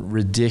has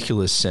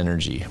ridiculous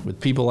synergy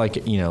with people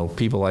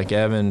like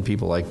Evan,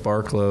 people like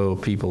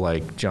Barklow, people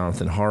like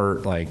Jonathan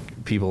Hart,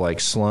 like people like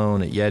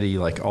Sloan at Yeti,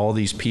 like all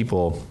these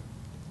people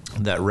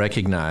that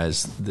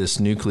recognize this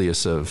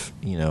nucleus of,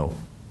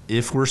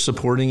 if we're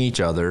supporting each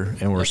other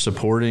and we're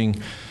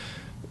supporting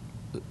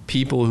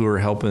people who are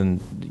helping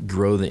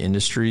grow the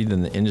industry,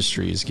 then the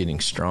industry is getting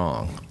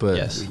strong. But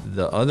yes,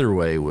 the other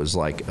way was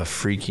like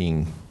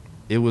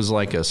it was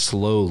like a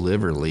slow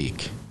liver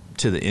leak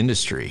to the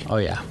industry. Oh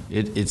yeah.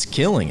 It's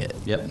killing it.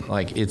 Yep.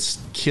 Like it's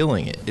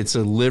killing it. It's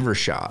a liver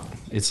shot.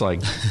 It's like,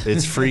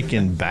 it's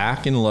freaking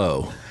back and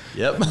low.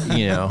 Yep.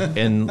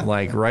 And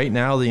like right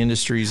now the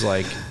industry's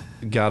like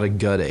got a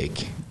gut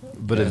ache,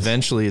 but yes,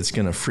 eventually it's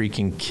going to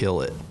freaking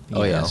kill it.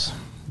 Yes.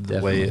 The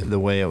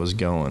way it was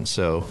going.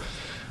 So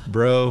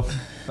Bro,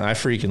 I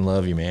freaking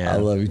love you, man. I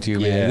love you too,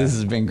 man. Yeah. This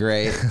has been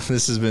great.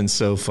 This has been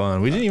so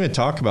fun. We didn't even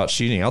talk about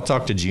shooting. I'll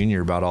talk to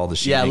Junior about all the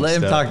shooting Yeah, let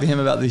him stuff. talk to him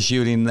about the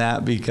shooting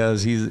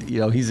because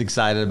he's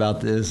excited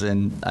about this,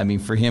 and I mean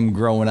for him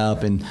growing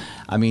up, and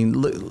I mean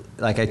look,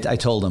 like I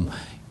told him,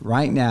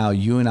 right now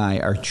you and I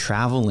are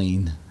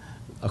traveling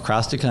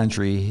across the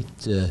country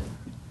to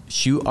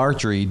shoot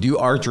archery, do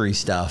archery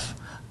stuff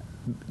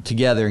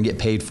together and get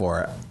paid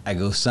for it. I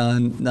go,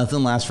 son,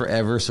 nothing lasts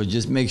forever, so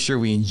just make sure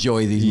we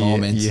enjoy these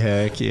moments.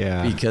 Heck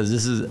yeah. Because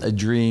this is a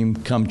dream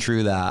come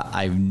true that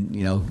I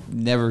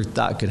never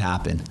thought could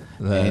happen.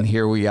 And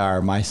here we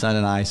are, my son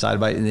and I, side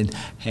by side, and then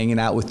hanging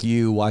out with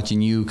you,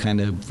 watching you kind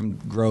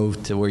of grow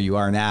to where you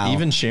are now.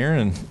 Even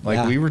Sharon, like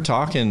Yeah. we were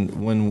talking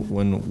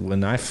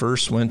when I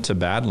first went to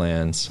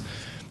Badlands,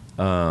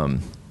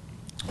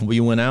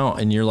 we went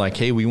out and you're like,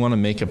 hey, we want to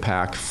make a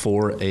pack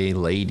for a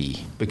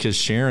lady, because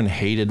Sharon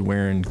hated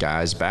wearing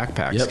guys'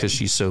 backpacks because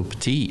she's so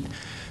petite.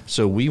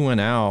 So we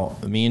went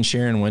out, me and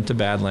Sharon went to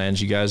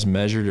Badlands, you guys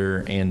measured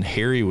her, and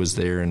Harry was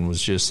there and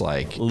was just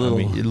like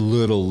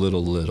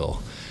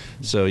little.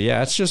 So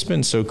yeah, it's just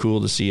been so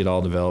cool to see it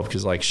all develop,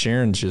 because like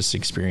Sharon's just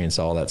experienced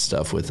all that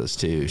stuff with us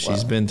too.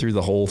 She's been through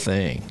the whole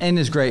thing. And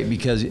it's great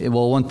because,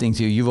 well, one thing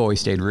too, you've always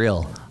stayed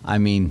real. I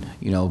mean,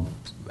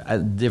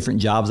 different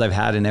jobs I've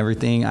had and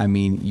everything, I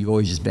mean, you've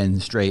always just been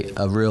straight,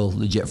 a real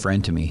legit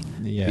friend to me.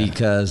 Yeah.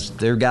 Because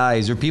there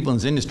are people in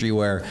this industry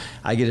where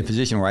I get a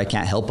position where I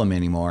can't help them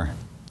anymore.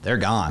 They're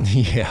gone.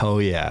 Yeah, oh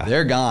yeah.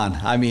 They're gone.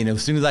 I mean,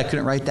 as soon as I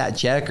couldn't write that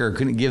check or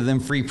couldn't give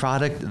them free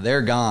product,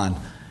 they're gone.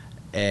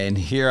 And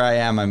here I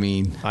am. I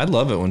mean, I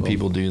love it when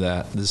people do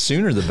that. The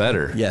sooner the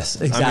better.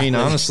 Yes, exactly. I mean,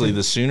 honestly,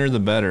 the sooner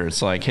the better.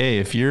 It's like, hey,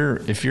 if you're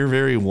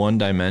very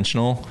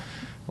one-dimensional,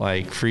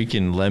 like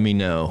freaking let me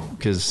know,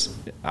 because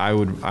I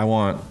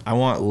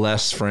want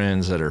less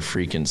friends that are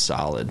freaking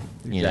solid.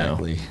 You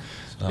exactly.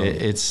 know,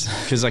 it's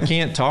because I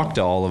can't talk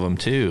to all of them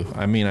too.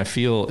 I mean, I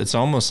feel it's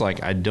almost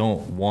like I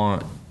don't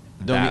want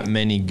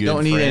many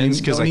good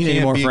friends, because I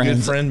can't be a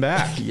good friend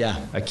back.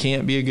 Yeah, I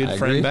can't be a good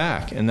friend agree.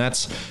 back, and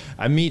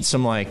I meet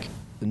some like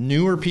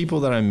newer people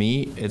that I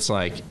meet. It's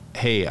like,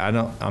 hey,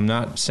 I'm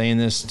not saying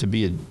this to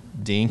be a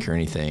dink or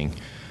anything,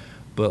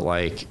 but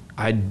like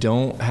I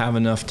don't have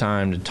enough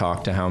time to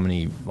talk to how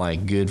many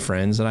like good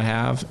friends that I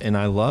have, and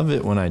I love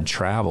it when I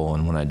travel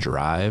and when I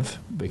drive,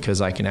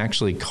 because I can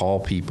actually call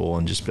people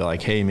and just be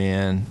like, hey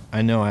man,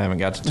 I know I haven't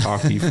got to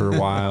talk to you for a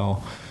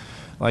while.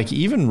 Like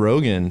even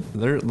Rogan,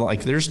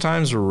 there's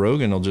times where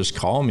Rogan will just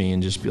call me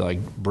and just be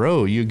like,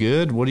 bro, you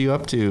good? What are you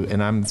up to?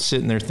 And I'm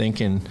sitting there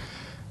thinking,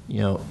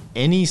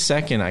 any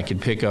second I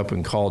could pick up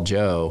and call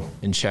Joe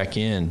and check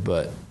in.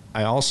 But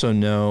I also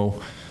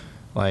know,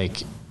 like,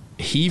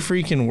 he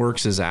freaking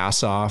works his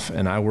ass off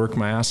and I work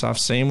my ass off.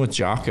 Same with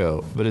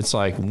Jocko. But it's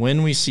like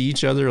when we see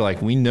each other,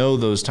 like we know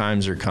those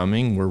times are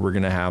coming where we're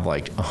going to have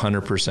like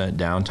 100%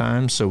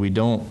 downtime. So we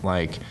don't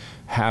like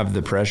have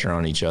the pressure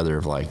on each other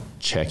of like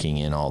checking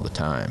in all the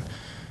time.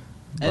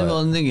 And well,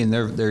 I'm thinking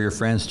they're your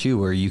friends too,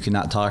 where you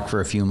cannot talk for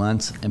a few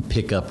months and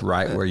pick up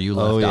right where you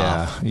left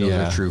off. Those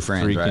are true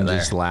friends, freaking right there.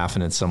 Just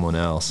laughing at someone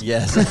else.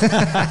 Yes.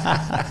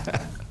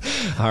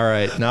 All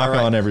right, knock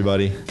on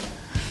everybody.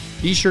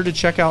 Be sure to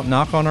check out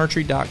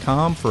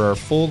knockonarchery.com for our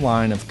full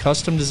line of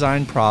custom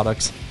designed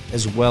products,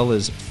 as well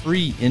as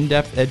free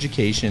in-depth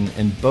education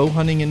and bow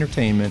hunting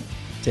entertainment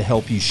to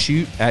help you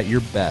shoot at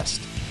your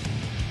best.